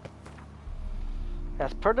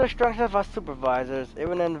 As per the instructions of our supervisors,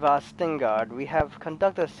 Irwin and Stingard, we have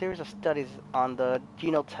conducted a series of studies on the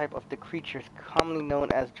genotype of the creatures commonly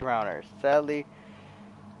known as drowners. Sadly,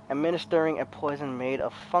 administering a poison made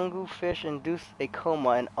of fungu fish induced a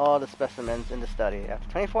coma in all the specimens in the study. After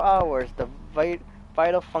 24 hours, the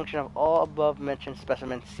vital function of all above-mentioned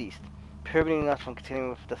specimens ceased, prohibiting us from continuing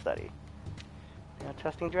with the study.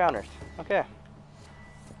 Testing drowners. Okay.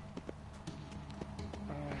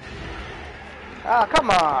 Ah,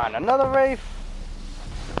 come on! Another wraith?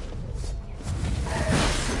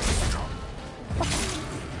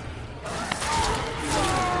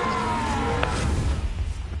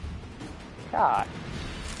 God.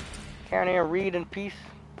 Can't even read in peace.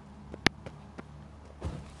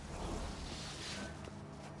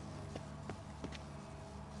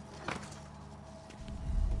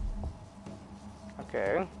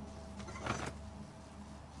 Okay.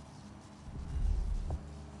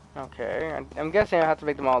 Okay, I'm guessing I have to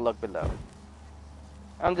make them all look below.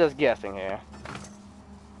 I'm just guessing here.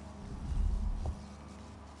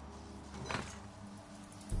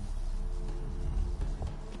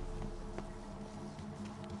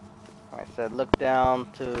 I said look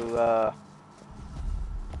down to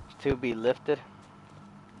be lifted.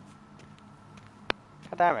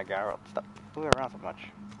 God damn it, Garrett. Stop moving around so much.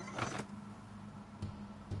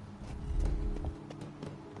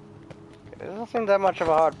 It doesn't seem that much of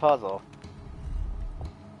a hard puzzle.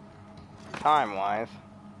 Time-wise.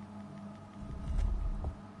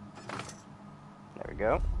 There we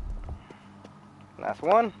go. Last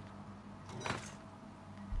one.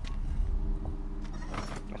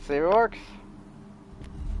 Let's see if it works.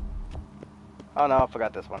 Oh no, I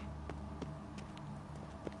forgot this one.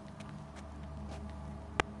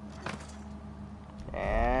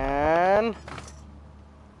 And...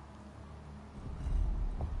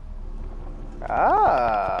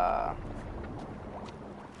 Ah.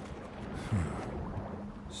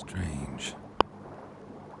 Strange.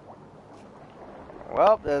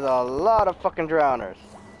 Well, there's a lot of fucking drowners.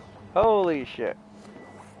 Holy shit.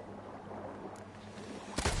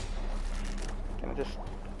 Can I just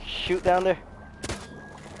shoot down there?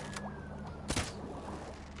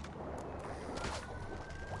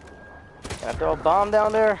 Can I throw a bomb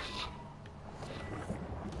down there?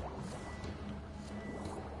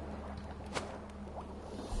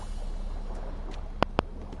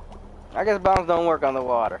 I guess bombs don't work on the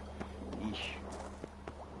water. Yeesh.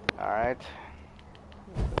 Alright.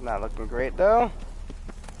 Not looking great though.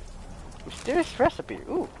 Mysterious recipe.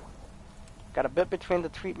 Ooh. Got a bit between the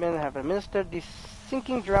treatment and have administered these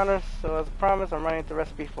sinking drowners, so as promised I'm writing the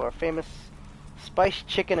recipe for a famous spiced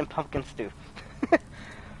chicken and pumpkin stew.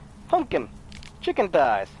 Pumpkin. Chicken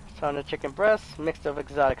thighs. Tender chicken breasts, mixed of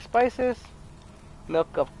exotic spices.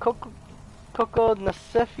 Milk of cocoa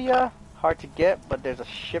Nacifia. Hard to get, but there's a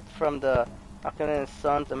ship from the Akhenaten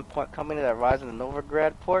Sons Import Company that arrives in the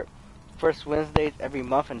Novigrad port. First Wednesdays every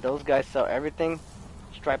month, and those guys sell everything.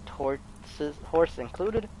 Striped horse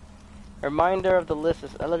included. A reminder of the list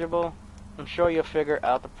is eligible. I'm sure you'll figure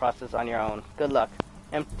out the process on your own. Good luck.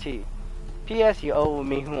 MT. P.S. You owe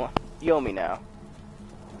me now.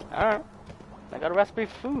 Alright. I got a recipe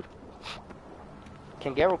for food.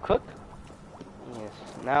 Can Garrow cook? Yes.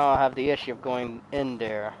 Now I'll have the issue of going in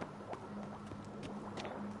there.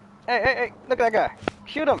 Hey, look at that guy.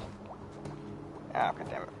 Shoot him. Ah, god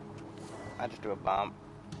damn it. I just threw a bomb.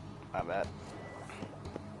 My bad.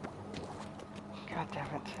 God damn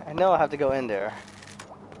it. I know I have to go in there.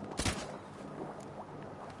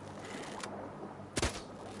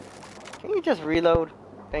 Can you just reload?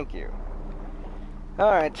 Thank you.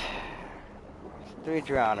 Alright. 3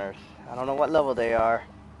 drowners. I don't know what level they are.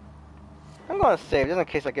 I'm gonna save just in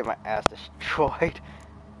case I get my ass destroyed.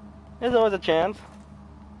 There's always a chance.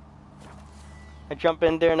 I jump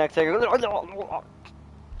in there next second. Let's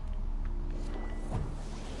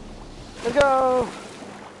go!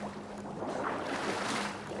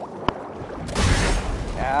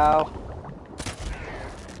 Ow.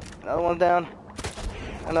 Another one down.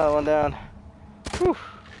 Another one down. Whew.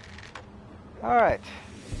 Alright.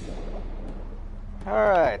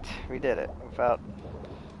 Alright. We did it without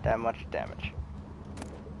that much damage.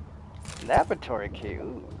 Laboratory key.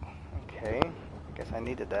 Ooh. Okay. I guess I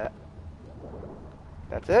needed that.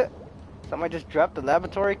 That's it? Somebody just dropped the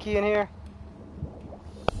laboratory key in here?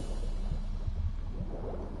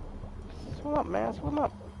 Swim up, man. Swim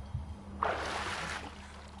up.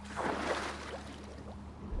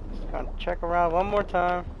 Just gonna check around one more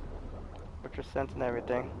time. Put your sense and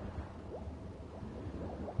everything.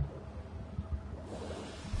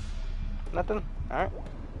 Nothing? Alright.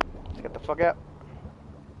 Let's get the fuck out.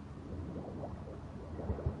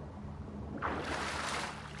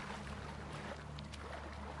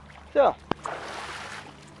 So,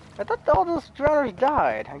 I thought all those drowners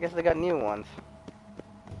died. I guess they got new ones.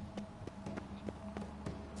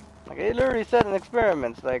 Like, it literally said in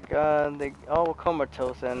experiments, like, they all were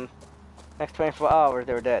comatose and next 24 hours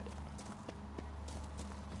they were dead.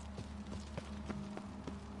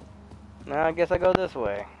 Now I guess I go this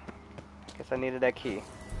way. I guess I needed that key.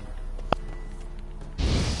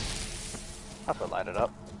 I'll have to light it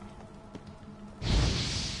up.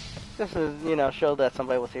 Just to, you know, show that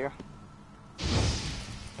somebody was here.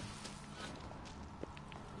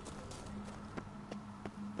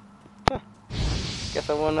 Huh. Guess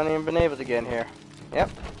I wouldn't have even been able to get in here. Yep.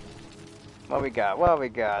 What we got? What we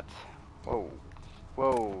got? Whoa.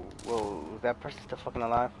 Whoa. Whoa. Is that person still fucking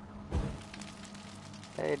alive?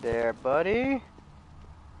 Hey there, buddy.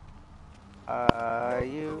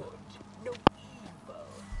 You...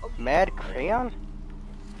 Mad Crayon?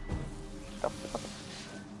 The fuck?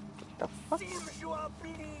 The fuck?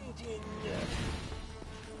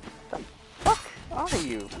 The fuck are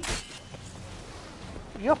you?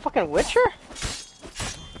 You a fucking Witcher?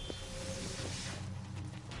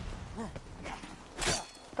 What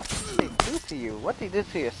the fuck did they do to you? What did you do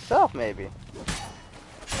to yourself, maybe?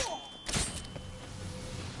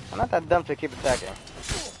 I'm not that dumb to keep attacking.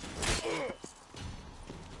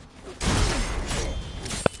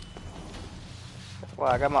 That's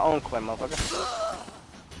why I got my own coin, motherfucker.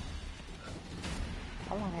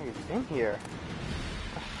 How long have you been here?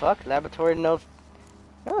 The fuck? Laboratory notes.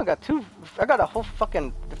 Oh, I got two. I got a whole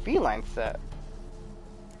fucking feline set.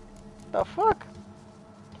 The fuck?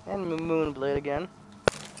 And Moonblade again.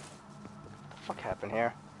 What the fuck happened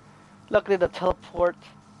here? Luckily, the teleport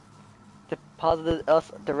deposited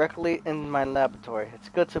us directly in my laboratory. It's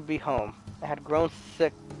good to be home. I had grown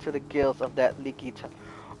sick to the gills of that leaky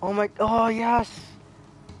oh my... Oh, yes!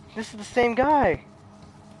 This is the same guy!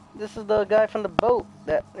 This is the guy from the boat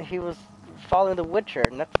that he was following the Witcher,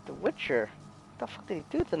 and that's the Witcher. What the fuck did he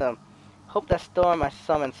do to them? Hope that storm I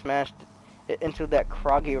summoned smashed it into that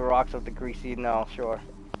croggy rocks of the greasy Null shore.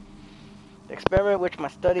 The experiment which my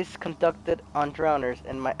studies conducted on drowners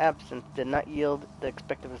in my absence did not yield the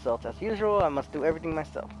expected results. As usual, I must do everything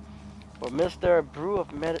myself. Or administer a brew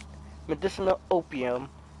of medicinal opium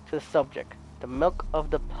to the subject. The milk of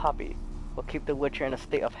the poppy will keep the Witcher in a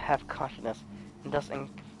state of half-consciousness and thus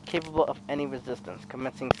incapable of any resistance.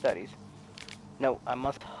 Commencing studies. No, I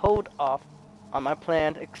must hold off on my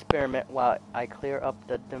planned experiment while I clear up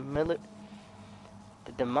the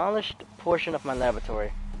demolished portion of my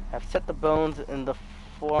laboratory. I've set the bones in the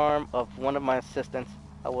form of one of my assistants.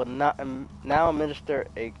 I will now administer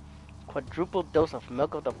a quadruple dose of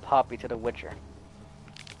milk of the poppy to the Witcher.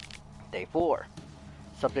 Day 4.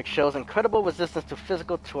 Subject shows incredible resistance to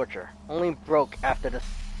physical torture. Only broke after the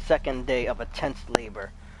second day of intense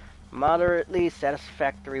labor. Moderately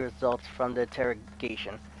satisfactory results from the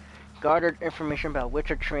interrogation. Gathered information about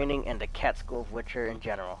Witcher training and the Cat School of Witcher in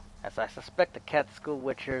general. as I suspect the cat school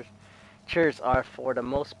witchers are for the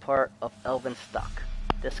most part of elven stock.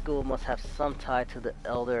 This school must have some tie to the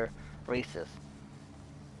elder races.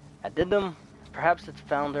 Addendum, perhaps its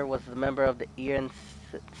founder was a member of the Iron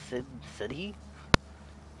City.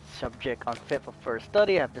 Subject unfit for further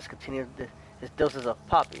study, have discontinued his doses of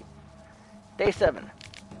poppy. Day 7.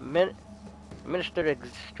 Administered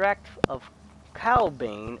extract of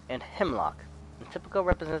cowbane and hemlock. And typical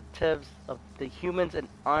representatives of the humans and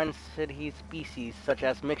Iron City species, such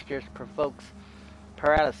as mixtures, provokes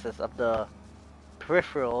paralysis of the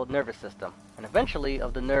peripheral nervous system, and eventually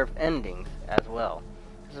of the nerve endings as well.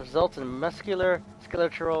 This results in muscular,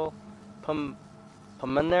 skeletal,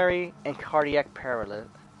 pulmonary, and cardiac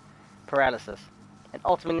paralysis, and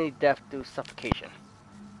ultimately death through suffocation.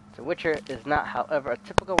 The Witcher is not, however, a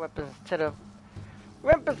typical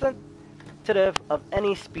representative of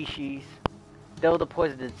any species, though the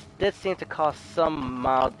poison did seem to cause some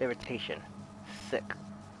mild irritation, sick,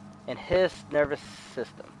 in his nervous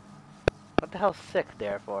system. What the hell's sick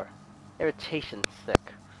there for? Irritation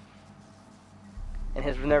sick. In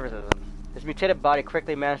his nervous system. His mutated body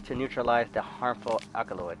quickly managed to neutralize the harmful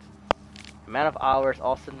alkaloids. In a matter of hours,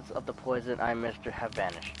 all symptoms of the poison I administered have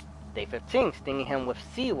vanished. Day 15, stinging him with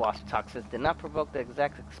sea wasp toxins did not provoke the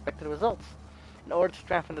exact expected results. In order to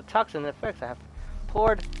strengthen the toxin effects, I have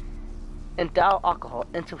poured Endal alcohol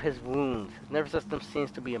into his wounds. His nervous system seems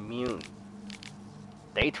to be immune.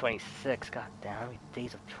 Day 26, god damn, how many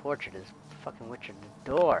days of torture this fucking Witcher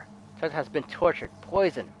endured. Charles has been tortured,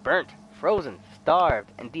 poisoned, burnt, frozen, starved,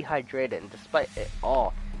 and dehydrated, and despite it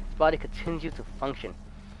all, his body continues to function.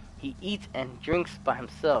 He eats and drinks by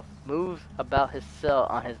himself, moves about his cell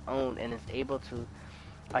on his own, and is able to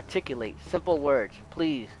articulate simple words.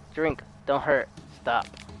 Please, drink, don't hurt, stop.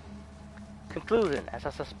 Conclusion, as I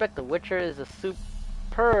suspect the Witcher is a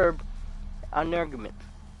superb argument.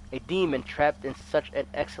 A demon trapped in such an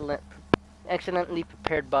excellently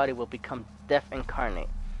prepared body will become death incarnate,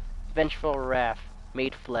 vengeful wrath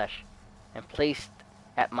made flesh, and placed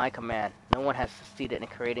at my command. No one has succeeded in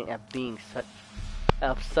creating a being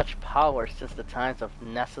of such power since the times of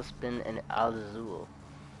Nassuspin and Al-Azul.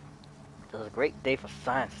 It was a great day for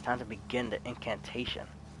science. It's time to begin the incantation.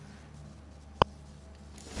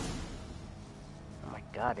 Oh my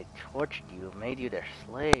god, they tortured you, made you their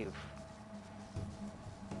slave.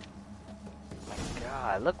 Oh my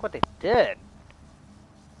god, look what they did.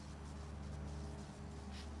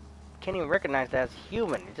 Can't even recognize that as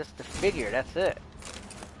human. It's just a figure, that's it.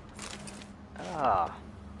 Ah,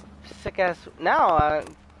 sick ass. Now I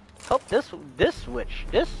hope this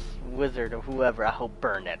wizard or whoever, I hope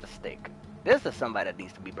burned at the stake. This is somebody that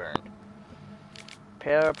needs to be burned.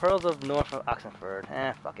 Pearls of North of Oxenford.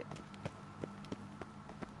 Fuck it.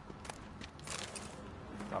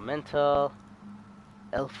 Elemental.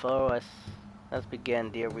 Elforos. Let's begin,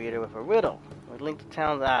 dear reader, with a riddle. We link to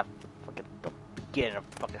towns. Fucking don't begin a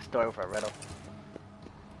fucking story with a riddle.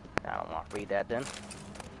 I don't want to read that then.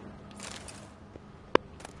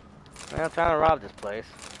 Well, I'm trying to rob this place.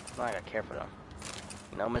 I'm not gonna care for them.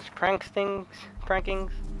 You know, Miss Crankings?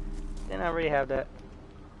 Didn't I already have that?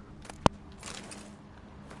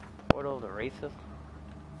 Portal of the Races?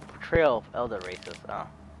 Portrayal of Elder Races. Oh.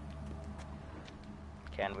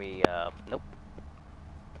 Can we, nope.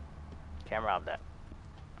 Can't rob that.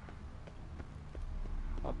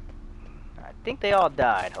 Well, I think they all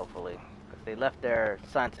died, hopefully. Because they left their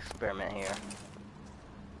science experiment here.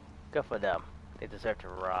 Good for them. They deserve to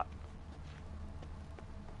rot.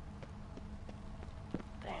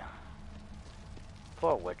 Damn.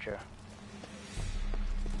 Poor Witcher.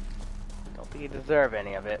 Don't think you deserve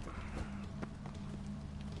any of it.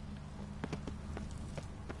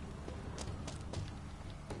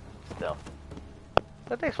 Still.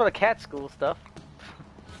 But thanks for the cat school stuff.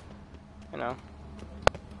 You know.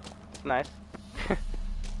 It's nice.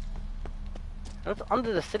 It's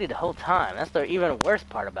under the city the whole time. That's the even worst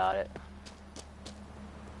part about it.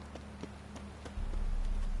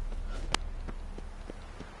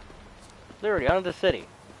 Literally under the city.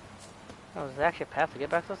 Oh, is there actually a path to get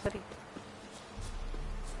back to the city?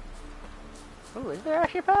 Oh, is there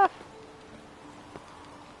actually a path?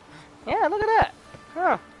 Yeah, look at that.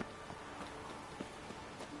 Huh.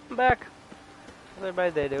 I'm back. How's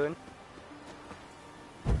everybody day doing?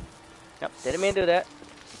 Nope, didn't mean to do that.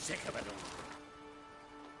 Sick of it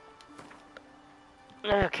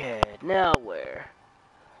all. Okay, now where?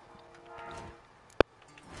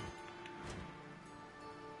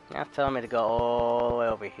 Now it's telling me to go all the way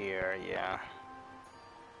over here, yeah.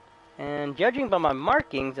 And judging by my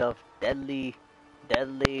markings of deadly,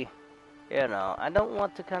 you know, I don't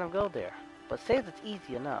want to kind of go there. But say it's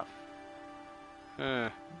easy enough.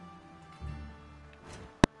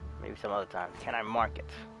 Maybe some other time. Can I mark it?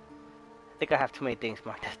 I think I have too many things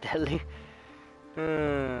marked as deadly.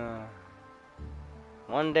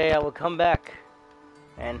 One day I will come back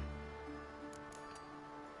and...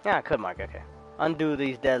 Yeah, I could mark it, okay. Undo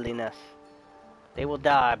these deadliness. They will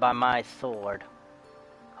die by my sword.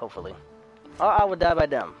 Hopefully. Or I will die by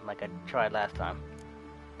them, like I tried last time.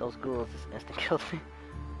 Those ghouls just instant killed me.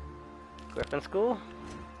 Griffin School?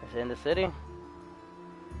 Is it in the city?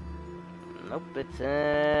 Nope, it's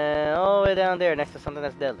all the way down there next to something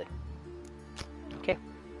that's deadly. Okay.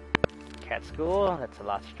 Cat School, that's a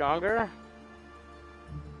lot stronger.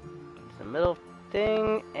 It's the middle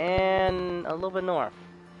thing, and a little bit north.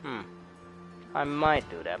 I might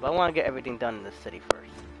do that, but I want to get everything done in the city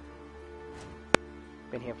first.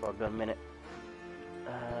 Been here for a good minute.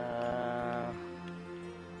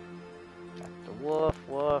 That's the wolf.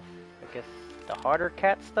 I guess the harder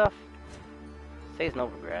cat stuff. Says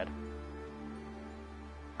Novigrad.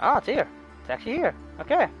 Oh, it's here. It's actually here.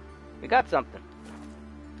 Okay, we got something.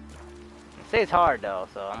 It says hard though,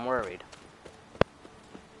 so I'm worried.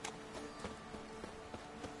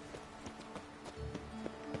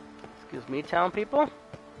 Excuse me, town people.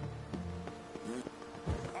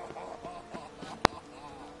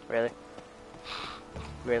 Really?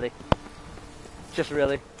 Really? Just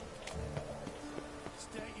really?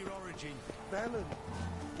 State your origin. Velen.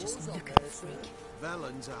 Just look at the freak.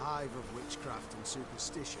 Velen's a hive of witchcraft and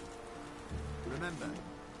superstition. Remember,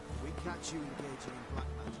 we catch you engaging in black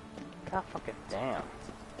magic. God fucking damn.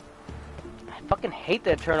 I fucking hate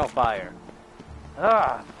the Eternal Fire.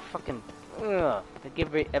 Ugh, fucking... Ugh.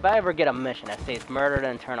 If I ever get a mission that says murder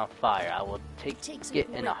the Eternal Fire, I will take it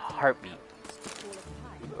in a heartbeat.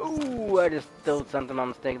 Ooh, I just did something on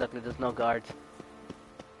mistake. Luckily, there's no guards.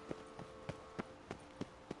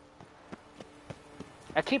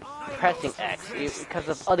 I keep pressing X because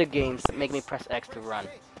of other games that make me press X to run,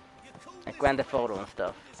 like Grand Theft Auto and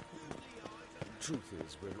stuff. Truth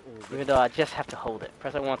is, we're all... Even though I just have to hold it.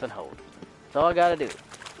 Press it once and hold. That's all I gotta do.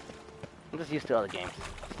 I'm just used to other games.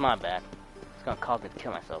 It's my bad. It's gonna cause me to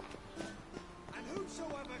kill myself. And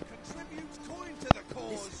whosoever contributes coin to the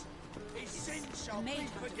cause, his sin shall be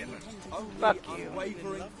forgiven. Fuck you.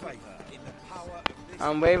 Unwavering faith in the power of this.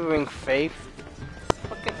 Unwavering faith?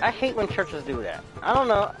 Fucking, I hate when churches do that. I don't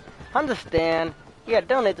know. Understand. Yeah,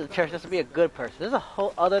 donate to the church just to be a good person. There's a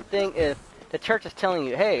whole other thing if the church is telling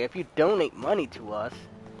you, hey, if you donate money to us,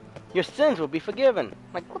 your sins will be forgiven.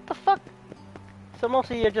 Like, what the fuck? So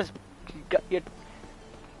mostly you're just... Your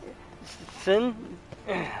sin?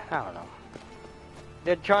 I don't know.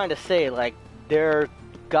 They're trying to say, like, their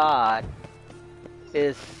God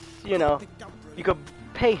is, you know, you could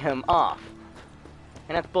pay him off.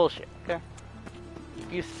 And that's bullshit, okay?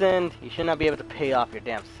 If you sinned, you should not be able to pay off your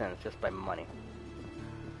damn sins just by money.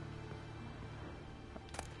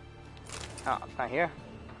 Oh, it's not here?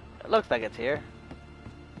 It looks like it's here.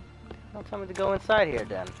 Don't tell me to go inside here,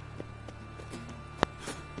 then.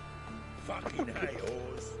 Fucking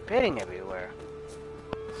hay-horse. Bidding everywhere.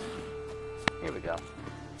 Here we go.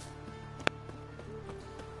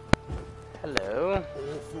 Hello.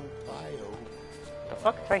 The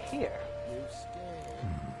fuck's right here?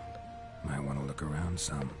 Might want to look around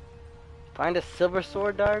some. Find a silver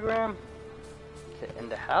sword diagram? Is it in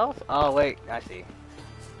the house? Oh, wait. I see.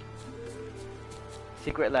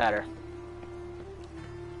 Secret ladder.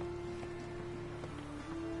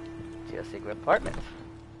 To a secret apartment.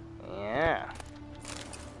 Yeah.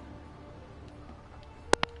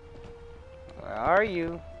 Where are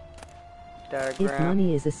you? Diagram. If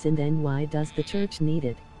money is a sin, then why does the church need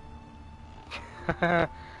it? Oh,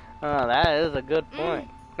 that is a good point.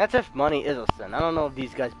 That's if money is a sin. I don't know if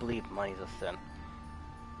these guys believe money is a sin.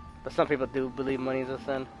 But some people do believe money is a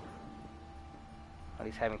sin. At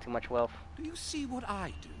least having too much wealth. Do you see what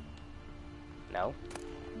I do? No.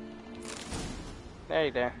 There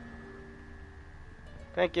you go.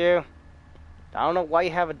 Thank you. I don't know why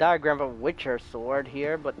you have a diagram of a Witcher sword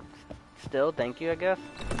here, but still, thank you, I guess.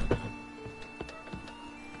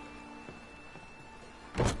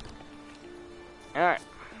 Alright,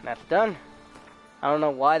 that's done. I don't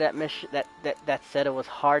know why that mission that said it was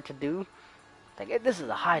hard to do. Like, this is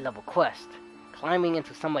a high level quest. Climbing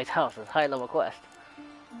into somebody's house is a high level quest.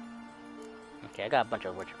 Okay, I got a bunch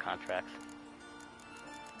of Witcher contracts.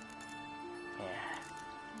 Yeah.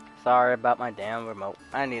 Sorry about my damn remote.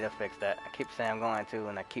 I need to fix that. I keep saying I'm going to,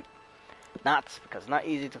 and I keep not, because it's not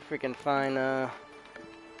easy to freaking find,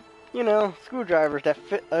 you know, screwdrivers that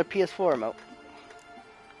fit a PS4 remote.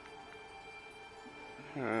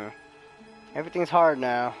 Everything's hard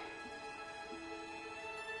now.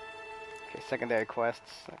 Okay, secondary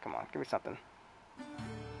quests. Oh, come on, give me something.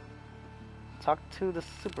 Talk to the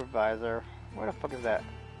supervisor. Where the fuck is that?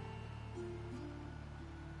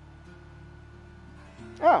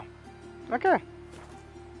 Oh, okay.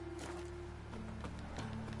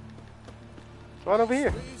 It's right over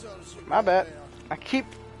here. My bad. I keep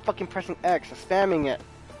fucking pressing X and spamming it.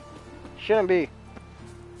 Shouldn't be.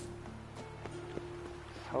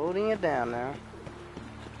 Just holding it down now.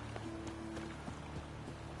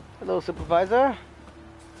 Hello, supervisor.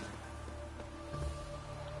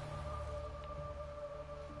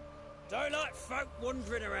 Don't like folk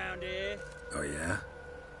wandering around here. Oh yeah?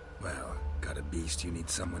 Well, got a beast you need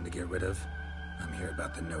someone to get rid of? I'm here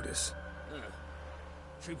about the notice.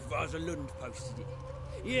 Supervisor Lund posted it.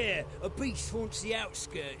 Yeah, a beast haunts the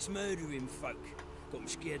outskirts, murdering folk. Got them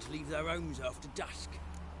scared to leave their homes after dusk.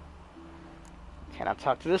 Can I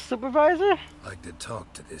talk to this supervisor? Like to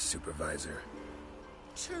talk to this supervisor.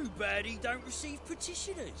 Too bad he don't receive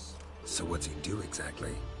petitioners. So what's he do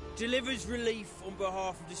exactly? Delivers relief on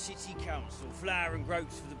behalf of the city council, flour and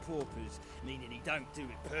groats for the paupers, meaning he don't do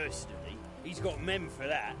it personally. He's got men for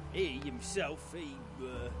that. He himself,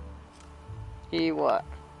 He what?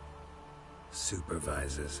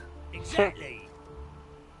 Supervises. Exactly.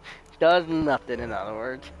 Does nothing, in other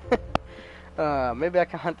words. Maybe I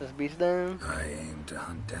can hunt this beast down? I aim to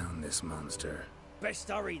hunt down this monster. Best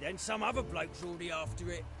hurry then, some other bloke's already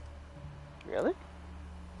after it. Really?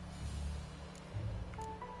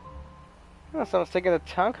 Oh, someone's taking a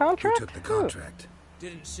town contract? Who took the contract?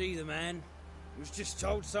 Didn't see the man. Was just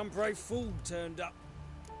told some brave fool turned up.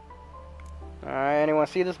 Alright, anyone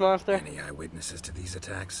see this monster? Any eyewitnesses to these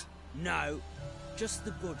attacks? No, just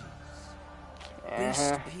the bodies.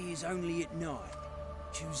 Beast appears only at night.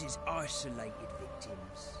 Chooses isolated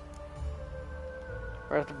victims.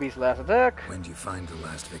 Where's the beast's last attack? When do you find the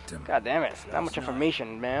last victim? God damn it, not much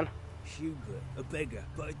information, man. Hubert, a beggar,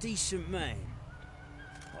 but a decent man.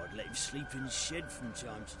 I'd let him sleep in the shed from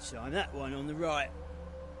time to time. That one on the right.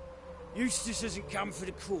 Eustace hasn't come for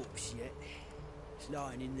the corpse yet. It's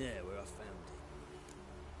lying in there where I found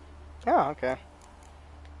it. Oh, okay.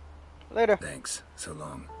 Later. Thanks. So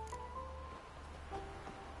long.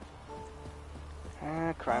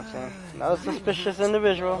 Crime scene. Another suspicious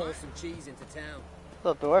individual. Haul some cheese into town.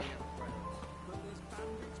 Little dwarf.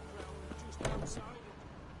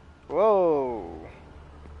 Whoa.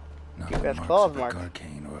 Not That's marks claws of a marks.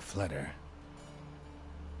 Garcane or a Fletter.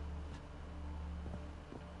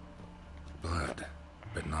 Blood,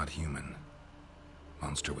 but not human.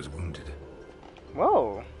 Monster was wounded.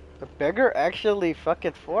 Whoa. The beggar actually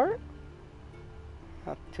fucking fought?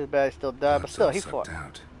 Not too bad he still died, but still he fought.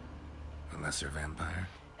 Out. A lesser vampire?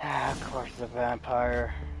 Ah, of course it's a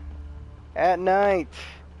vampire. At night.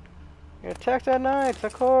 It attacks at night,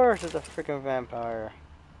 of course it's a freaking vampire.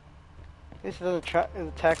 At least it doesn't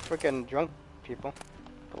attack freaking drunk people.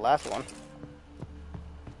 The last one.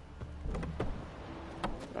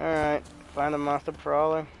 Alright, find the monster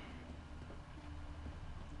prowler.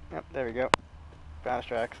 Yep, there we go. Found his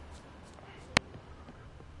tracks.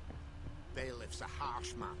 Bailiff's a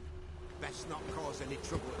harsh man. Best not cause any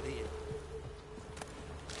trouble at the inn.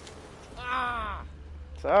 Ah!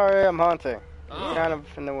 Sorry, I'm hunting. I'm kind of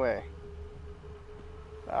in the way.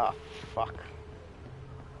 Oh, fuck.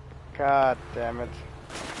 God damn it.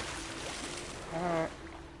 Alright.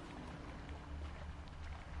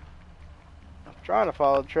 I'm trying to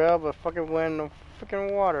follow the trail, but fucking went in the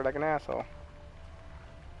freaking water like an asshole.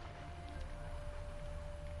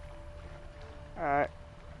 Alright.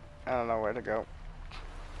 I don't know where to go.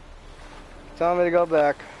 Tell me to go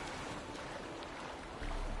back.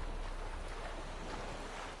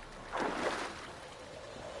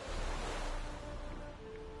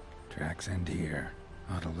 Tracks end here.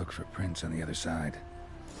 Ought to look for prints on the other side.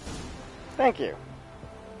 Thank you.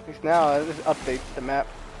 At least now this updates the map.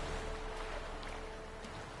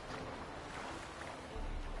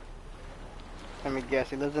 Let me guess,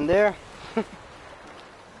 he lives in there?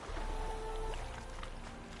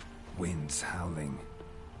 Winds howling.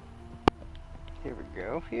 Here we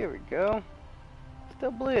go, here we go. Still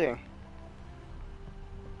bleeding.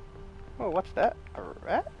 Oh, what's that? A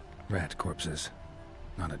rat? Rat corpses.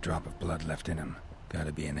 Not a drop of blood left in him.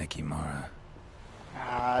 Gotta be an Ekimara.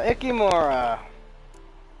 Ah, Ikimora.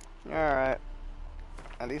 Alright.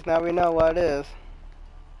 At least now we know what it is.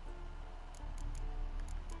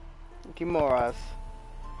 Ikimoras.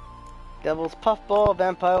 Devil's Puffball,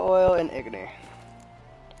 Vampire Oil, and Igni.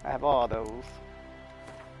 I have all those.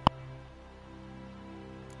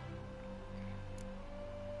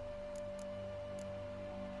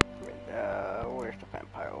 Where's the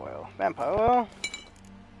Vampire Oil? Vampire Oil?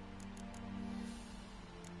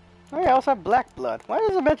 Oh yeah, I also have Black Blood. Why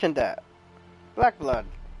does it mention that? Black Blood.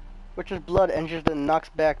 Witch's blood injures and knocks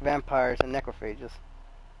back vampires and necrophages.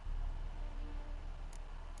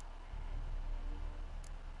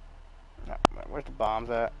 Oh, where's the bombs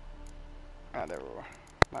at? Ah, there we were.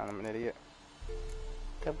 Man, I'm an idiot.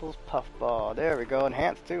 Devil's puffball. There we go.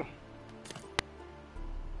 Enhanced too.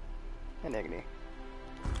 And Igni.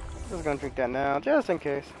 Just gonna drink that now, just in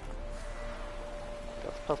case.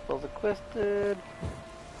 Devil's puffball's equipped.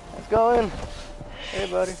 Let's go in. Hey,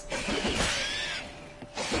 buddy.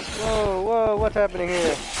 Whoa, whoa, what's happening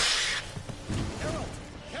here?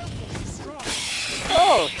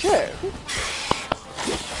 Oh, shit.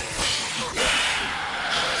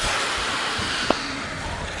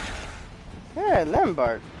 Yeah,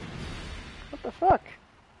 Lambert. What the fuck?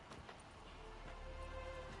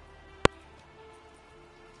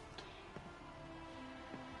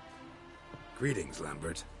 Greetings,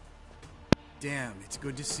 Lambert. Damn, it's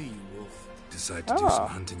good to see you, Wolf. Decide to do some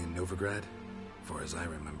hunting in Novigrad? For as I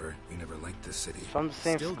remember, you never liked this city. From the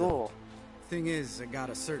same Still school. don't. Thing is, I got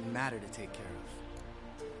a certain matter to take care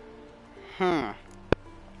of.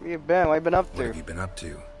 Where you been? What you been up to? What have you been up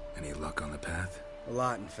to? Any luck on the path? A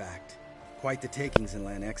lot, in fact. Quite the takings in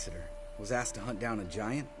Lan Exeter. Was asked to hunt down a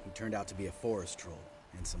giant who turned out to be a forest troll,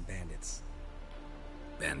 and some bandits.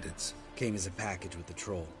 Bandits? Came as a package with the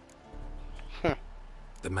troll.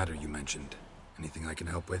 The matter you mentioned. Anything I can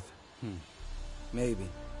help with? Maybe.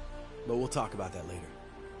 But we'll talk about that later.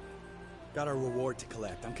 Got our reward to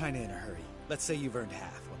collect. I'm kinda in a hurry. Let's say you've earned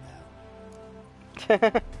half. What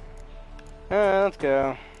the hell? Let's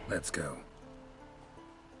go. Let's go.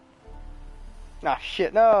 Ah,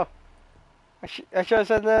 shit, no. I should have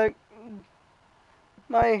said that.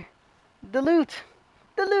 The loot.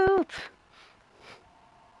 The loot.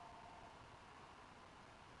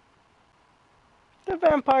 The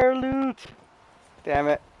vampire loot. Damn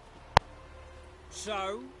it.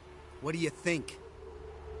 So? What do you think?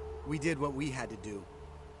 We did what we had to do.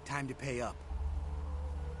 Time to pay up.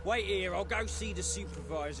 Wait here, I'll go see the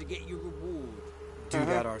supervisor, get your reward. Do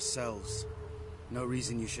that ourselves. No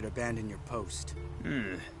reason you should abandon your post.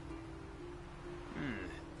 Can't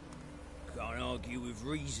argue with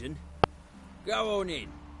reason. Go on in.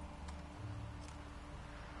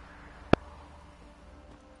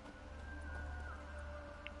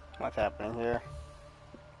 What's happening here?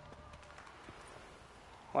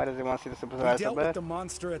 Why does he want to see the supervisor? We dealt with the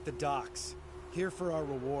monster at the docks. Here for our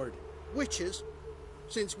reward. Witches?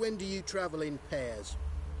 Since when do you travel in pairs?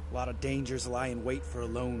 A lot of dangers lie in wait for a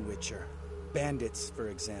lone witcher. Bandits, for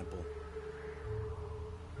example.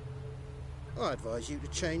 I advise you to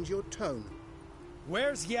change your tone.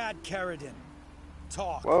 Where's Yad Karadin?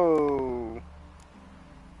 Talk. Whoa.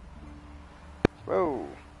 Whoa.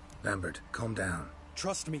 Lambert, calm down.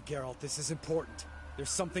 Trust me, Geralt, this is important. There's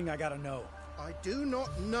something I gotta know. I do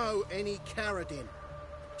not know any Karadin.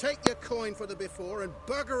 Take your coin for the before and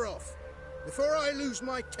bugger off, before I lose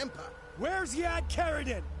my temper. Where's Yad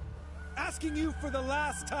Karadin? Asking you for the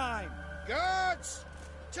last time. Guards!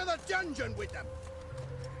 To the dungeon with them!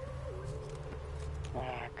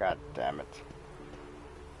 Ah, god damn it.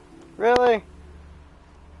 Really?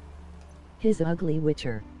 His ugly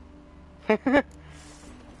witcher.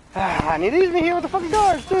 And he leaves me here with the fucking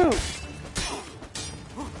guards, too!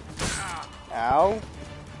 Ow.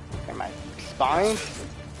 In my spine. It's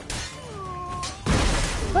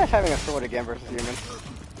nice having a sword again versus humans.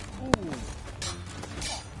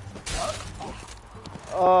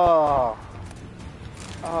 Oh.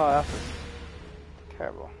 Oh, that's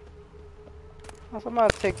terrible. Also, I'm gonna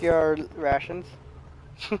take your rations.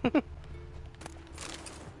 You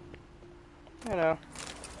know,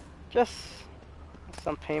 just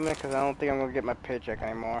some payment because I don't think I'm gonna get my paycheck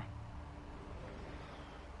anymore.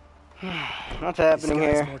 What's happening this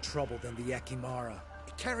guy's here? More trouble than the Ekimara.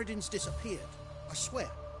 Karadin's disappeared. I swear.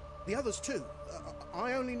 The others too.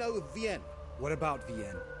 I only know of Vienne. What about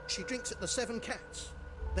Vienne? She drinks at the Seven Cats.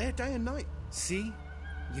 There day and night. See?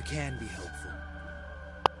 You can be helpful.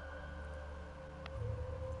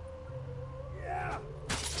 Yeah.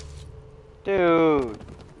 Dude.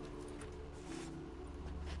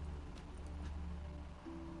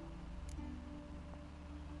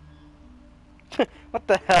 What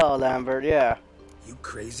the hell, Lambert? Yeah. You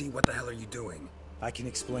crazy? What the hell are you doing? I can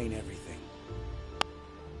explain everything.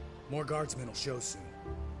 More guardsmen will show soon.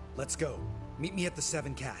 Let's go. Meet me at the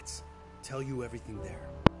Seven Cats. Tell you everything there.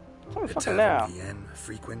 Oh, the fucking now. Vienne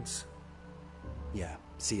frequents? Yeah,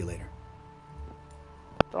 see you later.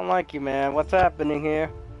 Don't like you, man. What's happening here?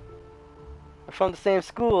 We're from the same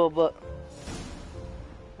school, but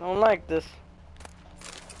I don't like this.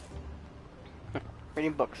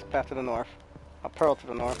 Reading books. Path to the north. A pearl to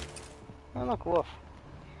the north. Oh, look, wolf.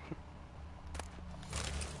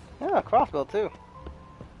 Yeah, crossbow too.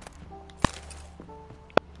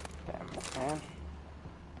 Damn, man.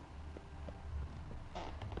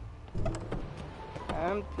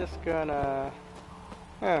 I'm just gonna...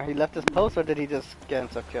 Oh, he left his post, or did he just get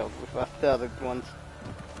himself killed with the other ones?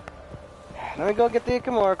 Let me go get the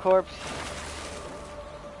Ikamura corpse.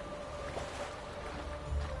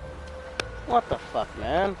 What the fuck,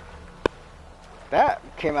 man? That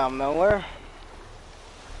came out of nowhere.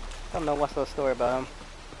 I don't know what's the story about him.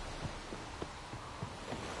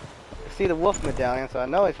 I see the wolf medallion, so I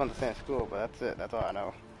know he's from the same school, but that's it. That's all I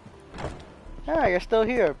know. Ah, you're still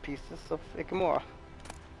here, pieces of Ikamura.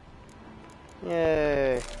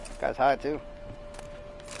 Yay. This guy's high, too.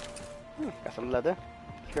 Got some leather.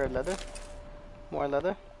 Cured leather. More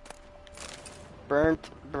leather. Burnt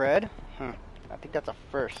bread. I think that's a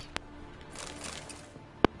first.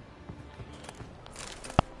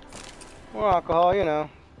 More alcohol, you know.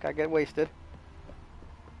 Gotta get wasted.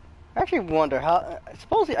 I actually wonder how...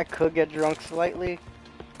 supposedly I could get drunk slightly,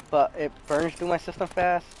 but it burns through my system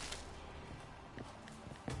fast.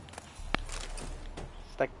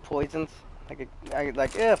 It's like poisons.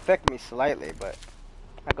 Like it affects me slightly, but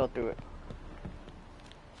I go through it.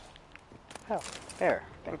 Oh, there.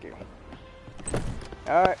 Thank you.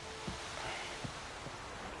 Alright.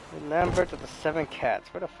 Lambert of the Seven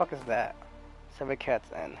Cats. Where the fuck is that? Seven Cats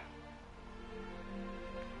Inn.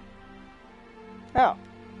 Oh.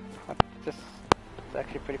 It's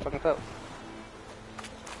actually pretty fucking close.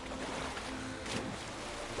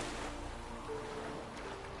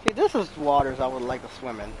 See, this is waters I would like to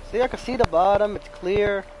swim in. See, I can see the bottom, it's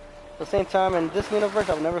clear. At the same time, in this universe,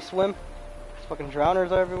 I'll never swim. There's fucking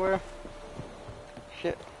drowners everywhere.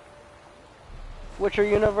 Shit. Witcher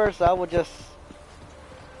universe, I would just...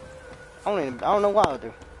 I don't know what I would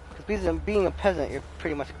do. Because being a peasant, you're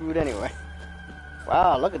pretty much screwed anyway.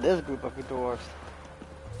 Wow, look at this group of dwarves.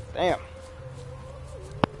 Damn.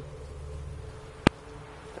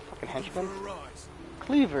 The fucking henchmen?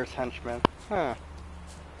 Cleaver's henchmen. Huh.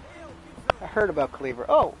 I heard about Cleaver.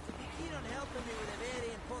 Oh!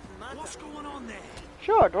 What's going on there?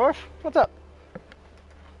 Sure, dwarf. What's up?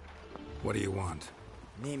 What do you want?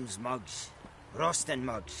 Name's Muggs. Rostin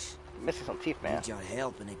Muggs. Missing some teeth, man. Need your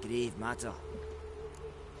help in a grave matter.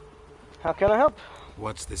 How can I help?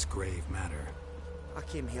 What's this grave matter? I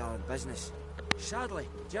came here on business. Sadly,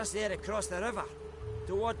 just there across the river,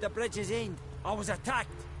 toward the bridge's end, I was attacked.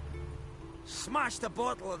 Smashed a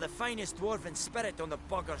bottle of the finest dwarven spirit on the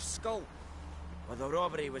bugger's skull. But the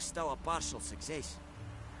robbery was still a partial success.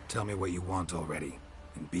 Tell me what you want already,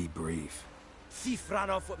 and be brief. Thief ran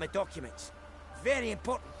off with my documents. Very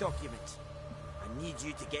important documents. I need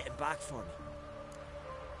you to get it back for me.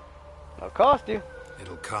 It'll cost you.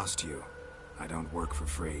 It'll cost you. I don't work for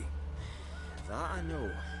free. That I know.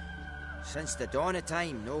 Since the dawn of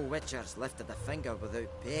time, no witcher's lifted a finger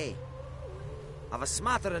without pay. I've a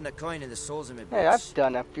smattering of coin in the soles of my boots. Hey, I've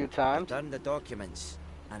done that a few times. Return the documents,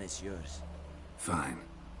 and it's yours. Fine.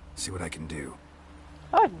 See what I can do.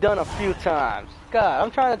 I've done a few times. God,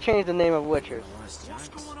 I'm trying to change the name of Witchers. What's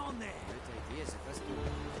going on there?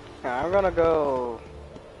 Now, I'm gonna go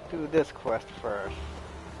do this quest first.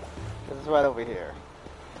 This is right over here.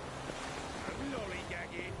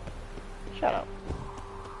 Shut up.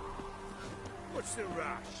 What's the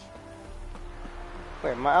rush?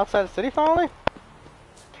 Wait, am I outside the city finally?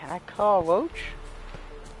 Can I call Roach?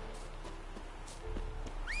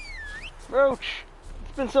 Roach!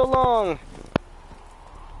 It's been so long!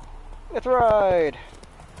 Let's ride!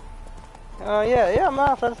 Yeah, I'm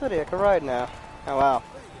outside the city. I can ride now. Oh, wow.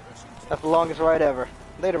 That's the longest ride ever.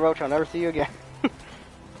 Later, Roach, I'll never see you again.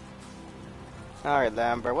 Alright,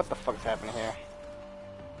 Lambert, what the fuck's happening here?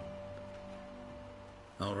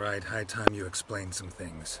 Alright, high time you explain some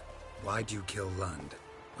things. Why'd you kill Lund?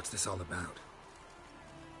 What's this all about?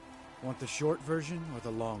 Want the short version or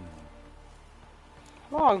the long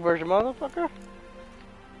one? Long version, motherfucker.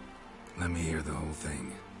 Let me hear the whole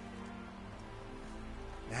thing.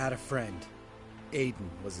 I had a friend. Aiden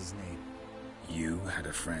was his name. You had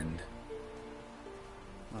a friend?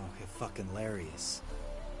 Oh, he's fucking hilarious.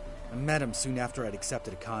 I met him soon after I'd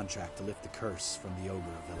accepted a contract to lift the curse from the Ogre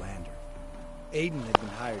of Villander. Aiden had been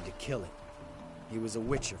hired to kill it. He was a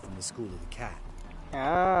witcher from the School of the Cat.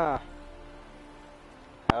 Ah.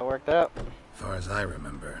 That worked out. Far as I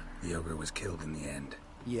remember, the ogre was killed in the end.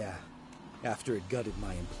 Yeah. After it gutted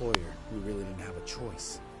my employer, we really didn't have a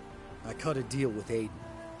choice. I cut a deal with Aiden.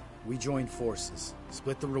 We joined forces,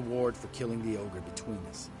 split the reward for killing the ogre between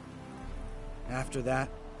us. After that,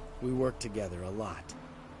 we worked together a lot.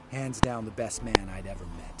 Hands down the best man I'd ever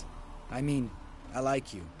met. I mean, I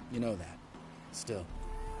like you know that. Still,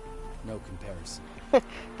 no comparison.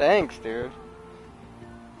 Thanks, dude.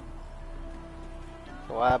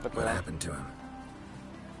 So what happened to him? What happened to him?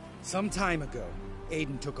 Some time ago,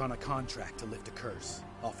 Aiden took on a contract to lift a curse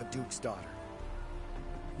off a duke's daughter.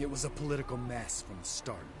 It was a political mess from the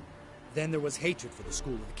start. Then there was hatred for the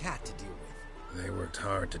School of the Cat to deal with. They worked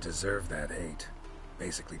hard to deserve that hate.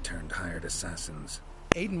 Basically turned hired assassins.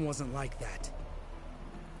 Aiden wasn't like that.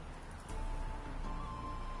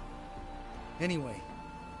 Anyway,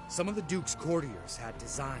 some of the Duke's courtiers had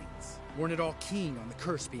designs. Weren't at all keen on the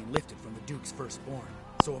curse being lifted from the Duke's firstborn.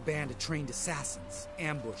 So a band of trained assassins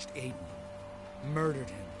ambushed Aiden. Murdered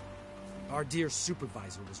him. Our dear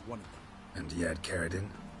supervisor was one of them. And Yad Karadin?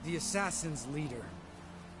 The assassin's leader.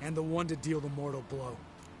 And the one to deal the mortal blow.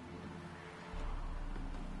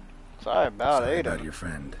 Sorry about Sorry Aiden. about your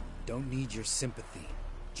friend. Don't need your sympathy.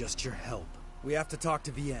 Just your help. We have to talk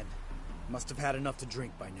to Vienne. Must have had enough to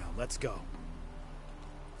drink by now. Let's go.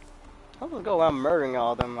 I'm gonna go around murdering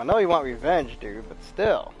all of them. I know you want revenge, dude, but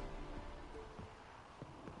still.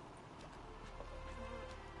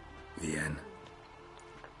 Vienne.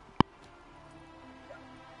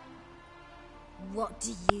 What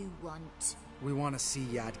do you want? We want to see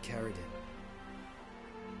Yad Karadin.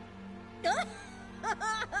 Now,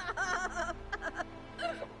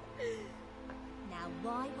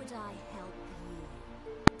 why would I help you?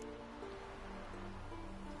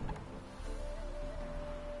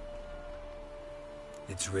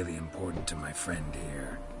 It's really important to my friend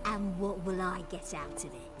here. And what will I get out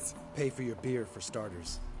of it? Pay for your beer, for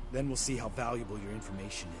starters. Then we'll see how valuable your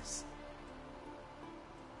information is.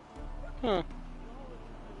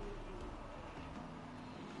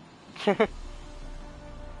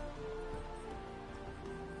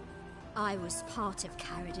 I was part of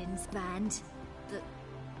Karadin's band, but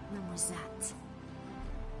when was that?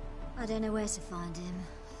 I don't know where to find him.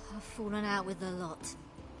 I've fallen out with a lot.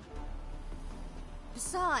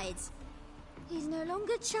 Besides, he's no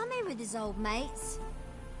longer chummy with his old mates.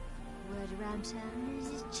 Word around town is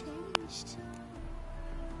he's changed.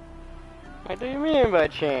 What do you mean by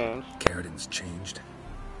change? Karadin's changed?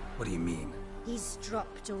 What do you mean? He's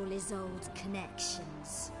dropped all his old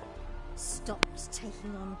connections. Stopped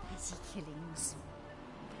taking on petty killings.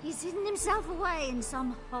 He's hidden himself away in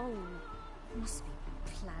some hole. Must be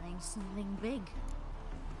planning something big.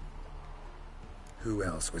 Who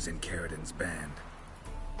else was in Karadin's band?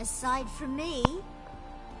 Aside from me,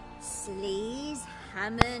 Sleaze,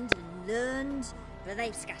 Hammond and Lund, but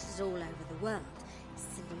they've scattered all over the world.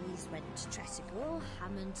 Sleaze went to Tresegor,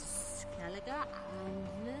 Hammond to Skellige, and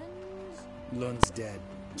Lund... Lund's dead.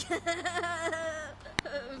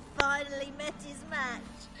 Finally met his match.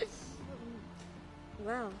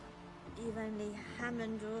 Well, you've only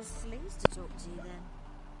Hammond or Sleaze to talk to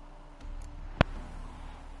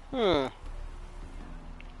then.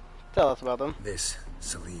 Tell us about them. This,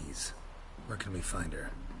 Sleaze. Where can we find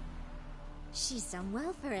her? She's done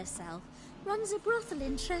well for herself. Runs a brothel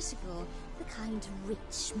in Tresegor, the kind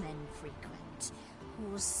rich men frequent, who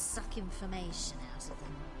will suck information out of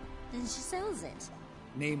them. And she sells it.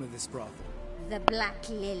 Name of this brothel? The Black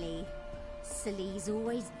Lily. Sleaze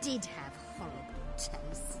always did have horrible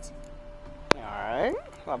taste. Alright.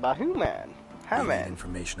 What about Hammond? Hammond.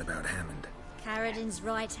 Information about Hammond. Karadin's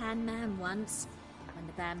right-hand man once. When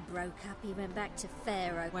the band broke up, he went back to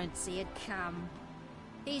Pharaoh whence he had come.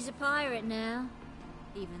 He's a pirate now.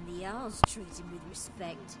 Even the Jarls treat him with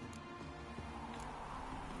respect.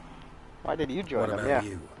 Why did you join What them? about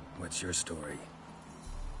you? What's your story?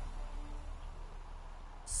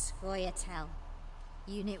 Scoia'tael.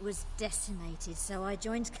 Unit was decimated, so I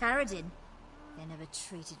joined Karadin. They never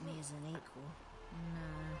treated me as an equal.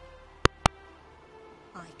 No.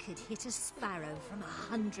 I could hit a sparrow from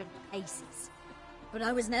 100 paces. But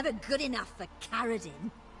I was never good enough for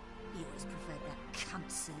Karadin. He always preferred that cunt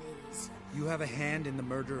Sleaze. You have a hand in the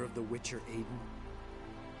murder of the Witcher Aiden?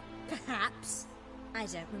 Perhaps. I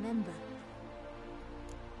don't remember.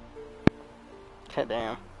 God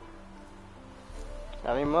damn.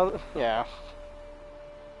 I mean, mother... Yeah.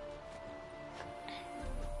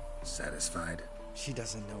 Satisfied? She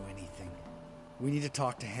doesn't know anything. We need to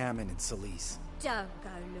talk to Hammond and Sleaze. Don't go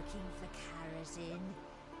looking for Karadin.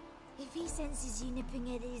 If he senses you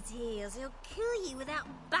nipping at his heels, he'll kill you without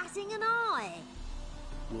batting an eye.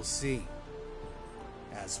 We'll see.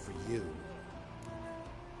 As for you...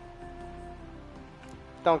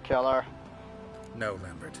 Don't kill her. No,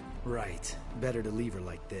 Lambert. Right. Better to leave her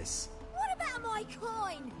like this. What about my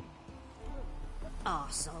coin?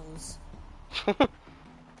 Arseholes.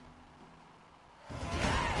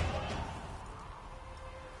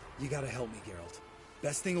 You gotta help me, Geralt.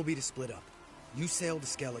 Best thing will be to split up. You sail to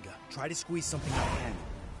Skellige. Try to squeeze something out of Hammond.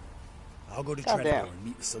 I'll go to Goddamn. Treadmore and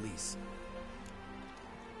meet with Solis.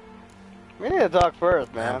 We need to talk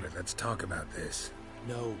first, man. Albert, let's talk about this.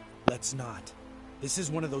 No, let's not. This is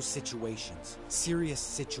one of those situations, serious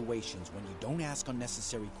situations, when you don't ask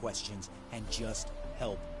unnecessary questions and just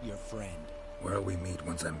help your friend. Where'll we meet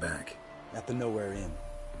once I'm back? At the Nowhere Inn.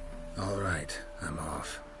 All right, I'm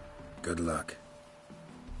off. Good luck.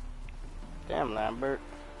 Damn, Lambert.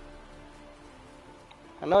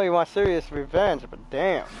 I know you want serious revenge, but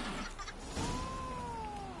damn.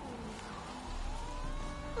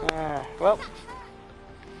 Well,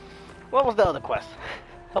 what was the other quest?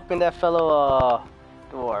 Helping that fellow,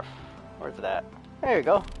 dwarf. Where's it at? There you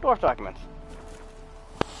go, dwarf documents.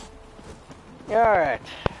 Alright,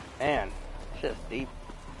 man, shit's deep.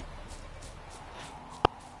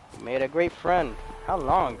 You made a great friend. How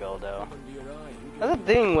long ago, though? That's the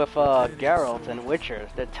thing with, Geralt and Witcher.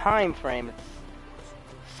 The time frame, it's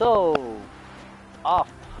so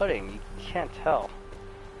off-putting, you can't tell.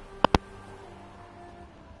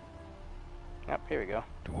 Yep, here we go.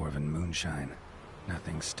 Dwarven moonshine.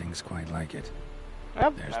 Nothing stinks quite like it.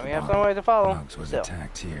 Yep, There's now the we have bar. some way to follow. Muggs was Still.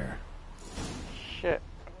 attacked here. Shit.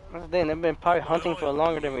 That's the thing, they've been probably hunting for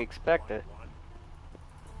longer than we expected.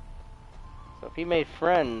 So if he made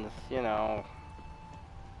friends, you know,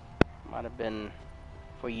 might have been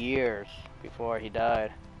for years before he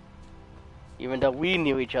died. Even though we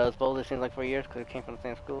knew each other, both it seems like for years because we came from the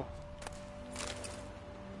same school.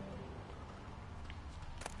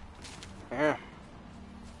 Yeah.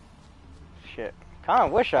 Shit. Kinda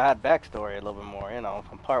wish I had backstory a little bit more, you know,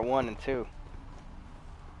 from part 1 and 2.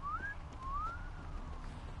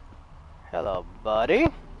 Hello, buddy.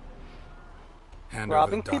 Hand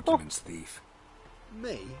Robbing over the people? documents, thief.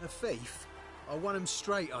 Me? A thief? I won him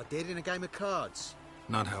straight, I did, in a game of cards.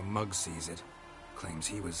 Not how Muggs sees it. Claims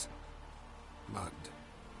he was mugged.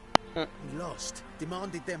 He lost,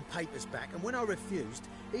 demanded them papers back, and when I refused,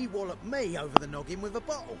 he walloped me over the noggin with a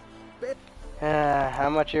bottle. How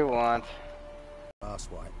much you want?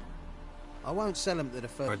 Last white. I won't sell them to the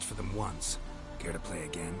first. Charge for them once. Care to play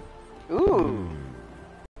again? Ooh.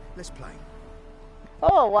 Let's play.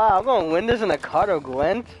 Oh wow, I'm gonna win this in a Cardo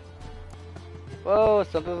Gwent? Whoa,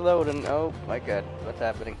 something's loading. Oh my god, what's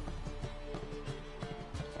happening?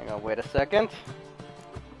 Hang on, wait a second.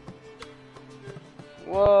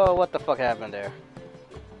 Whoa, what the fuck happened there?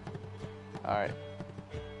 Alright.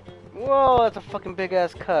 Whoa, that's a fucking big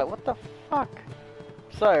ass cut. What the fuck?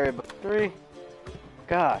 Sorry, but 3.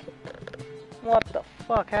 God. What the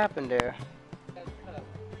fuck happened there?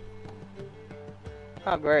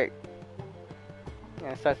 Oh, great.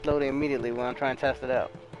 Yeah, it starts loading immediately when I'm trying to test it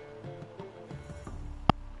out.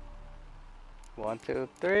 1, 2,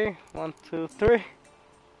 3. 1, 2, 3.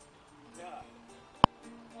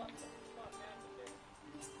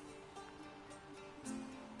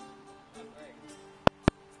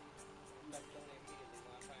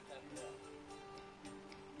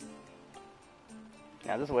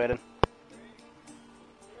 Yeah, just waiting.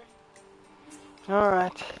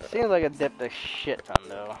 Alright. Seems like it dipped a shit ton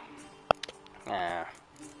though. Yeah.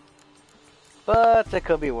 But it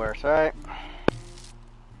could be worse, right?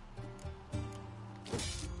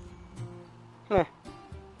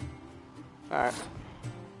 Alright.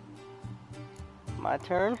 My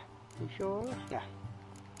turn? You sure? Yeah.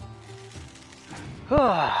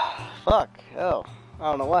 Fuck. Oh. I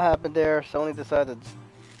don't know what happened there. Sony decided to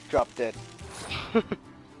drop dead.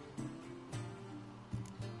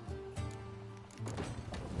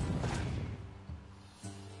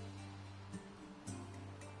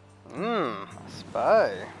 A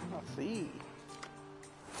spy. Let's see.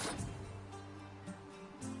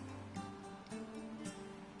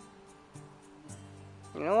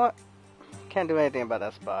 You know what? Can't do anything about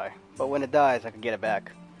that spy. But when it dies, I can get it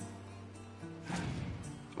back.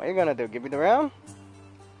 What are you gonna do? Give me the round?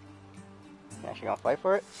 You actually gonna fight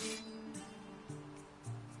for it?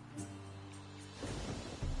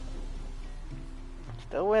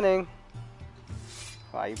 Still winning.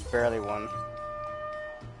 Wow, you barely won.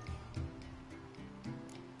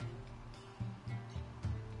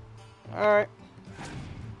 Alright.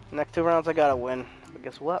 Next 2 rounds I gotta win. But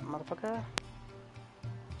guess what, motherfucker?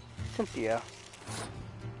 Cynthia.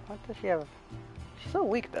 What does she have? She's so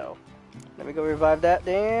weak though. Let me go revive that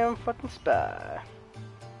damn fucking spy.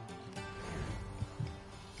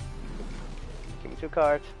 Give me 2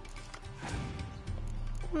 cards.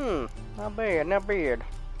 Not bad, not bad.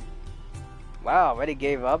 Wow, already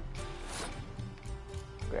gave up?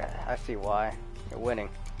 Yeah, I see why. You're winning.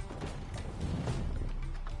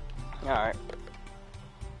 Alright.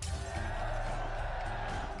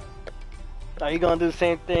 Are you gonna do the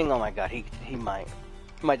same thing? Oh my god, he might.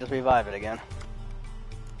 He might just revive it again.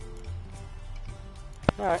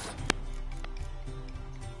 Alright.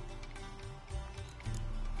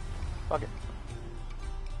 Fuck it.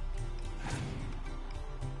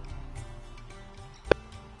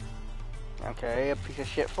 Okay, a piece of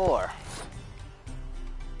shit 4.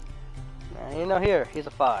 And you know here, he's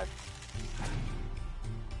a 5.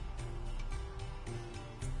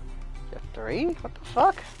 A 3? What the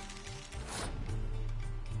fuck?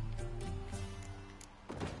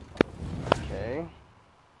 Okay.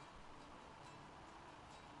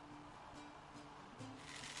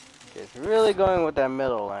 It's really going with that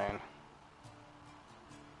middle lane.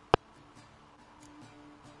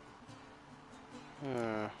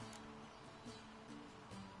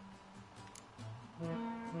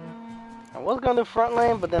 I was going to front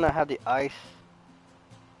lane, but then I had the ice.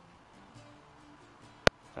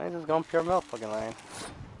 I just going pure milk fucking lane.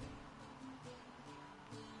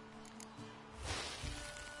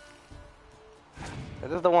 I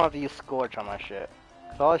just don't want to use Scorch on my shit.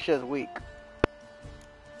 Cause all this shit is weak.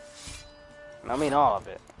 And I mean all of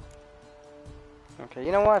it. Okay,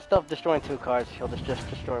 you know what? Instead of destroying 2 cards, he'll just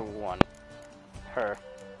destroy 1. Her.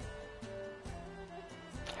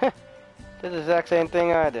 Did the exact same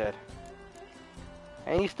thing I did.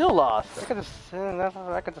 And you still lost. I could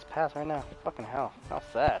just pass right now. Fucking hell. How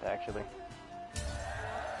sad, actually.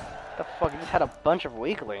 What the fuck? You just had a bunch of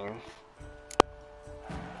weaklings.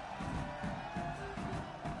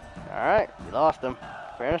 Alright, you lost them.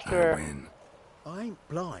 Fairness to her. I ain't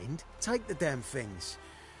blind. Take the damn things.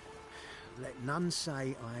 Let none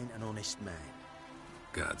say I ain't an honest man.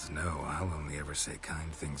 Gods know, I'll only ever say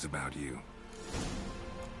kind things about you.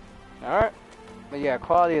 Alright. But yeah,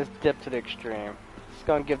 quality is dipped to the extreme. Just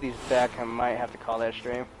gonna give these back. I might have to call that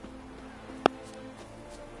stream.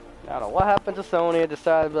 I don't know what happened to Sony.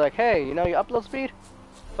 Decided to be like, hey, you know your upload speed?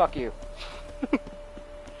 Fuck you.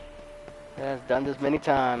 I've done this many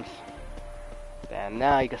times. And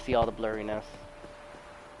now you can see all the blurriness.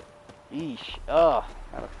 Yeesh. Oh,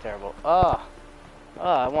 that looks terrible. Oh,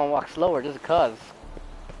 I want to walk slower just because.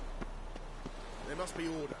 There must be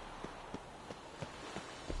order.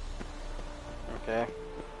 Okay.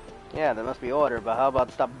 Yeah, there must be order, but how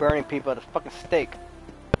about stop burning people at a fucking stake?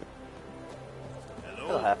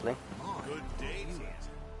 Hello, Halfling. Good day.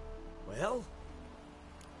 Well?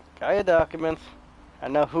 Got your documents. I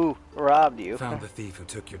know who robbed you. Found the thief who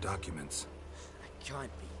took your documents.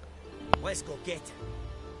 Can't be. Let's go get him.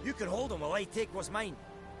 You can hold him while I take what's mine.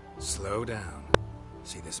 Slow down.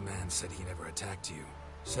 See, this man said he never attacked you.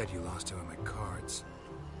 Said you lost to him at cards.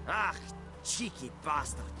 Ah, cheeky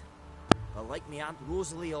bastard. But like me Aunt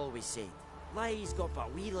Rosalie always said, lies got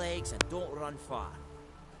but wee legs and don't run far.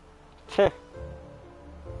 The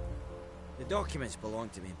documents belong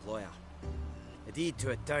to my employer. A deed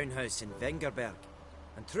to a townhouse in Vengerberg.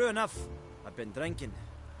 And true enough, I've been drinking.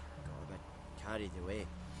 Got a bit carried away.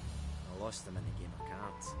 I lost them in a game of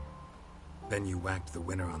cards. Then you whacked the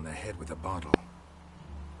winner on the head with a bottle.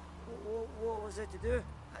 What was it to do?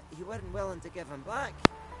 You weren't willing to give him back.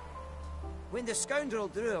 When the scoundrel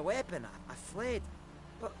drew a weapon, I fled.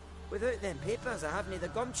 But without them papers, I haven't the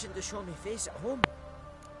gumption to show me face at home.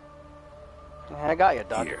 I got your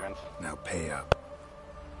documents. Here, now pay up.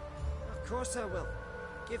 Of course I will.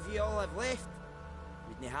 Give you all I've left.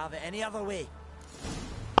 Wouldn't have it any other way.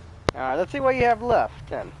 Alright, let's see what you have left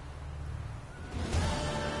then.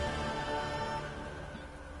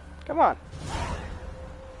 Come on.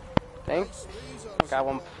 Thanks. Got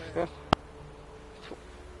one.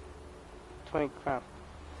 20 crowns.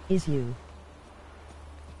 Is you.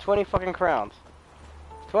 20 fucking crowns.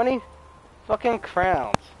 20 fucking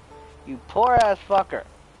crowns. You poor ass fucker.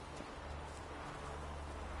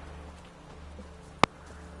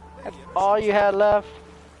 That's all you had left?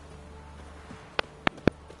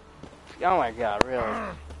 Oh my god, really?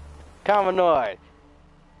 Commanoid.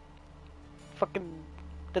 Fucking...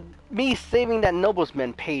 me saving that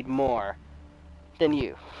noblesman paid more than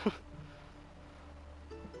you.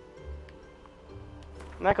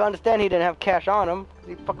 And I can understand he didn't have cash on him.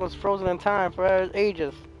 He fucking was frozen in time for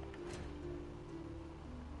ages.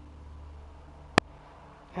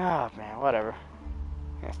 Ah, oh, man, whatever.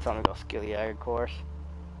 It's time to go skill the ag course.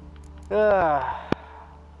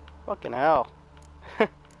 Fucking hell.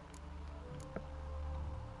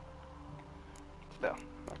 Still,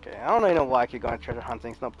 okay. I don't even know why I keep going treasure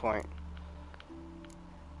hunting. It's no point.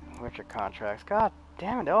 Winter contracts. God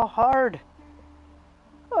damn it, they're all hard.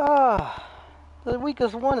 The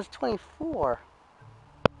weakest one is 24.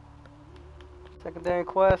 Secondary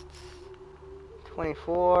quests,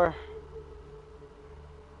 24.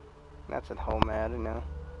 That's at home ad, you know.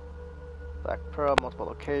 Black Pearl, multiple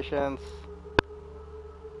locations.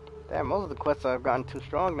 Damn, most of the quests I've gotten too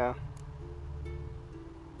strong now.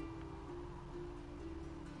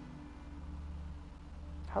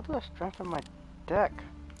 How do I strengthen my deck?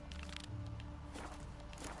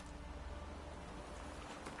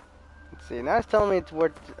 Let's see, now it's telling me it's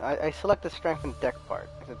where I select the strengthen deck part.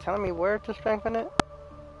 Is it telling me where to strengthen it?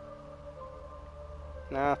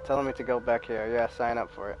 No, it's telling me to go back here. Yeah, sign up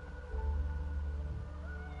for it.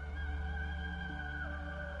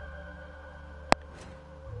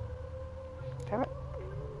 Damn it.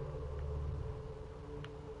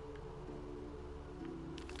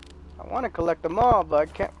 I want to collect them all, but I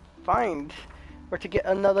can't find where to get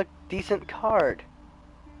another decent card.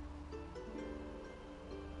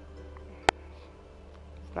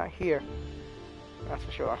 It's not here. That's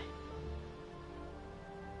for sure.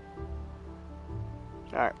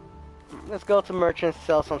 Alright. Let's go to merchants,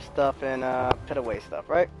 sell some stuff, and put away stuff,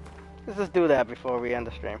 right? Let's just do that before we end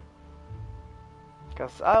the stream.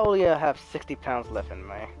 Because I only have 60 pounds left in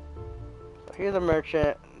me. So here's a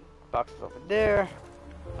merchant. Boxes over there.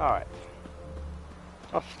 Alright.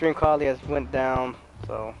 Also, stream quality has went down,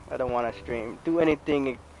 so I don't want to do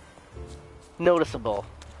anything noticeable.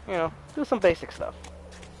 You know, do some basic stuff.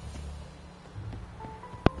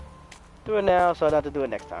 Do it now so I don't have to do it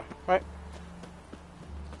next time, right?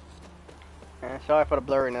 And sorry for the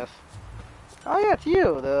blurriness. Oh yeah, it's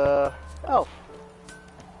you, the elf.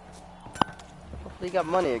 Hopefully you got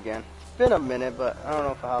money again. It's been a minute, but I don't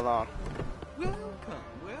know for how long. Welcome,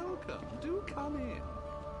 welcome. Do come in.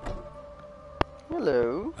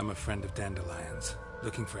 Hello. I'm a friend of Dandelion's,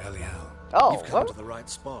 looking for Elial. Oh, you've come to the right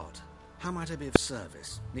spot. How might I be of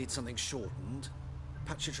service? Need something shortened?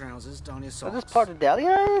 Patch your trousers, darn your socks. Is this part of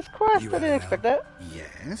Dalion's quest? I didn't expect that.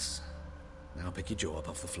 Yes. Now pick your jaw up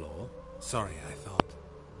off the floor. Sorry, I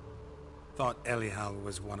thought Elial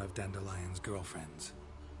was one of Dandelion's girlfriends.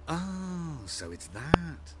 Oh, so it's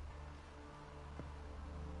that.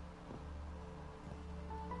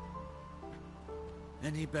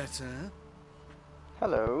 Any better?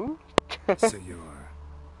 Hello. So you're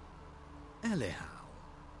Elial.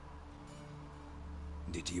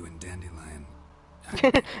 Did you and Dandelion?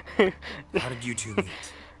 How did you two meet?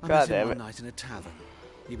 I met him one night in a tavern.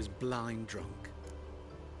 He was blind drunk.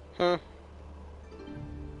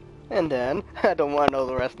 And then, I don't want to know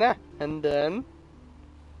the rest now. And then...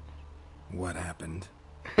 What happened?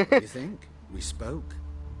 What do you think? We spoke.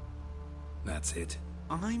 That's it.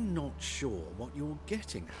 I'm not sure what you're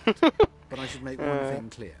getting at, but I should make one thing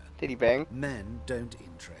clear. Did he bang? Men don't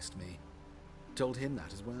interest me. Told him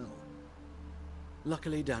that as well.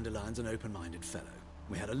 Luckily, Dandelion's an open-minded fellow.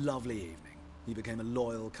 We had a lovely evening. He became a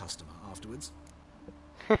loyal customer afterwards.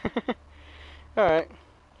 Alright.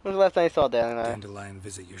 When was the last time you saw Dandelion? Dandelion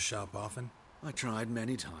visit your shop often? I tried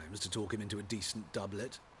many times to talk him into a decent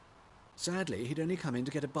doublet. Sadly, he'd only come in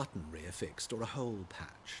to get a button reaffixed or a hole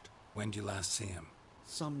patched. When did you last see him?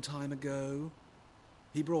 Some time ago.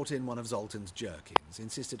 He brought in one of Zoltan's jerkins,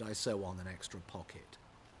 insisted I sew on an extra pocket.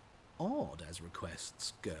 Odd as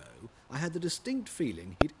requests go, I had the distinct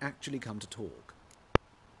feeling he'd actually come to talk.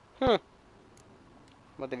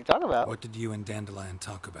 What did he talk about? What did you and Dandelion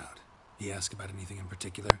talk about? He asked about anything in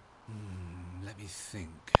particular? Let me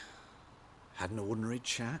think. Had an ordinary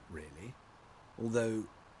chat, really. Although,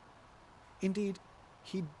 indeed,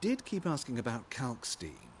 he did keep asking about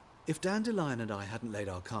Kalkstein. If Dandelion and I hadn't laid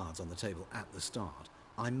our cards on the table at the start,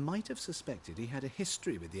 I might have suspected he had a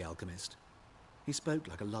history with the alchemist. He spoke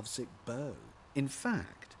like a lovesick beau. In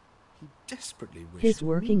fact, he desperately wished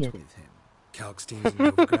to meet with him. Kalkstein's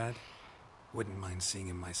in Novigrad? Wouldn't mind seeing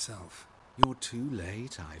him myself. You're too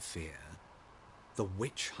late, I fear. The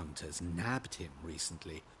witch hunters nabbed him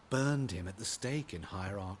recently, burned him at the stake in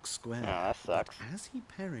Hierarch Square. Oh, that sucks. But as he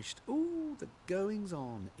perished, the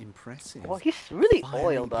goings-on, impressive. Well, he's really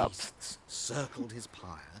Fiery oiled up. beasts circled his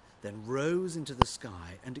pyre, then rose into the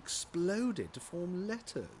sky and exploded to form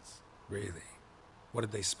letters. Really? What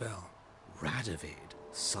did they spell? Radovid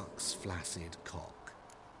sucks flaccid cock.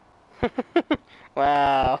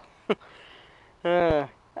 Wow.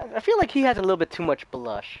 I feel like he has a little bit too much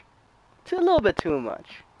blush. A little bit too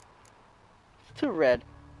much. It's too red.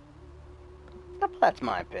 That's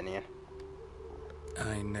my opinion.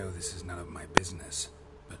 I know this is none of my business,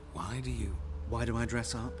 but why do I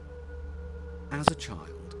dress up? As a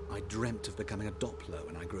child, I dreamt of becoming a Doppler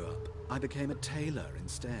when I grew up. I became a tailor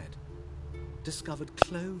instead. Discovered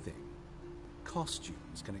clothing.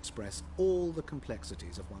 Costumes can express all the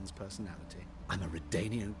complexities of one's personality. I'm a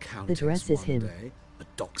Redanian countess The dress is one him. day, a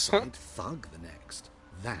dockside thug the next.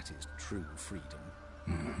 That is true freedom.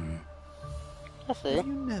 I see. Have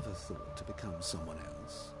you never thought to become someone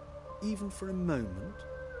else? Even for a moment?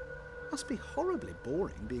 Must be horribly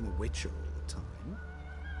boring being a witcher all the time.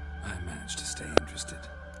 I managed to stay interested.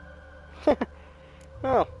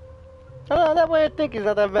 Oh. That way I think is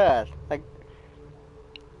not that bad. Like,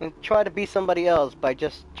 and try to be somebody else by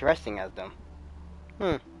just dressing as them.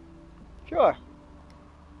 Sure.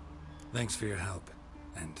 Thanks for your help,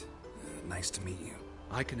 and nice to meet you.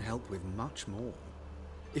 I can help with much more.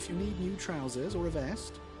 If you need new trousers or a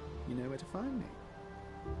vest, you know where to find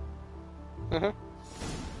me.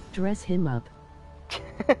 Dress him up.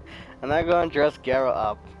 I'm not going to dress Garrow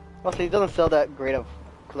up. Also, he doesn't sell that great of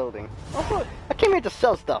clothing. Also, I came here to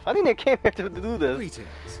sell stuff. I think they came here to do this.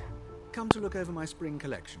 Greetings. Come to look over my spring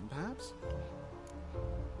collection, perhaps?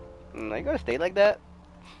 Are you going to stay like that?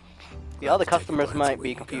 The other customers might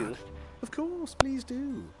be confused. Of course, please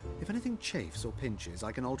do. If anything chafes or pinches,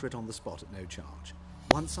 I can alter it on the spot at no charge.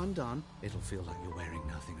 Once I'm done, it'll feel like you're wearing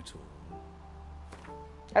nothing at all.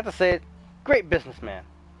 I have to say it. Great businessman.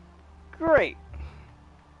 Great.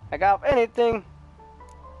 I got anything.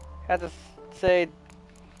 I have to say,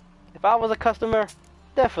 if I was a customer,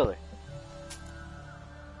 definitely.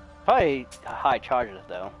 Probably high charges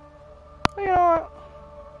though. But you know what?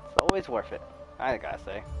 It's always worth it. I gotta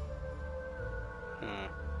say.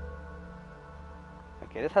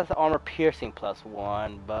 Okay, this has the armor piercing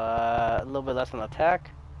 +1, but a little bit less on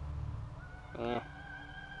attack.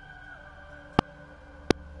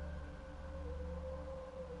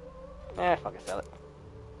 Fucking sell it.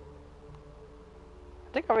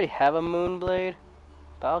 I think I already have a Moonblade,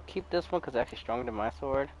 but I'll keep this one because it's actually stronger than my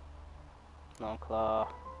sword. Long Claw.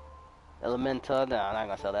 Elemental. No, I'm not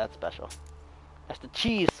gonna sell that special. That's the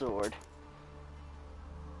cheese sword.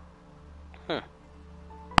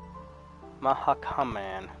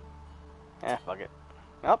 Mahakaman. Fuck it.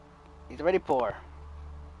 Nope. He's already poor.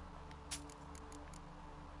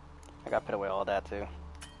 I gotta put away all that too.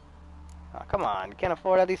 Oh, come on. You can't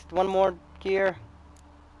afford at least one more gear?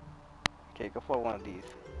 Okay, go for one of these.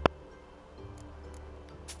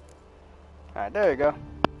 Alright, there you go.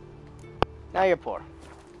 Now you're poor.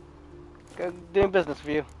 Go doing business for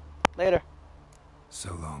you. Later.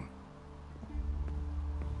 So long.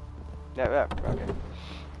 Yeah, okay.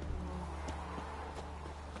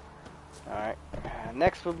 Alright.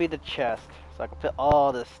 Next will be the chest, so I can put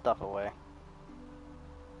all this stuff away.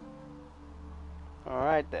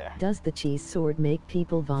 Alright there. Does the cheese sword make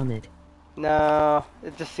people vomit? No,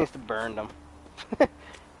 it just seems to burn them.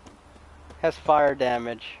 Has fire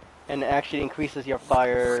damage, and it actually increases your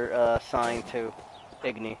fire sign too,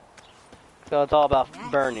 Igni. So it's all about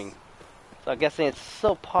burning. So I'm guessing it's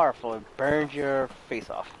so powerful it burns your face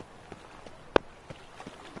off.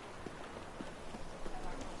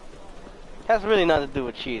 Has really nothing to do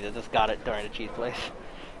with cheese, I just got it during the cheese place.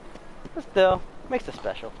 But still, makes it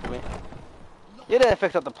special to me. You didn't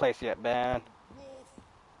fix up the place yet, man.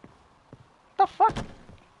 What the fuck?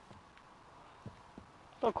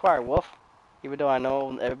 Don't cry, Wolf. Even though I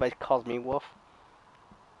know everybody calls me Wolf.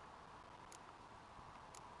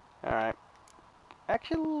 Alright.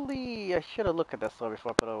 Actually, I should have looked at this sword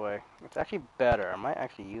before I put it away. It's actually better. I might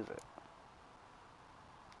actually use it.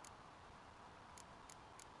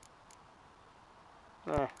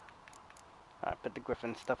 Alright, put the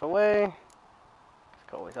Griffin stuff away.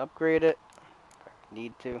 Just always upgrade it if I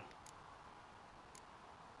need to.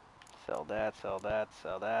 Sell that, sell that,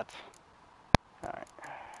 sell that. Alright.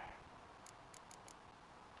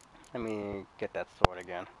 Let me get that sword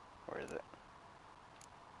again. Where is it?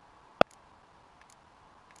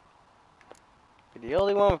 Be the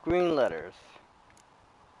only one with green letters.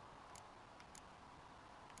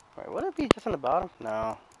 Wait, would it be just on the bottom?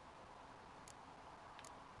 No.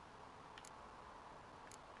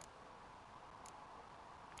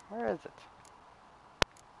 Where is it?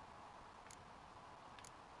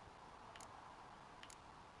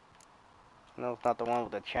 No, it's not the one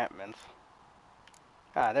with the enchantments.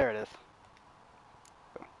 Ah, there it is.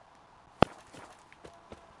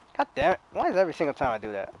 God damn it. Why is every single time I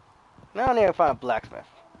do that? Now I need to find a blacksmith.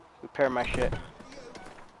 Repair my shit.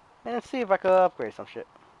 And see if I can upgrade some shit.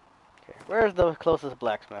 Okay, where's the closest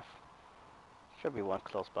blacksmith? Should be one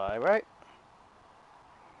close by, right?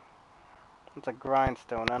 It's a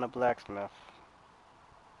grindstone, not a blacksmith.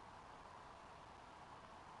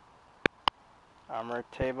 Armor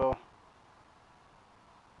table.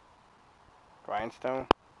 Grindstone.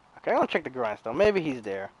 Okay, I'm gonna check the grindstone. Maybe he's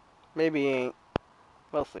there. Maybe he ain't.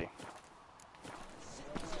 We'll see.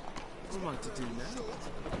 What to do now?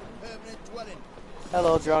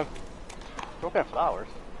 Hello, drunk. Broken flowers.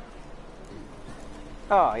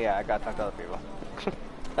 Oh yeah, I gotta talk to other people.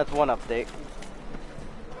 That's one update.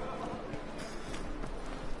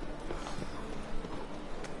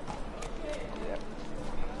 Yep.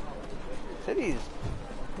 City's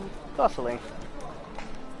bustling.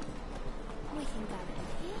 We can go in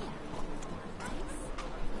here.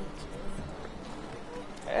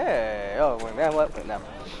 Hey, oh wait, man, what? Wait, never.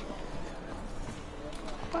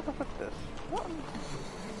 What the fuck is this? What?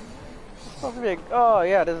 It's supposed to be oh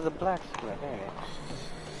yeah, this is a blacksmith, ain't it?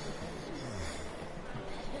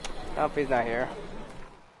 Nope, he's not here.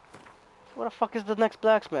 What the fuck is the next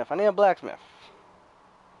blacksmith? I need a blacksmith.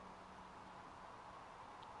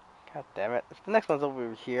 God damn it. If the next one's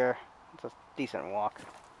over here, it's a decent walk.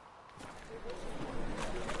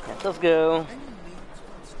 Yes, let's go.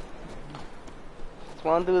 Just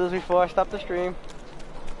want to do this before I stop the stream.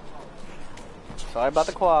 Sorry about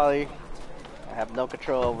the quality. I have no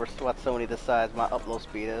control over what Sony decides my upload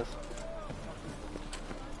speed is.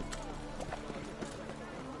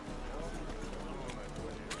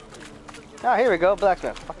 Ah, here we go,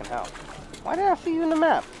 blacksmith. Fucking hell. Why did I see you in the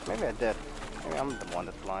map? Maybe I did. Maybe I'm the one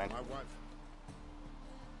that's blind.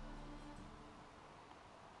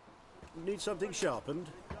 Need something sharpened?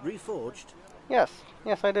 Reforged? Yes.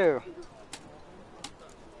 Yes, I do.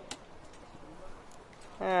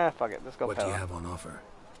 Fuck it. Let's go. What do you have on offer?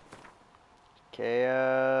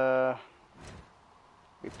 Okay,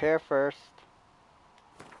 repair first.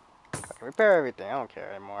 Okay, repair everything. I don't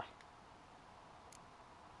care anymore.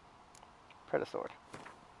 Predator sword.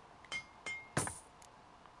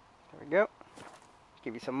 There we go.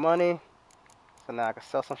 Give you some money. So now I can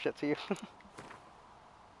sell some shit to you.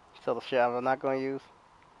 Sell the shit I'm not going to use.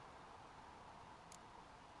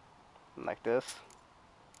 Like this.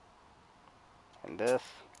 And this.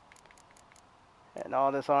 And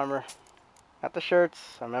all this armor. Not the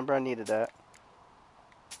shirts. I remember I needed that.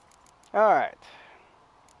 Alright.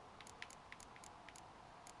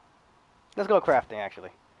 Let's go crafting, actually.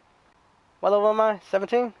 What level am I?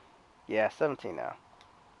 17? Yeah, 17 now.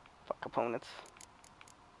 Fuck components.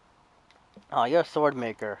 Oh, you're a sword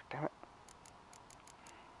maker. Damn it.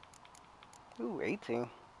 Ooh, 18.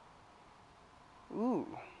 Ooh.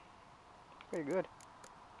 Pretty good.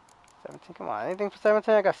 17, come on. Anything for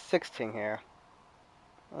 17? I got 16 here.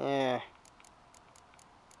 Yeah.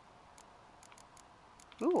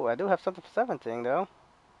 Ooh, I do have something for 17, though.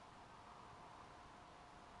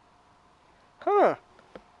 Huh.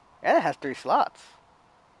 And it has 3 slots.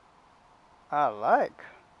 I like.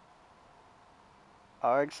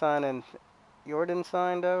 Arg sign and Jordan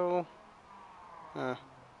sign, though. Huh.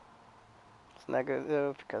 It's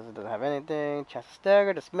negative because it doesn't have anything. Chance to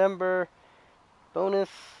stagger, dismember. Bonus.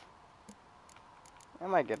 I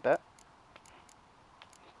might get that.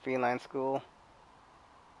 Feline school.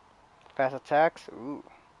 Fast attacks. Ooh.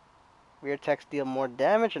 Weird attacks deal more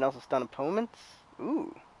damage and also stun opponents.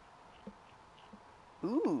 Ooh.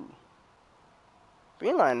 Ooh.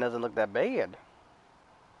 Feline doesn't look that bad.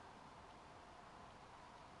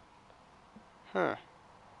 Huh.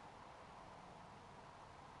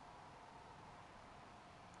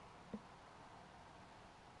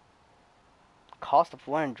 Cost of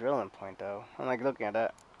 1 drilling point, though. I'm like looking at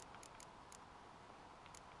that.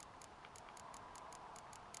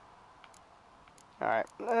 Alright,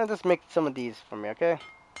 just make some of these for me, okay?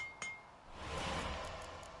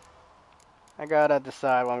 I gotta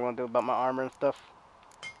decide what I'm gonna do about my armor and stuff.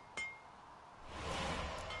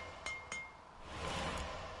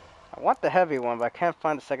 I want the heavy one, but I can't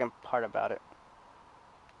find the second part about it.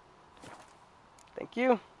 Thank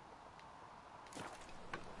you.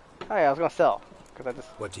 Oh yeah, I was gonna sell. Cause I just...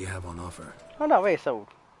 What do you have on offer? Oh no, wait, sold.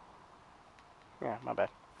 Yeah, my bad.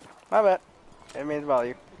 My bad. It means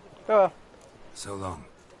value. Oh well. So long.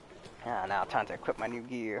 Ah, now time to equip my new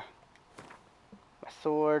gear. My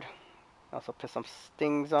sword. Also put some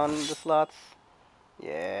stings on the slots.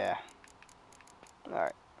 Yeah.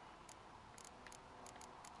 Alright.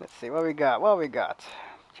 Let's see what we got. What we got?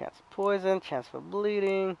 Chance of poison, chance for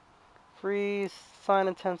bleeding, freeze, sign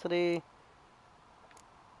intensity,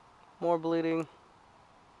 more bleeding,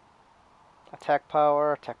 attack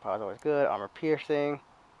power. Attack power is always good. Armor piercing.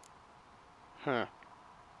 How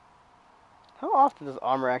often does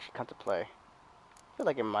armor actually come to play? I feel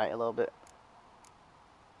like it might a little bit.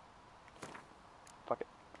 Fuck it.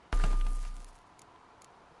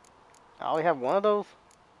 I only have one of those.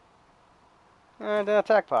 And then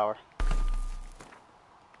attack power.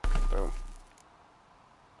 Boom.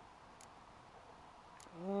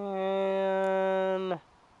 And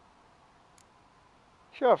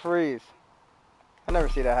sure, freeze. I never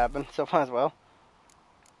see that happen, so might as well.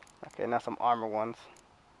 Okay, now some armor ones.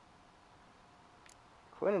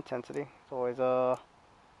 Quit intensity. It's always a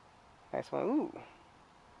nice one. Ooh.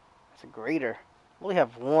 That's a greater. We only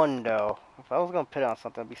have one though. If I was gonna put it on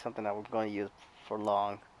something, it'd be something that we're gonna use for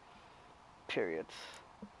long periods.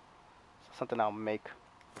 So something I'll make.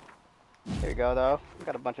 There we go though. We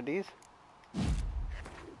got a bunch of these.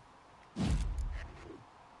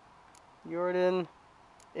 Jordan.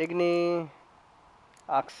 Igni,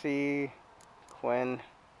 Oxy, Quinn.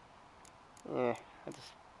 Yeah,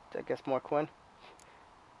 I guess more Quinn.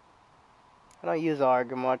 I don't use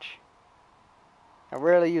Arg much. I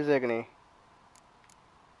rarely use Igni.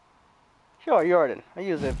 Sure, Jordan. I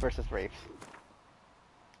use it versus Wraiths.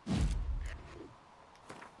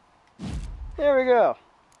 There we go.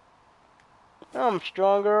 I'm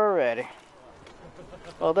stronger already.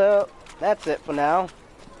 Well, that's it for now.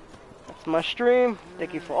 That's my stream.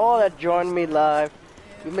 Thank you for all that joined me live.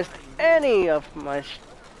 If you missed any of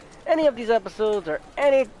these episodes or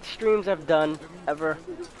any streams I've done ever,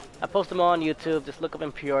 I post them all on YouTube. Just look up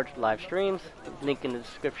Impure live streams. Link in the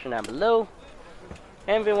description down below.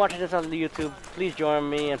 And if you're watching this on the YouTube, please join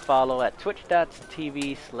me and follow at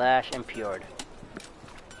twitch.tv/Impured.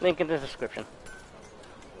 Link in the description.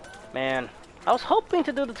 Man, I was hoping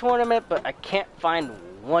to do the tournament, but I can't find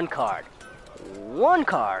one card. One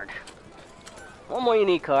card. One more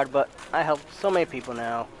unique card, but I help so many people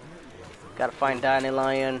now. Gotta find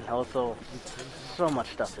Dandelion. Also, so much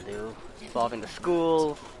stuff to do. Solving the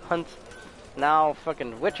school, hunt. Now,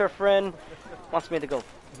 fucking Witcher friend wants me to go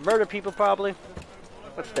murder people, probably.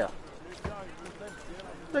 But still.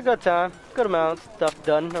 It's a good time. Good amount of stuff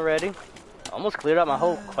done already. Almost cleared out my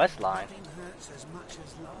whole quest line.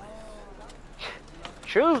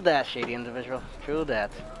 True that, shady individual. True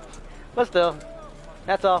that. But still,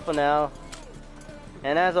 that's all for now.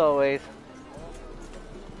 And as always,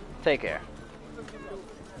 take care.